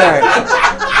 We've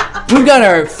got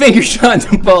our fingers on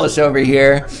the pulse over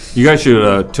here. You guys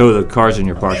should tow the cars in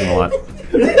your parking lot.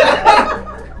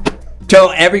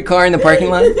 Tow every car in the parking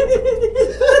lot?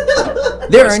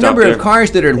 There are a number of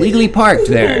cars that are legally parked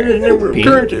there. Pete.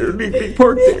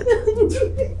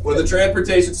 When the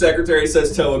transportation secretary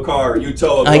says tow a car, you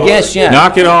tow a car. I guess, yeah.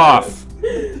 Knock it off.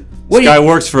 This guy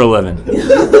works for a living.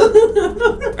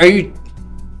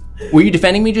 Were you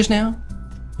defending me just now?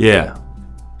 Yeah.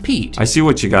 Pete. I see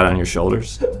what you got on your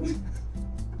shoulders.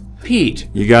 Pete.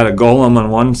 You got a golem on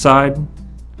one side,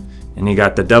 and you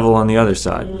got the devil on the other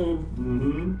side.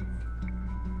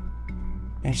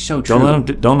 That's so true.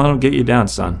 Don't let him get you down,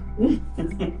 son.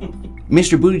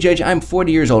 Mr. Buttigieg, I'm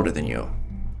 40 years older than you,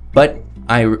 but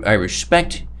I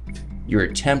respect your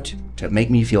attempt to make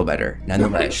me feel better,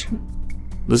 nonetheless.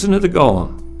 Listen to the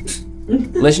golem.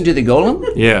 Listen to the golem?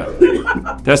 Yeah,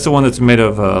 that's the one that's made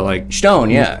of like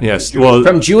stone. Yeah. Yes. Well,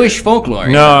 from Jewish folklore.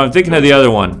 No, I'm thinking of the other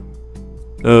one.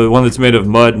 The one that's made of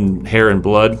mud and hair and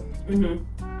blood.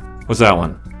 What's that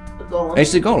one?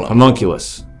 It's the golem.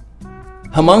 Homunculus.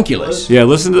 Homunculus. Yeah,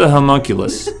 listen to the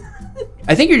homunculus.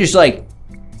 I think you're just like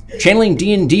channeling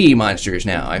D&D monsters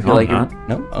now. I feel like you're... not.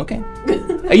 No? Okay.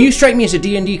 You strike me as a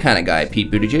D&D kind of guy,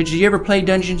 Pete Buttigieg. Did you ever play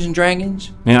Dungeons and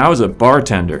Dragons? Man, I was a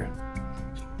bartender.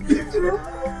 Does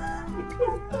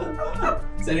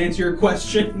that answer your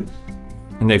question?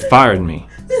 And they fired me.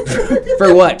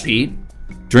 For what, Pete?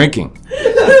 Drinking.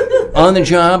 On the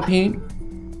job, Pete?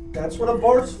 That's what a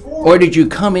bar's for. Or did you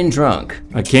come in drunk?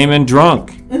 I came in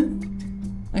drunk.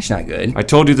 That's not good. I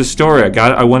told you the story.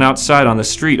 I went outside on the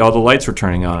street. All the lights were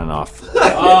turning on and off.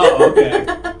 Oh, okay.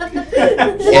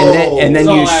 And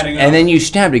then you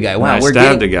stabbed a guy. Wow, I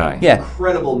stabbed a guy. Yeah.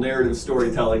 Incredible narrative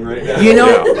storytelling right now. You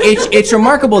know, it's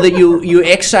remarkable that you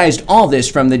excised all this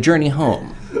from the journey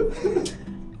home.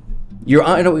 Your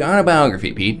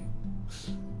autobiography, Pete.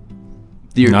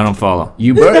 I don't follow.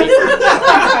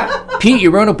 Pete,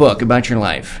 you wrote a book about your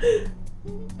life,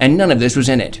 and none of this was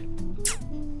in it.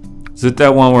 Is it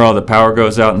that one where all the power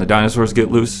goes out and the dinosaurs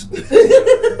get loose?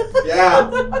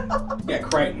 Yeah. Yeah,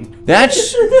 Crichton.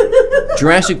 That's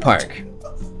Jurassic Park.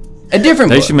 A different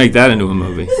They book. should make that into a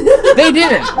movie. They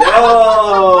didn't.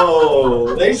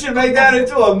 Oh, they should make that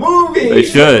into a movie. They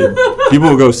should. People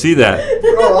will go see that.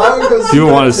 Bro, I would go see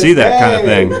People want to that see that kind of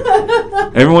today.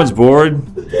 thing. Everyone's bored.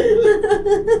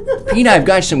 Pete, I've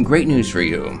got some great news for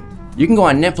you. You can go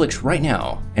on Netflix right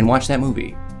now and watch that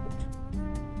movie.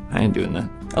 I ain't doing that.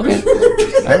 Okay.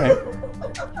 All right.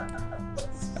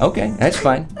 Okay, that's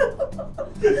fine.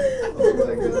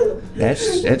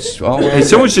 That's all. Hey,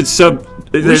 someone should sub.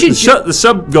 The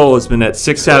sub goal has been at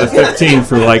 6 out of 15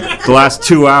 for like the last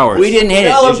 2 hours. We didn't hit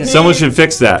it. Someone should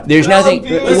fix that. There's nothing.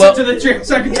 Listen to the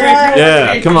secretary.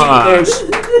 Yeah, come on.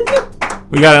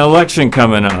 We got an election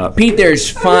coming up. Pete, there's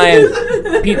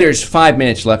 5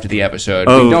 minutes left of the episode.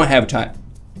 We don't have time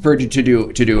to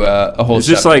do a whole. It's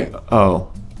just like,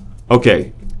 oh,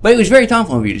 okay. But it was very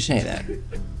thoughtful of you to say that.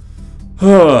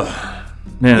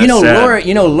 Man, You know, that's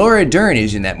sad. Laura Dern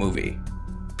is in that movie.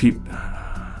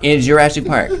 In Jurassic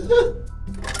Park.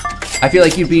 I feel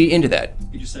like you'd be into that.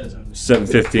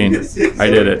 7:15. I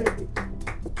did it.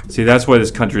 See, that's why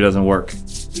this country doesn't work.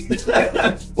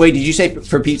 Wait, did you say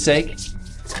for Pete's sake?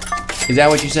 Is that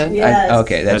what you said? Yes.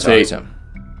 Okay, that's That's awesome.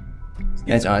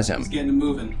 That's awesome. It's getting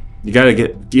moving. You gotta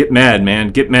get mad, man.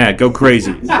 Get mad. Go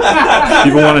crazy.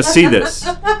 People want to see this.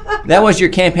 That was your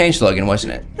campaign slogan,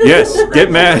 wasn't it? Yes.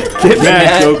 Get mad. Get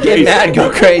mad. Go crazy. Get mad,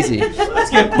 go crazy.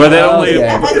 But that only.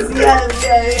 Yes.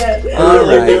 All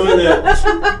right. Doing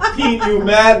it. Pete, you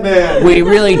madman. We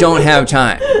really don't have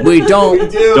time. We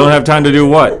don't. Don't have time to do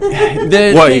what?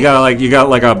 What you got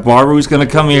like a barber who's gonna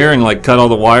come here and like cut all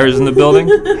the wires in the building?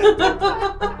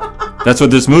 That's what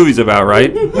this movie's about,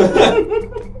 right?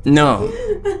 No.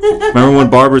 Remember when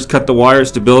barbers cut the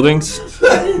wires to buildings?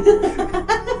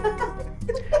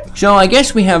 So I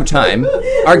guess we have time.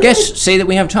 Our guests say that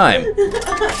we have time.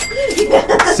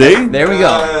 See? There we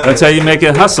go. That's how you make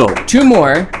it hustle. 2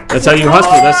 more. That's how you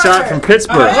hustle. That's shot from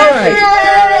Pittsburgh. All right.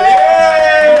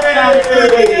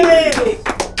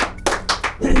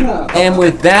 And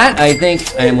with that, I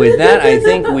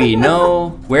think we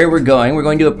know where we're going. We're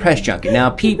going to a press junket. Now,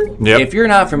 Pete, if you're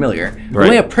not familiar, the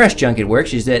way a press junket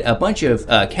works is that a bunch of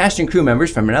cast and crew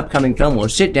members from an upcoming film will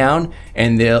sit down,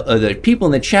 and the people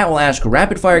in the chat will ask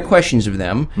rapid-fire questions of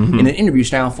them in an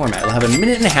interview-style format. They'll have a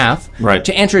minute and a half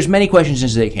to answer as many questions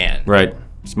as they can. Right.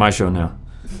 It's my show now.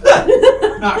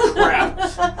 Ah, crap.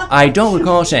 I don't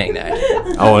recall saying that.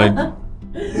 Oh,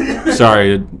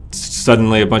 sorry.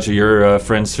 Suddenly a bunch of your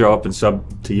friends show up and sub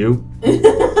to you?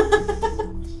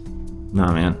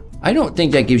 Nah, man. I don't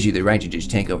think that gives you the right to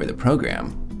just take over the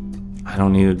program. I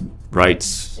don't need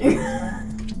rights.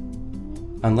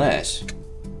 Unless.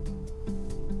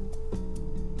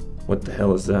 What the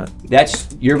hell is that?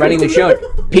 You're running the show.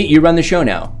 Pete, you run the show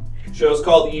now. Show's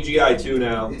called EGI 2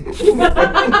 now.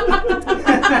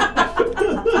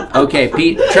 Okay,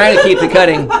 Pete, trying to keep the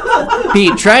cutting.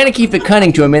 Pete, trying to keep the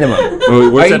cutting to a minimum.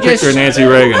 What's that picture of Nancy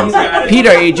Reagan? Pete,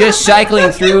 are you just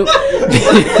cycling through?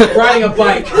 Riding a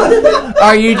bike.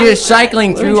 Are you just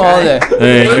cycling through all the?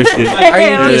 Are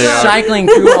you just cycling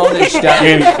through all this stuff?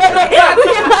 I'd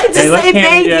like to say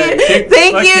thank you.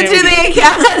 Thank you to the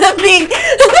Academy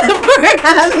for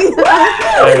having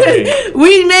us.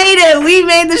 We made it. We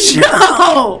made the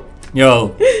show.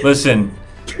 Yo, listen.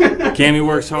 Cammy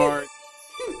works hard.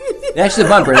 That's the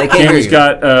bumper. They can't hear Cammy's you.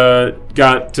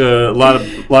 got a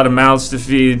lot of mouths to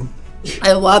feed. I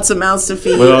have lots of mouths to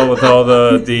feed. With all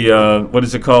the what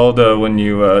is it called when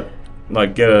you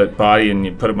like get a body and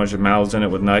you put a bunch of mouths in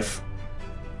it with knife?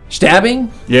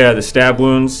 Stabbing? Yeah, the stab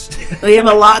wounds. We have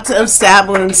a lot of stab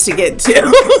wounds to get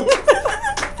to.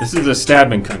 This is a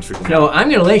stabbing country. So I'm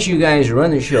going to let you guys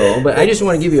run the show, but I just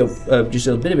want to give you just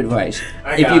a bit of advice.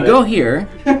 If you go here,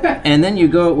 and then you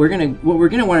go, what we're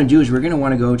gonna want to do is we're gonna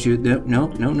want to go to the no.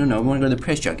 We want to go to the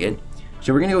press junket.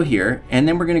 So we're gonna go here, and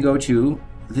then we're gonna go to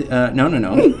the no,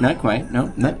 not quite.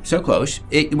 No, not so close.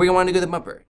 We're gonna want to go to the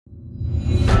bumper.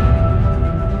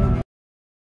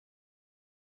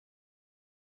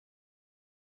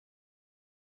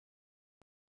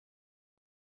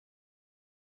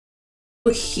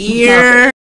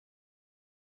 Here.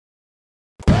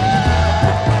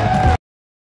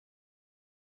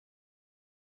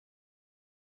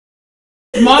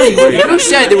 Money. Who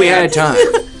said that we had time?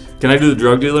 Can I do the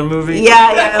drug dealer movie?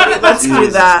 Yeah, let's do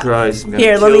that. Christ, I'm gonna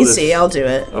Here, let kill me this. see. I'll do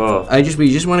it. Oh,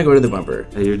 We just want to go to the bumper.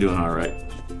 hey, you're doing all right.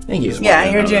 Thank you.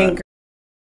 Yeah, you're doing great.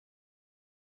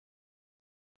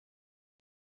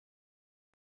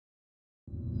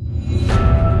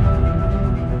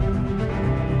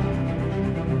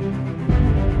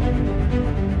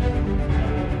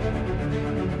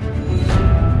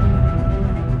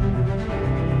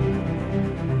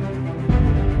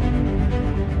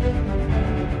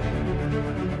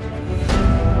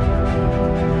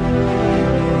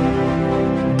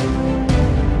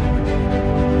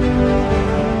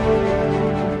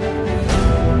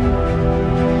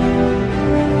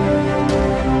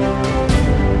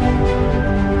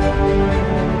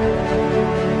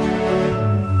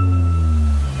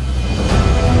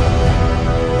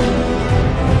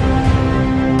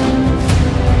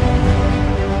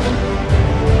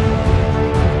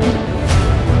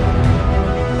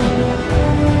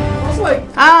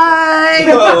 Hi.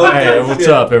 Hey, what's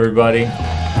up, everybody?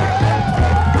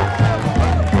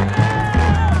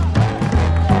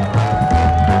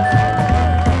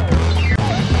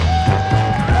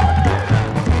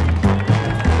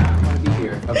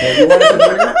 Okay,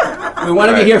 we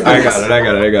want to be here for I this.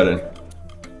 got it.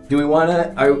 Do we want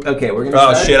to? Okay, we're gonna.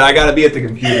 Oh start. shit! I gotta be at the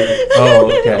computer.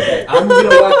 Oh, okay. I'm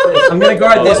gonna watch this. I'm gonna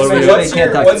guard this.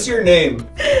 What's your name?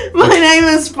 My name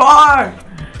is Far.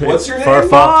 What's your name?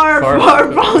 Farfalackle.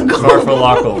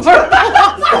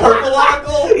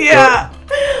 Farfalackle? Yeah.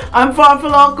 I'm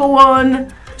Farfalackle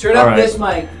 1. Turn up this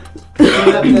mic.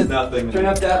 Turn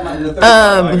up that mic.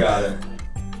 I got it.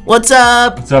 What's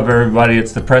up? What's up, everybody?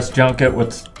 It's the press junket.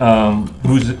 Who's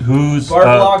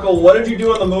Farfalackle, what did you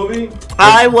do in the movie?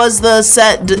 I was the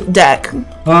set deck.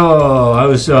 Oh, I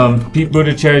was Pete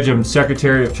Buttigieg. I'm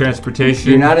Secretary of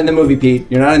Transportation. You're not in the movie, Pete.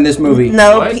 You're not in this movie.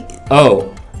 No.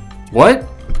 Oh, what?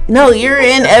 No, you're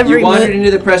in every You wandered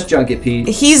into the press junket, Pete.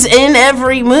 He's in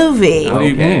every movie. What do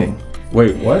you mean?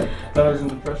 Wait, what? I thought I was in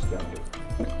the press junket.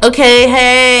 Okay,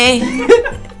 hey.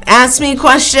 Ask me a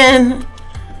question.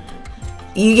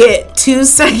 You get 2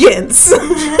 seconds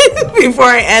before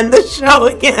I end the show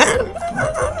again.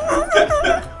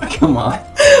 Come on.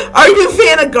 Are you a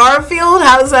fan of Garfield?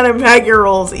 How does that impact your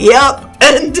roles? Yep,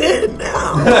 ended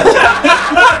now.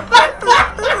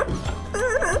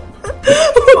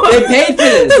 They paid for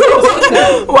this.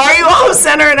 Why are you all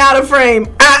centered out of frame?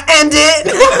 End it.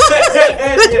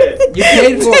 You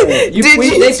paid for it. They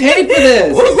paid for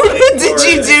this. Did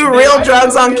you do real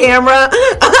drugs on camera?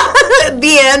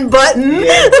 The end button.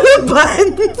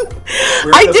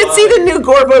 I did see the new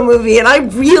Gorbo movie, and I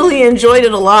really enjoyed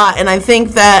it a lot. And I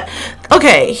think that,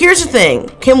 okay, here's the thing.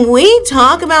 Can we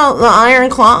talk about the Iron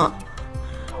Claw?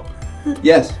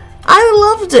 Yes.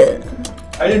 I loved it.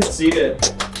 I didn't see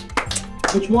it.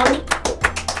 Which one?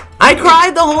 I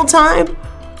cried the whole time.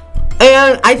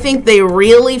 And I think they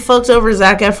really fucked over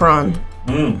Zac Efron.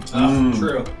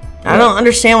 True. I don't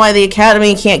understand why the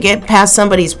Academy can't get past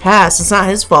somebody's past. It's not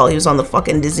his fault he was on the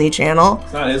fucking Disney Channel.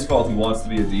 It's not his fault he wants to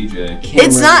be a DJ.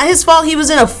 It's not his fault he was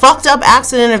in a fucked up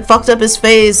accident and fucked up his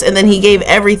face, and then he gave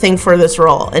everything for this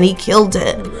role, and he killed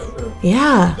it.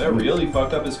 Yeah. That really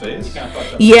fucked up his face?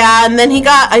 Yeah, and then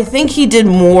I think he did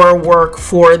more work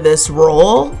for this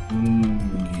role.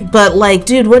 But, like,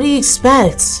 dude, what do you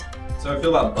expect? So I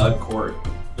feel about Bud Cort.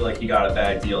 I feel like he got a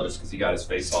bad deal just because he got his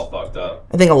face all fucked up.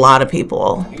 I think a lot of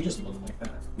people. He just looked like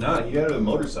that. No, he had a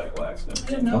motorcycle accident. I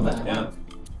didn't know that. Yeah.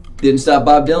 Didn't stop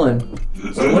Bob Dylan.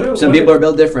 Some people are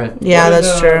built different. Yeah,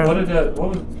 that's true.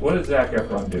 What did Zac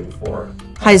Efron do before?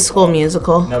 High School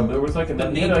Musical. No, there was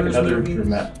another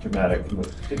dramatic.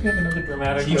 Did he have another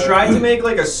dramatic? He tried to make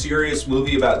like a serious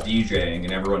movie about DJing,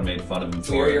 and everyone made fun of him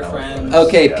for it.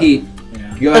 Okay, Pete.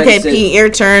 Okay, Pete, your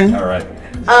turn. All right.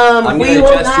 I'm we gonna will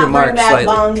adjust your not mark bring back slightly.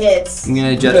 bong hits. I'm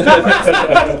gonna adjust.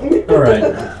 All right.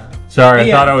 Sorry,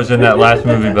 I thought I was in that last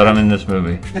movie, but I'm in this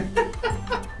movie.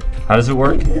 How does it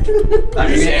work? I'm gonna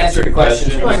answer the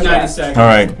question. Like 90 seconds. All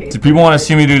right. Do people want to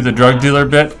see me do the drug dealer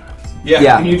bit?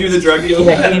 Yeah. Can you do the drug dealer?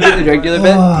 Yeah, can you do the drug dealer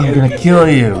bit? Oh, I'm gonna kill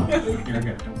you.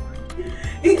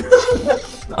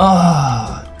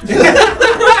 Oh.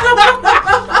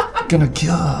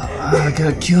 I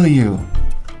gotta kill you.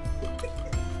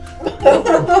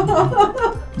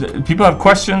 People have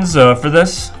questions for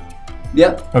this?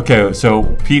 Yep. Okay, so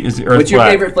Pete is the Earth What's your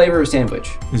Flat. favorite flavor of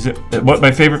sandwich? Is it what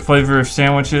my favorite flavor of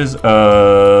sandwich is?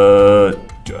 Hot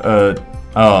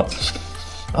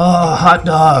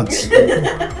dogs.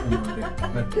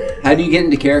 How do you get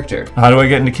into character? How do I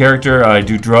get into character? I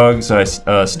do drugs. I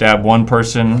stab one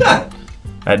person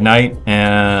at night,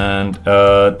 and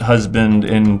husband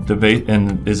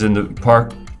is in the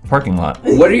parking lot.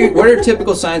 What are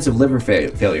typical signs of liver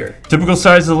failure? Typical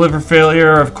signs of liver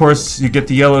failure, of course, you get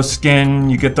the yellow skin,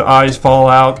 you get the eyes fall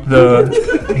out, the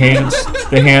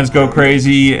hands go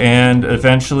crazy, and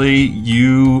eventually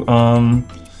you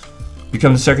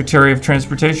become the Secretary of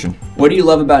Transportation. What do you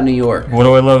love about New York? What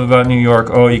do I love about New York?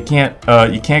 Oh, you can't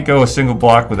go a single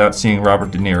block without seeing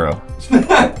Robert De Niro.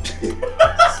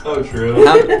 So true.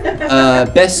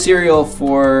 Best cereal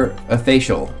for a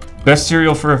facial. Best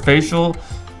cereal for a facial?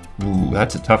 Ooh,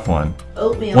 that's a tough one.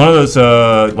 Oatmeal. One of those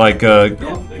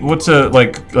what's a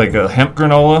hemp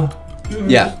granola?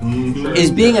 Yeah.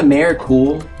 Is being a mayor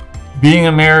cool? Being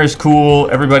a mayor is cool.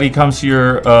 Everybody comes to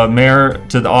your mayor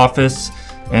to the office,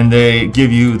 and they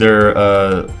give you their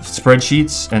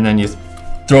spreadsheets, and then you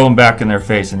throw them back in their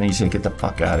face, and then you say, "Get the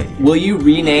fuck out of here." Will you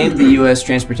rename the U.S.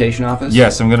 Transportation Office?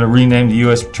 Yes, I'm going to rename the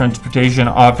U.S. Transportation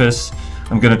Office.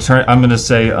 I'm going to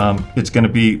say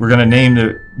we're going to name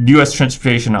the U.S.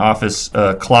 Transportation Office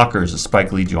Clockers, a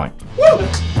Spike Lee joint.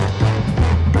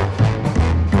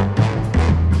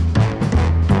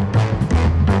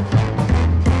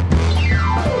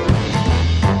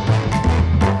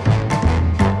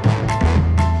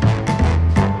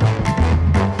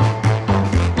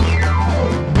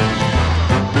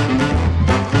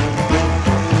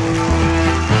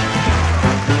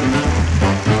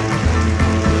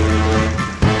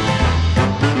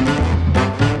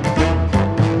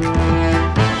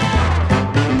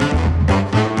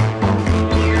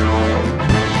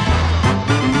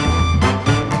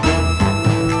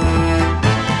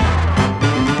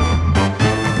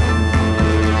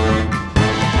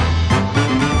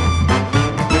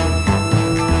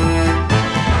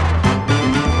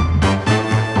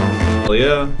 Hell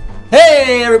yeah.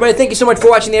 Hey everybody, thank you so much for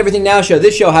watching the Everything Now Show.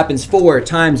 This show happens 4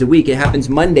 times a week. It happens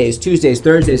Mondays, Tuesdays,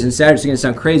 Thursdays, and Saturdays. It's going to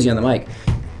sound crazy on the mic.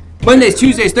 Mondays,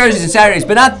 Tuesdays, Thursdays, and Saturdays,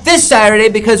 but not this Saturday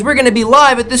because we're going to be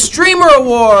live at the Streamer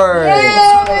Awards.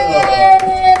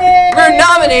 We're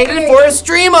nominated for a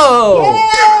Streamo.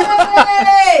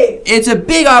 It's a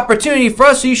big opportunity for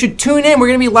us, so you should tune in. We're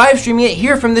going to be live streaming it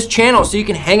here from this channel, so you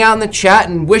can hang out in the chat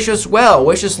and wish us well,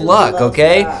 wish us luck,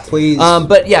 okay? Please.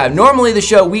 But yeah, normally the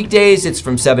show weekdays, it's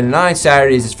from 7 to 9.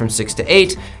 Saturdays, it's from 6 to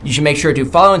 8. You should make sure to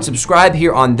follow and subscribe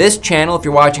here on this channel if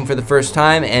you're watching for the first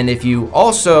time. And if you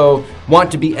also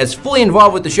want to be as fully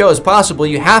involved with the show as possible,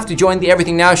 you have to join the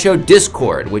Everything Now Show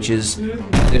Discord, which is,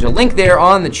 there's a link there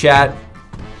on the chat.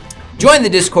 Join the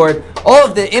Discord. All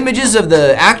of the images of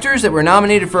the actors that were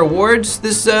nominated for awards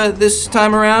this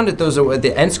time around at the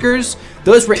Enscars,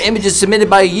 those were images submitted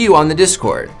by you on the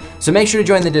Discord. So make sure to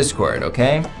join the Discord,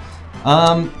 okay?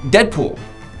 Deadpool.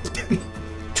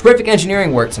 Terrific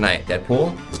engineering work tonight,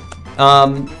 Deadpool.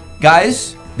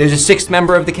 Guys, there's a 6th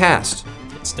member of the cast.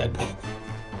 It's Deadpool.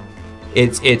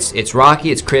 It's Rocky,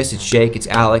 it's Chris, it's Jake, it's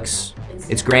Alex,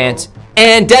 it's Grant,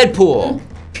 and Deadpool.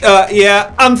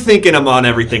 Yeah, I'm thinking I'm on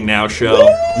Everything Now Show.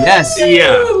 Yes.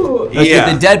 Yeah. Let's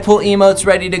get the Deadpool emotes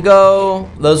ready to go.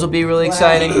 Those will be really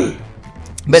exciting.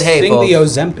 But hey, Sing folks, the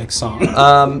Ozempic song.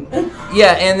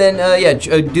 yeah, and then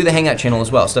do the Hangout channel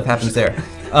as well. Stuff happens there.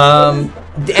 And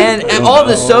all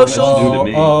the socials,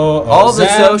 all the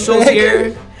socials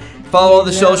here. Follow all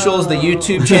the socials, the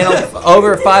YouTube channel.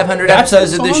 Over 500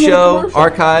 episodes of this show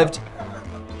archived.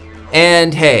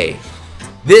 And hey,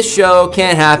 this show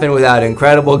can't happen without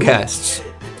incredible guests.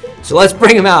 So let's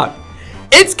bring them out.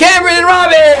 It's Camirin and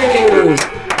Robby!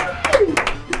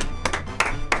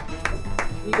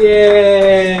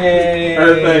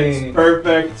 Yay!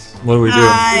 Perfect. What do we do?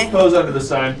 Just pose under the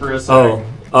sign for a second. Oh,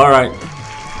 all right.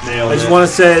 Nailed I just it. want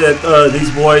to say that these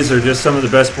boys are just some of the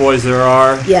best boys there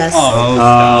are. Yes.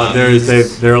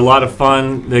 They're a lot of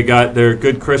fun. They're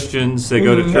good Christians. They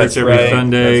go to church That's every right.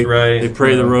 Sunday. That's right. They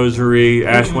pray the rosary.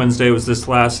 Ash Wednesday was this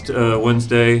last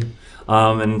Wednesday.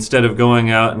 And instead of going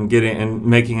out and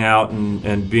making out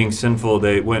and being sinful,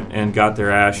 they went and got their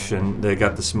ash and they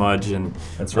got the smudge. And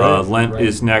That's right. Lent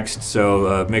is next,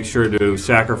 so make sure to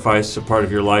sacrifice a part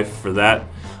of your life for that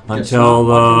until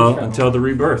the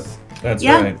rebirth. That's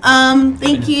Yeah. right.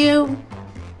 Thank you.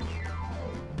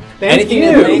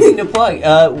 Anything to plug?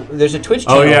 There's a Twitch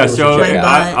channel. Oh yeah, so Join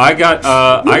by. I got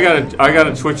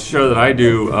a Twitch show that I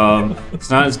do. It's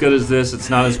not as good as this.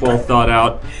 It's not as well thought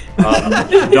out.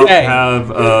 Don't have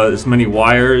as many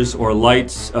wires or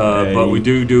lights, but we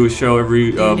do a show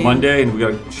every Monday, and we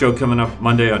got a show coming up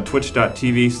Monday on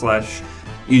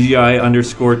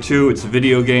twitch.tv/EGI_2. It's a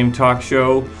video game talk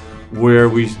show where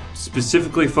we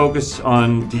specifically focus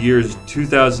on the years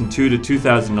 2002 to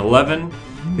 2011.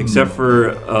 Except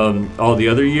for all the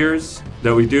other years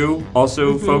that we do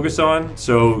also focus on.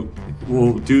 So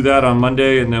we'll do that on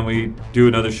Monday, and then we do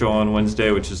another show on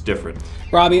Wednesday, which is different.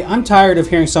 Robbie, I'm tired of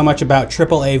hearing so much about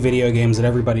AAA video games that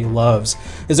everybody loves.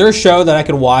 Is there a show that I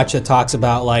could watch that talks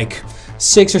about like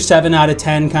 6 or 7 out of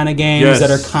 10 kind of games that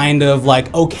are kind of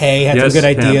like okay, had some good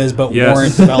ideas, but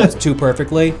weren't developed too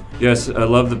perfectly? Yes, I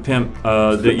love the pimp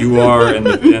that you are, and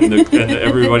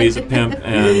everybody's a pimp.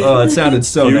 And it sounded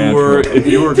so natural. If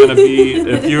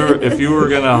you were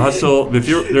gonna hustle,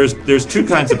 there's 2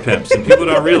 kinds of pimps, and people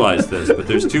don't realize this, but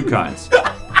there's 2 kinds.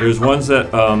 There's ones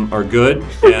that are good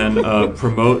and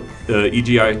promote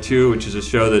EGI2, which is a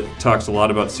show that talks a lot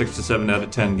about 6 to 7 out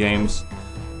of 10 games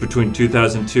between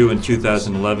 2002 and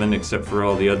 2011, except for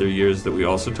all the other years that we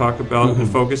also talk about and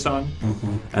focus on.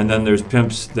 And then there's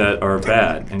pimps that are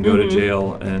bad and go to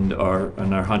jail and are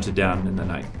hunted down in the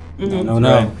night.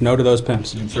 No to those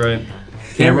pimps. That's right.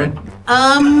 Camirin?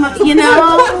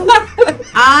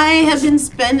 I have been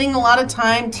spending a lot of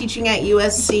time teaching at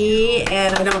USC,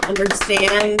 and I don't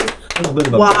understand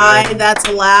why that's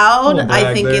allowed.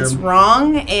 I think it's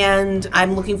wrong, and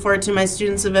I'm looking forward to my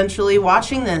students eventually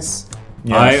watching this.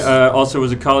 Yes. I also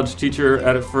was a college teacher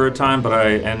at it for a time, but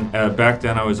back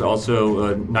then I was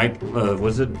also night.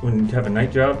 Was it when you have a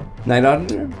night job? Night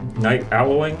auditor? Night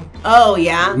owling. Oh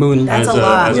yeah, that's a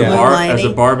lot. As a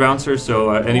bar bouncer.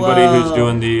 So anybody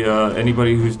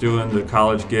who's doing the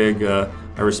college gig,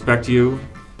 I respect you.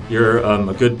 You're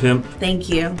a good pimp. Thank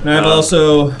you. And I've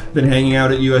also been hanging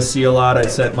out at USC a lot. I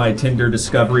set my Tinder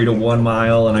discovery to 1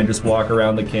 mile, and I just walk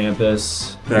around the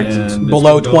campus. And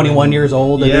below 21 years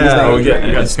old. You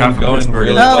got Scott from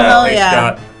Pittsburgh. Oh hell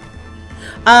yeah.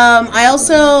 I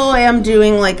also am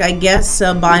doing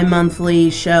a bi-monthly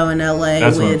show in LA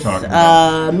with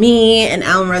me and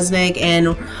Alan Resnick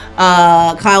and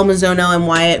Kyle Mazzono and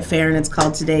Wyatt Fair, and it's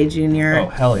called Today Junior. Oh,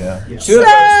 hell yeah. So,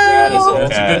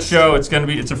 It's a good show.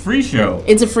 It's a free show.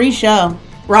 it's a free show.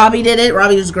 Robbie did it.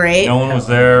 Robbie was great. No one was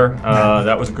there.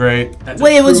 That was great. Well,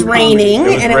 it was raining,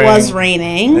 and it was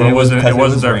raining. It wasn't Because it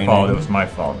was their raining. fault. It was my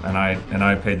fault, and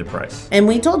I paid the price. And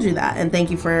we told you that, and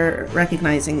thank you for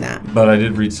recognizing that. But I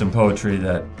did read some poetry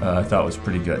that I thought was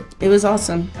pretty good. It was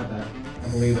awesome. I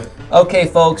believe it. Okay,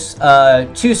 folks,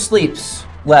 2 sleeps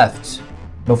left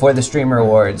before the Streamer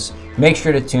Awards. Make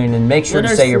sure to tune in. Make sure What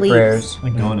to are say your sleeps? prayers.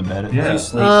 Like going to bed at Yeah.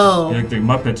 Oh. Like the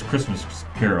Muppets Christmas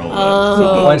Carol.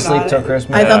 Oh. One sleep till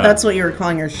Christmas. I thought that's what you were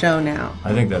calling your show now.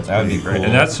 I think that would be great. cool.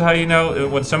 And that's how you know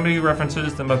when somebody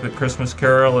references the Muppet Christmas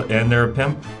Carol and they're a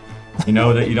pimp, you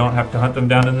know that you don't have to hunt them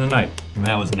down in the night. And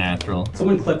that was natural.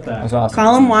 Someone clip that. That's awesome.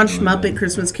 Colin watched Muppet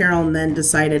Christmas Carol and then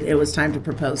decided it was time to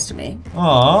propose to me.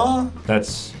 Aww.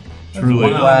 That's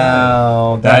truly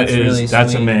Wow, that's really a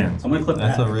sweet. man. Someone clip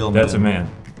That's that. a real man. That's a man.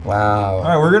 Wow. All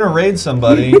right, we're going to raid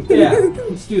somebody. Yeah,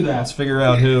 let's do that. Let's figure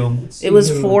out who. It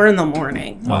was 4 in the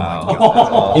morning.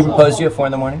 Wow. He proposed to you at 4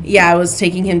 in the morning? Yeah, I was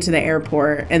taking him to the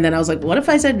airport, and then I was like, what if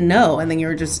I said no? And then you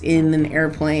were just in an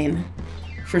airplane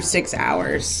for 6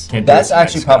 hours. Can't do That's it,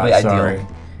 actually Scott, probably ideal. sorry.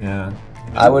 Yeah.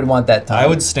 I would want that time. I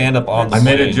would stand up on the I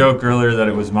made a plane. joke earlier that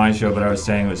it was my show, but I was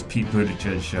saying it was Pete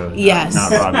Buttigieg's show, Yes.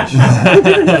 not Robbie's show.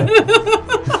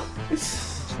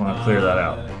 Just want to clear that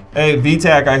out. Hey,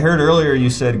 VTAC, I heard earlier you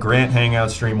said Grant Hangout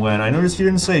stream when. I noticed you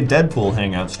didn't say Deadpool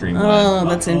Hangout stream when. Oh,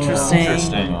 that's interesting.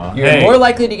 Interesting. You're Hey. more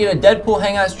likely to get a Deadpool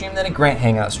hangout stream than a Grant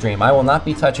hangout stream. I will not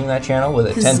be touching that channel with a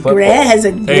Because 10-foot Grant pole. has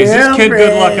a girlfriend. Hey, is this kid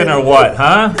good looking or what,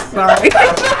 huh? Sorry.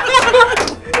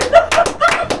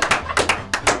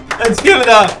 Let's give it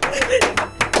up.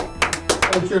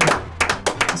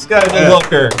 This guy's a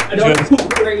looker. I don't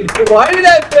grade. Why did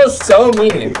that feel so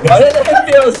mean? Why did that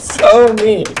feel so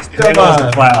mean? Come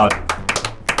on. Cloud.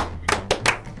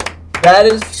 That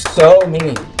is so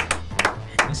mean.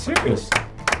 I'm serious.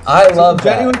 I love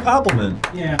Genuine that. compliment.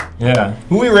 Yeah. Yeah.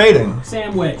 Who we rating?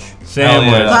 Sandwich.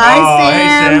 Sandwich. yeah. Bye, Oh, hey,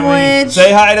 Sandwich.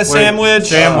 Say hi to Wait, Sandwich.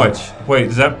 Sandwich. Wait,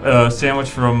 is that Sandwich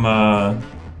from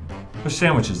which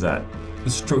sandwich is that?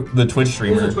 The Twitch There's a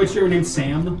streamer. Twitch streamer named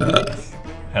Sam.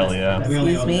 Hell yeah.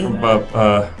 Excuse me.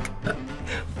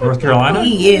 North Carolina?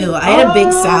 You. I had a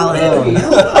big salad.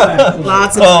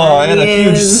 Lots of Oh, I had a huge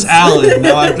onions. salad.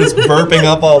 Now I'm just burping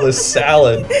up all this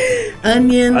salad.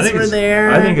 Onions were there.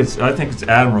 I think it's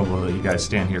admirable that you guys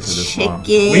stand here for this long.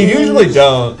 Chicken. We usually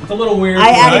don't. It's a little weird. I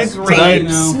added Tonight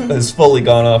grapes. has fully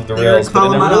gone off the There were rails, but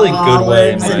in a Colorado really good way.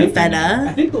 olives in my and opinion. I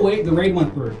feta. think the raid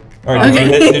went through. All right,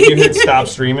 did you hit stop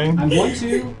streaming? I'm going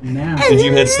to now. Did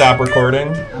you hit stop recording?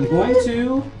 I'm going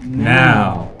to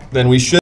Now. Then we should.